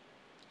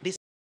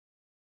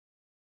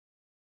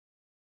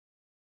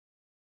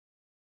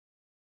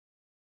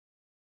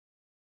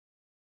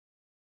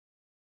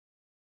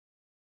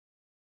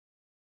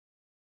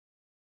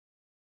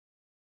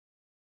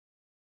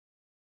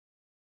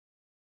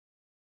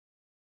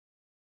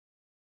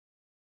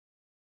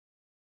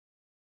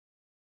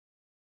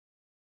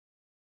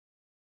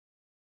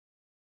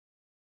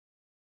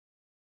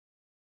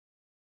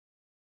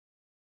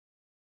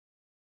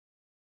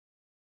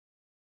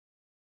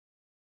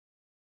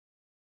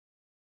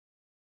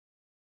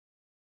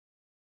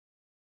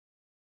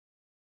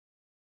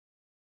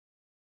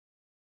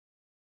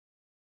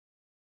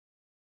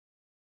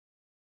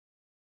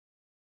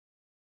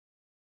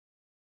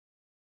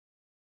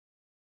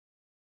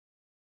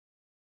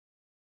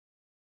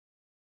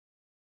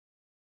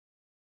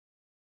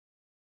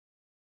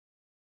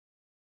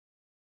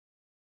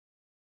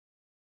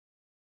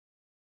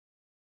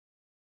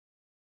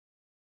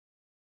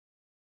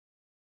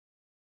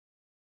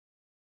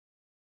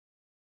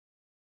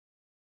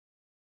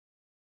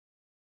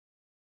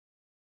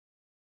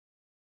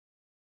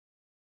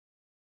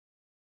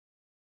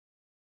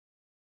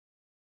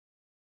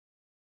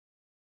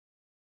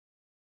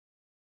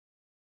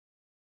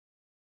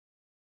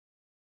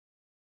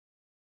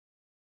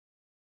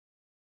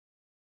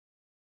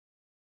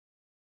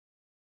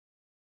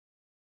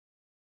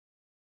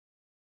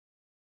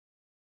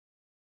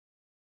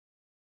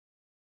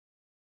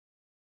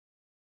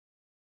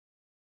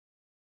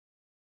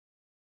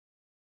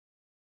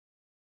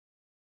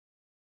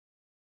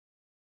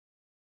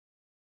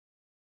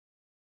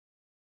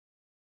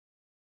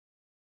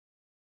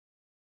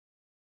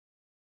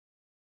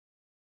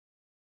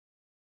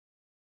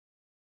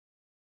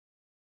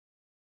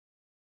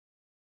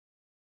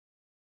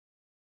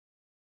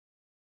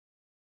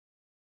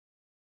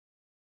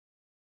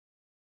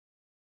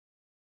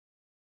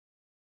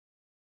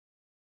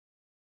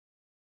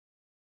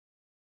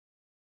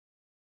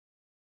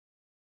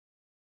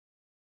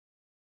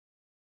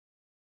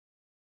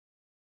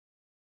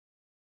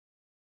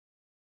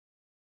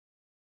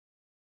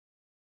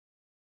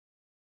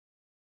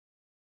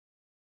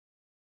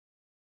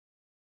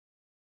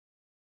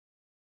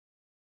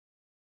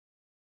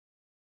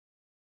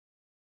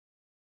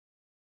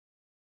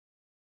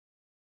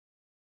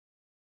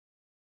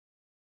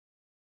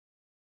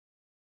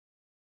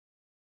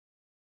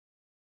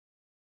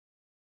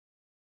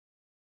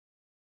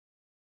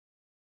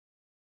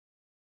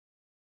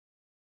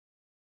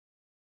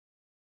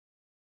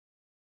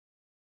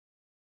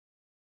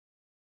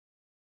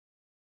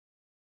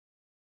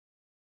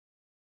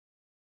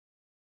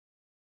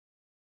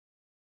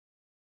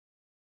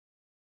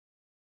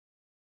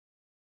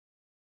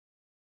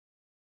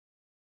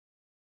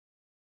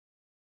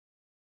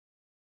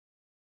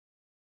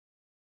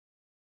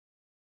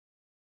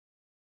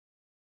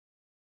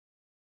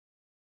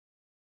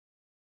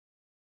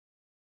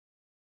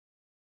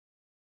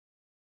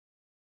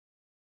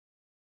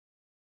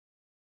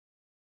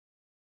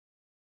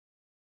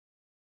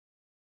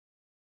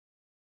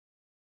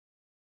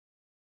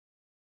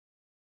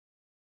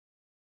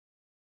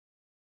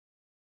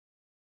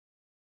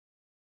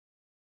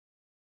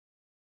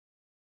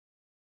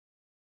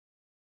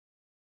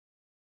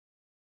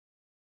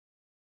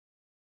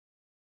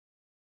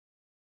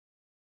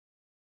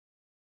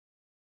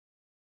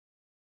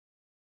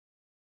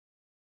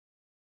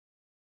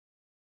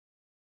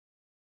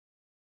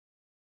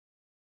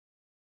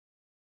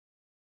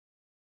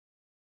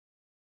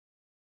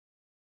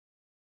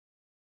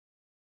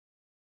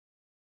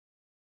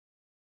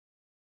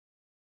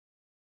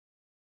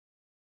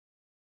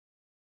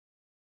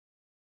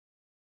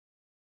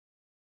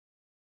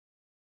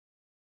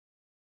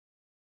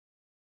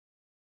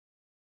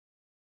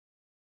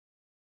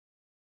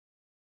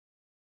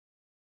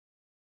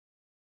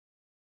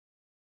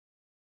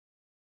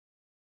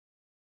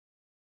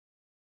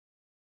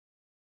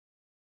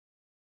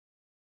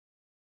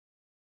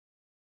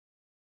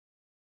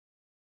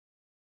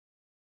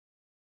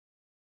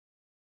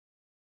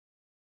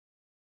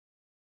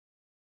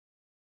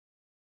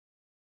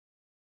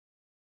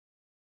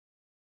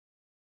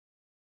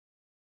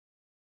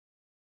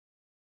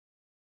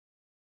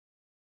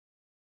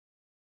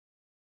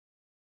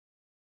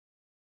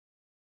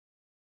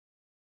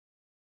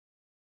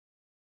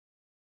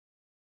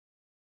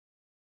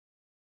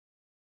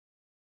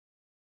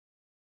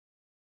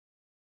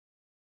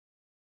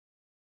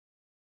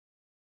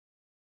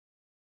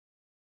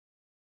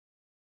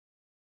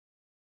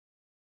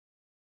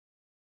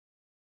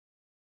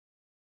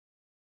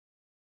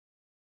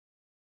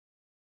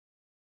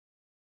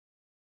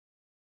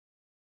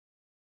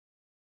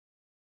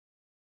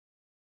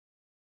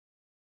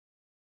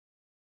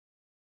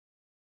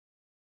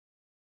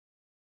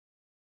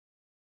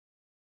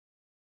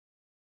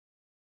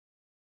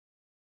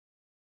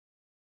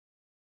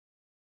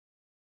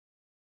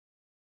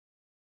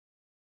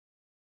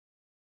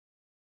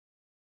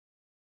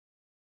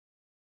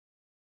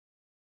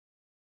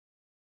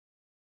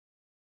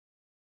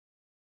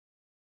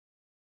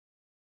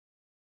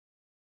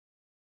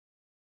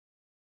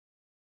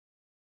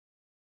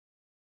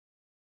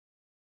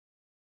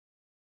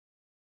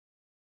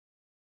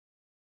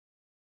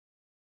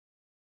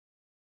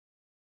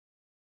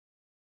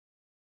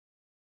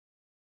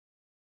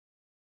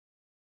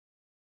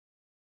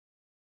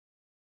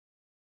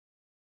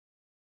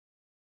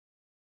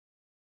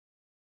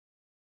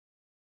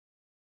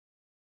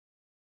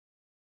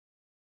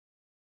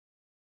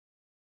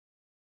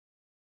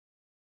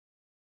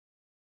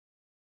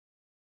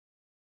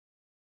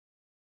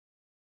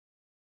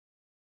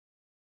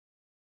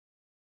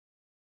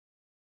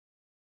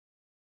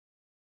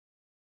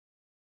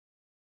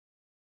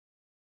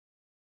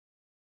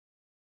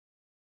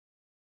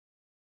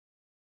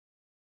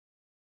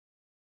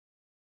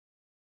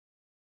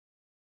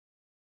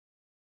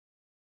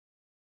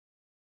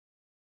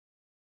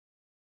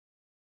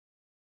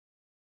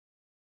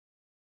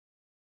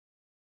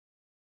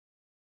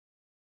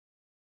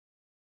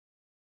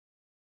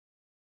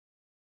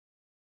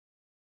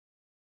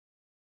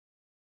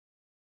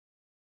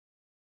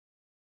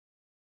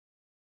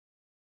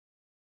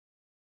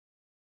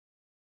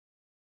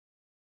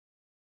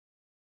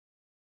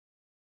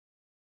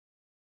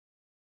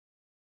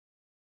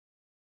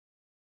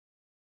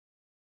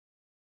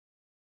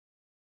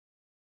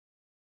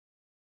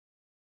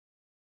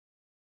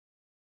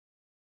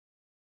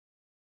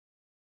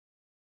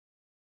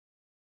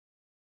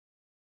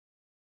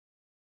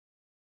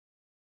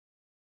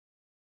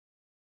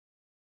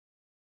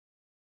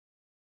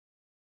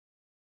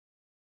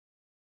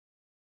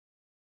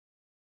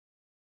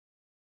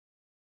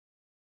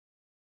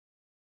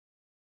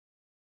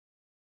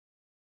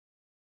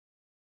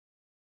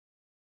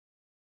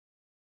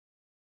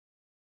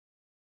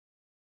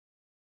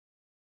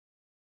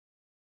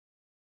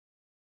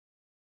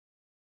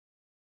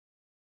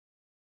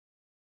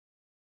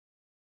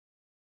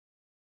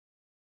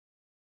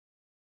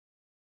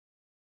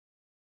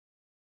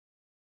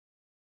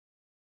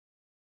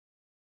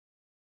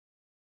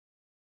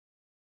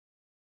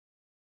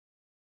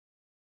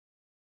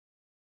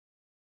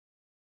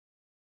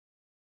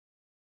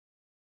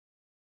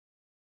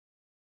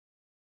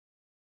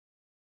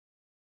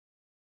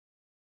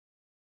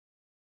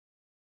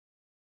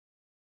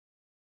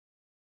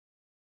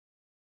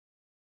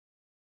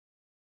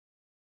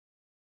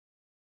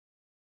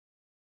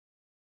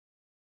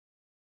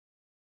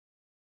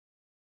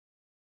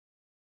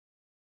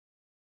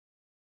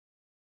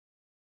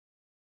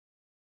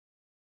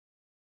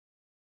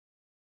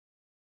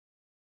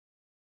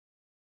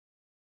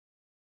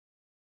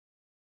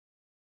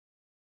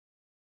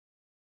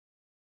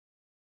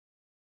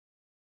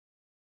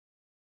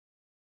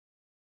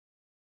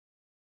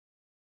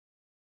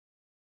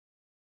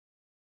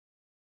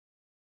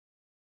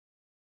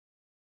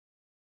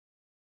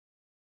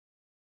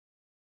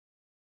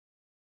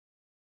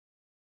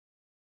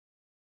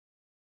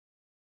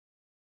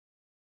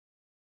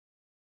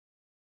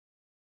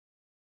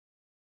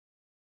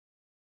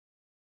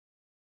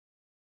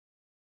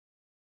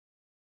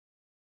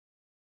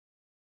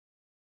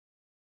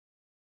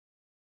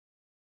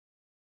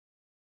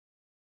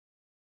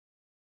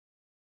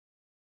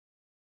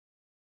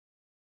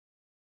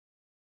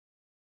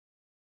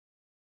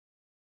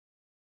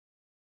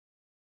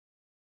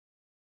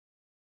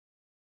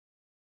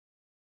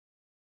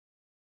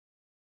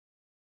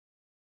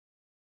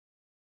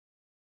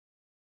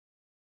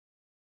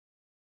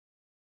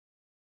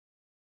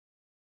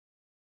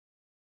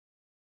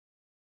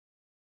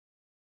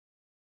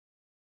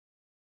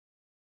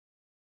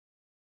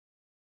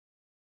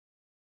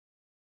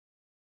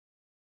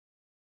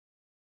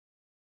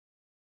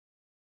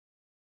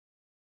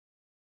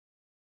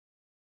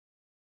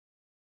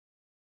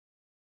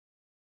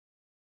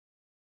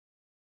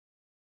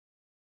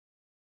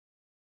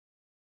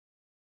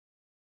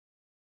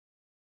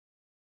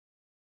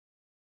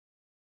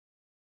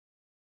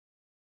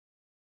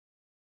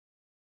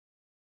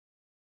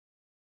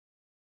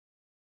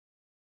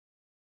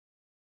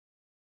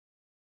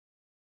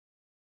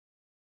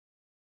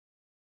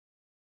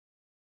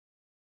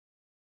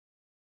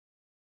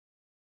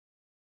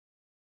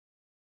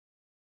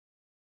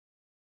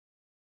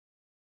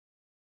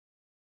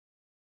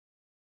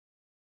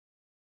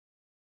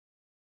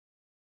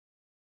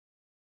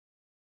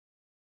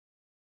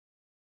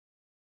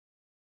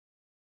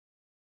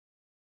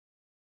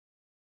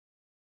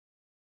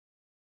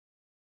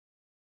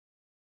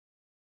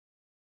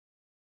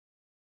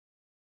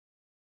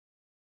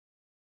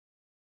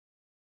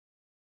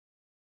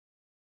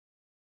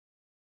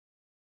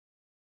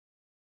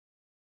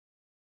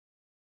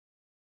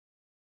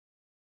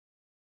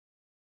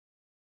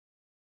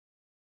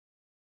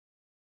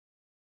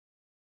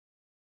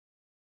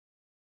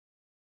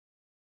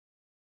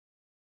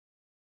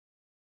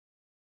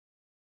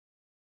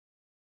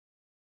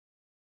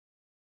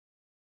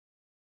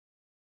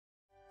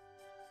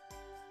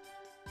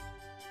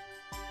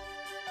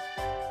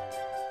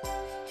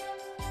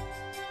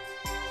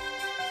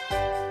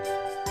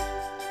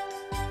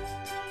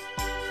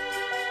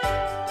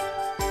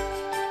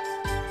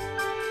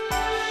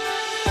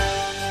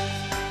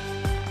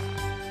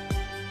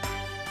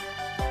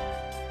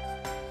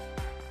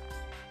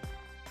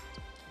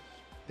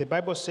The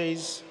Bible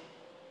says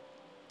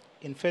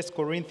in 1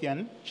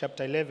 Corinthians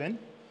chapter 11,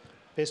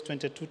 verse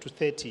 22 to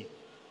 30,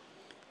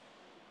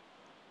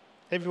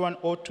 everyone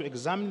ought to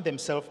examine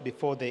themselves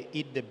before they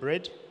eat the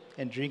bread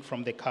and drink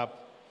from the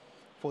cup.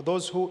 For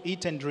those who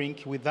eat and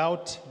drink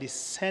without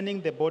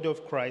discerning the body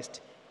of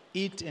Christ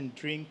eat and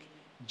drink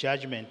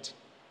judgment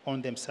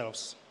on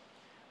themselves.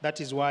 That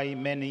is why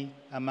many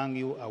among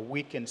you are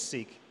weak and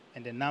sick,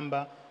 and a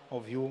number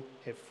of you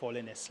have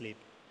fallen asleep.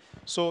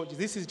 So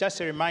this is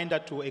just a reminder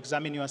to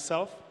examine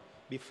yourself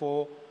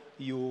before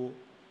you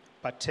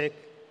partake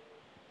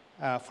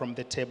from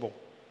the table.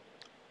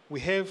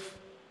 We have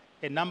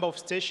a number of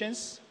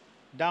stations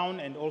down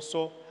and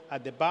also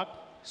at the back,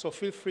 so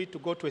feel free to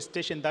go to a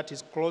station that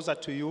is closer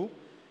to you.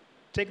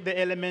 Take the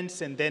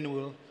elements and then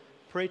we'll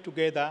pray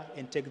together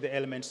and take the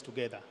elements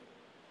together.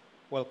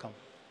 Welcome.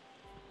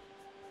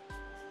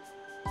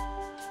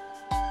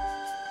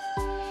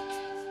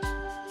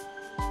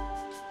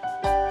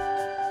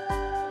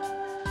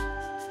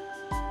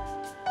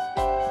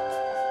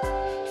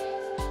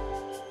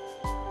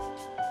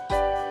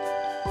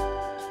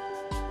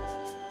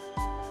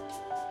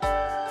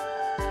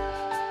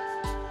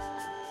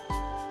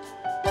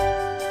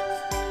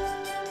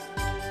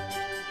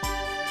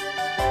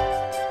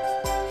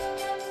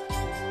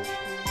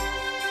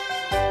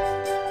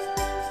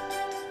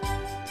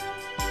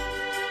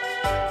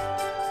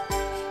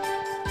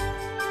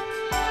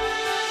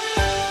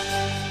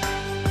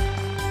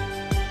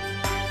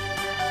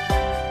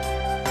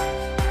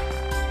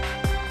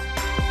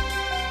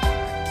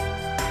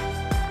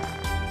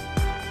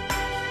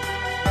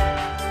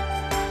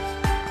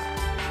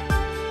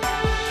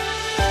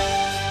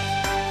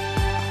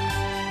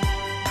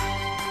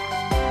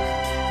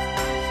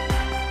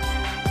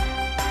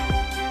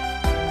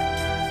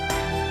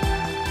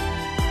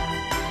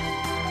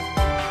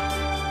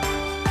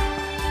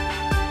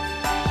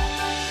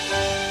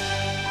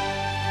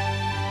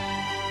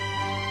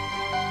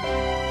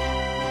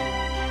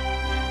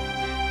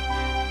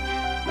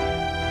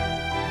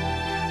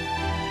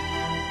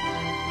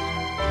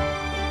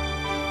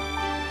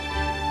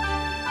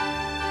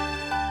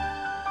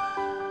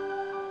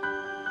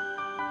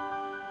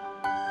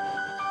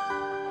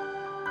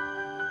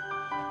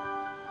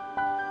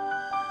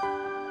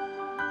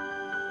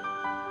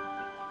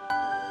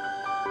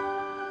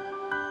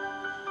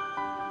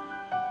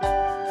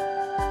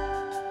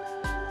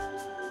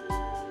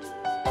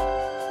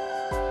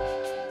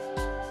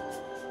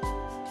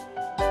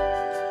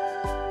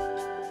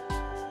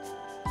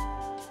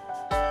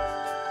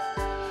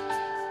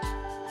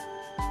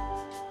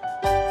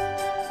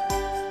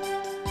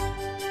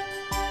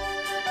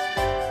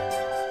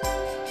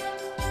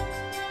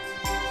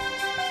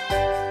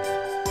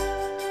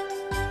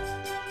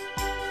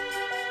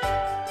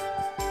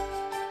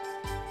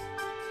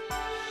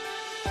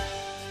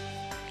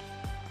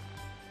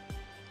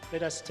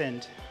 Let us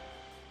stand.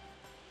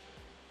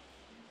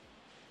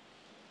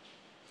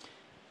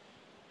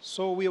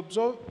 So we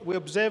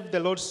observe the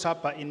Lord's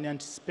Supper in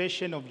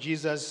anticipation of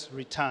Jesus'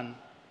 return.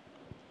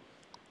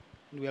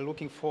 And we are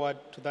looking forward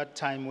to that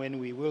time when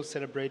we will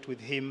celebrate with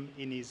him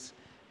in his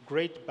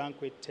great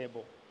banquet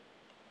table.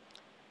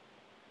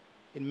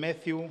 In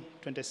Matthew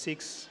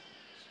 26,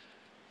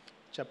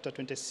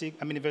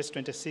 verse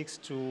 26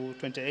 to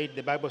 28,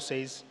 the Bible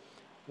says,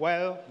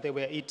 while they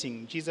were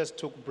eating, Jesus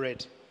took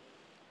bread,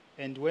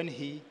 and when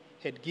he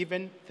had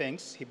given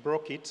thanks, he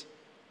broke it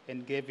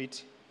and gave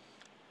it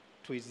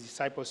to his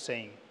disciples,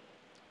 saying,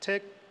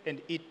 take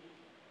and eat,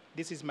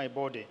 this is my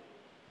body.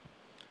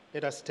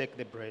 Let us take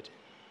the bread.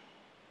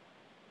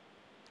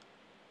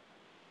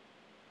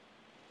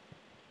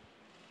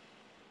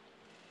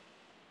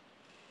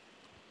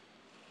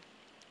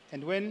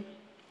 And when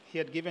he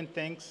had given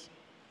thanks,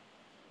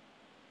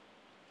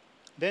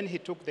 then he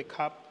took the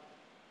cup,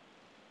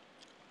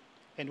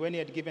 and when he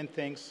had given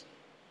thanks,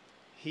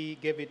 he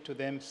gave it to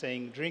them,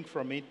 saying, drink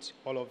from it,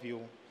 all of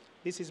you.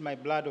 This is my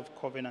blood of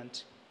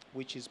covenant,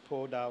 which is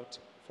poured out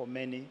for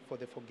many for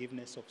the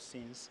forgiveness of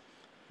sins.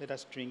 Let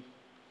us drink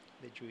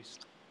the juice.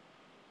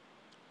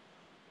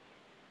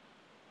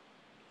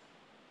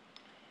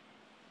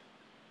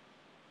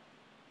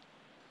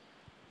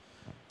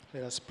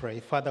 Let us pray.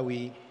 Father,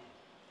 we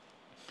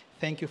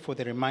thank you for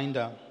the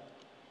reminder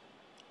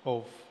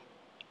of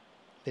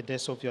the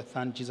death of your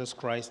Son, Jesus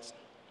Christ,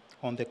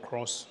 on the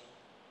cross,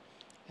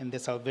 and the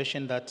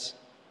salvation that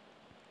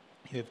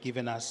you have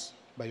given us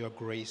by your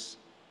grace.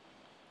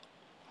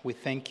 We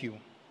thank you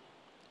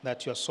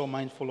that you are so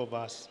mindful of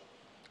us.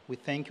 We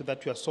thank you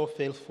that you are so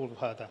faithful,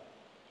 Father.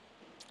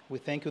 We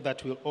thank you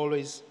that we'll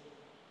always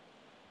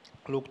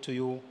look to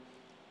you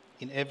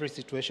in every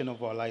situation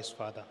of our lives,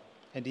 Father.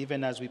 And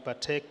even as we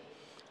partake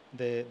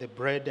the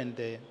bread and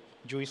the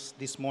juice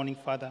this morning,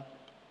 Father,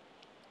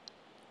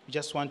 we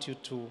just want you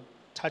to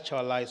touch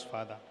our lives,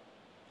 Father,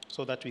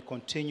 so that we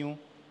continue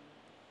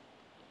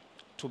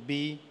to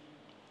be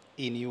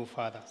in you,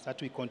 Father,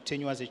 that we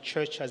continue as a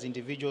church, as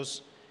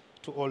individuals,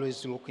 to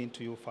always look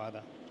into you,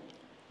 Father.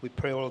 We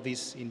pray all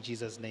this in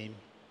Jesus' name.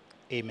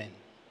 Amen.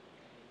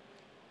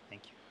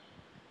 Thank you.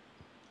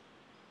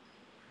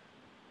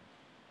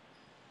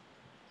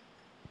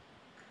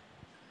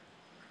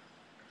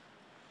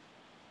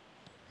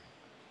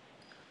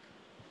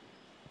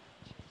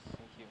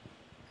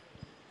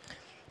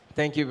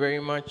 Thank you very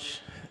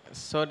much,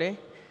 Sode.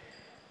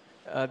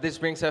 This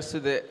brings us to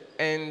the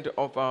end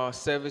of our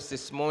service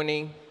this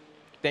morning.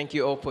 Thank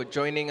you all for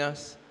joining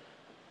us.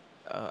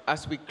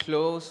 As we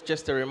close,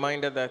 just a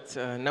reminder that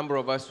a number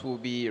of us will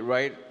be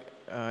right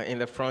in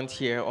the front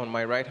here on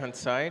my right-hand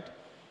side,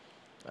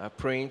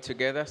 praying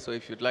together. So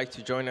if you'd like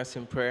to join us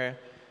in prayer,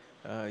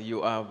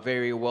 you are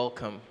very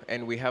welcome.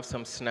 And we have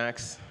some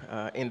snacks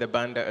in the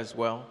banda as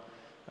well.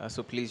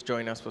 So please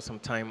join us for some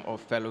time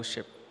of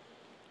fellowship.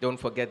 Don't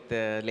forget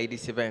the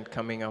ladies' event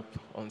coming up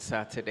on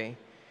Saturday.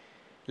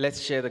 Let's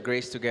share the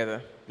grace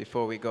together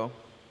before we go.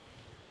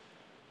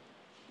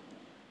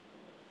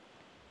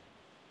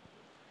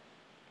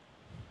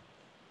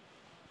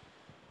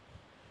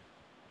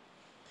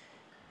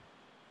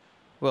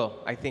 Well,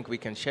 I think we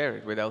can share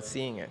it without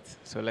seeing it.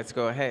 So let's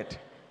go ahead.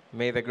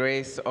 May the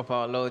grace of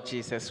our Lord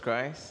Jesus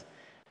Christ,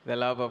 the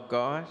love of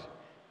God,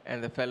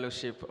 and the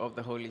fellowship of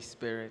the Holy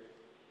Spirit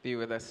be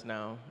with us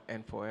now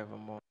and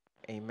forevermore.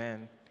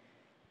 Amen.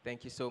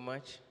 Thank you so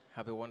much.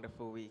 Have a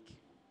wonderful week.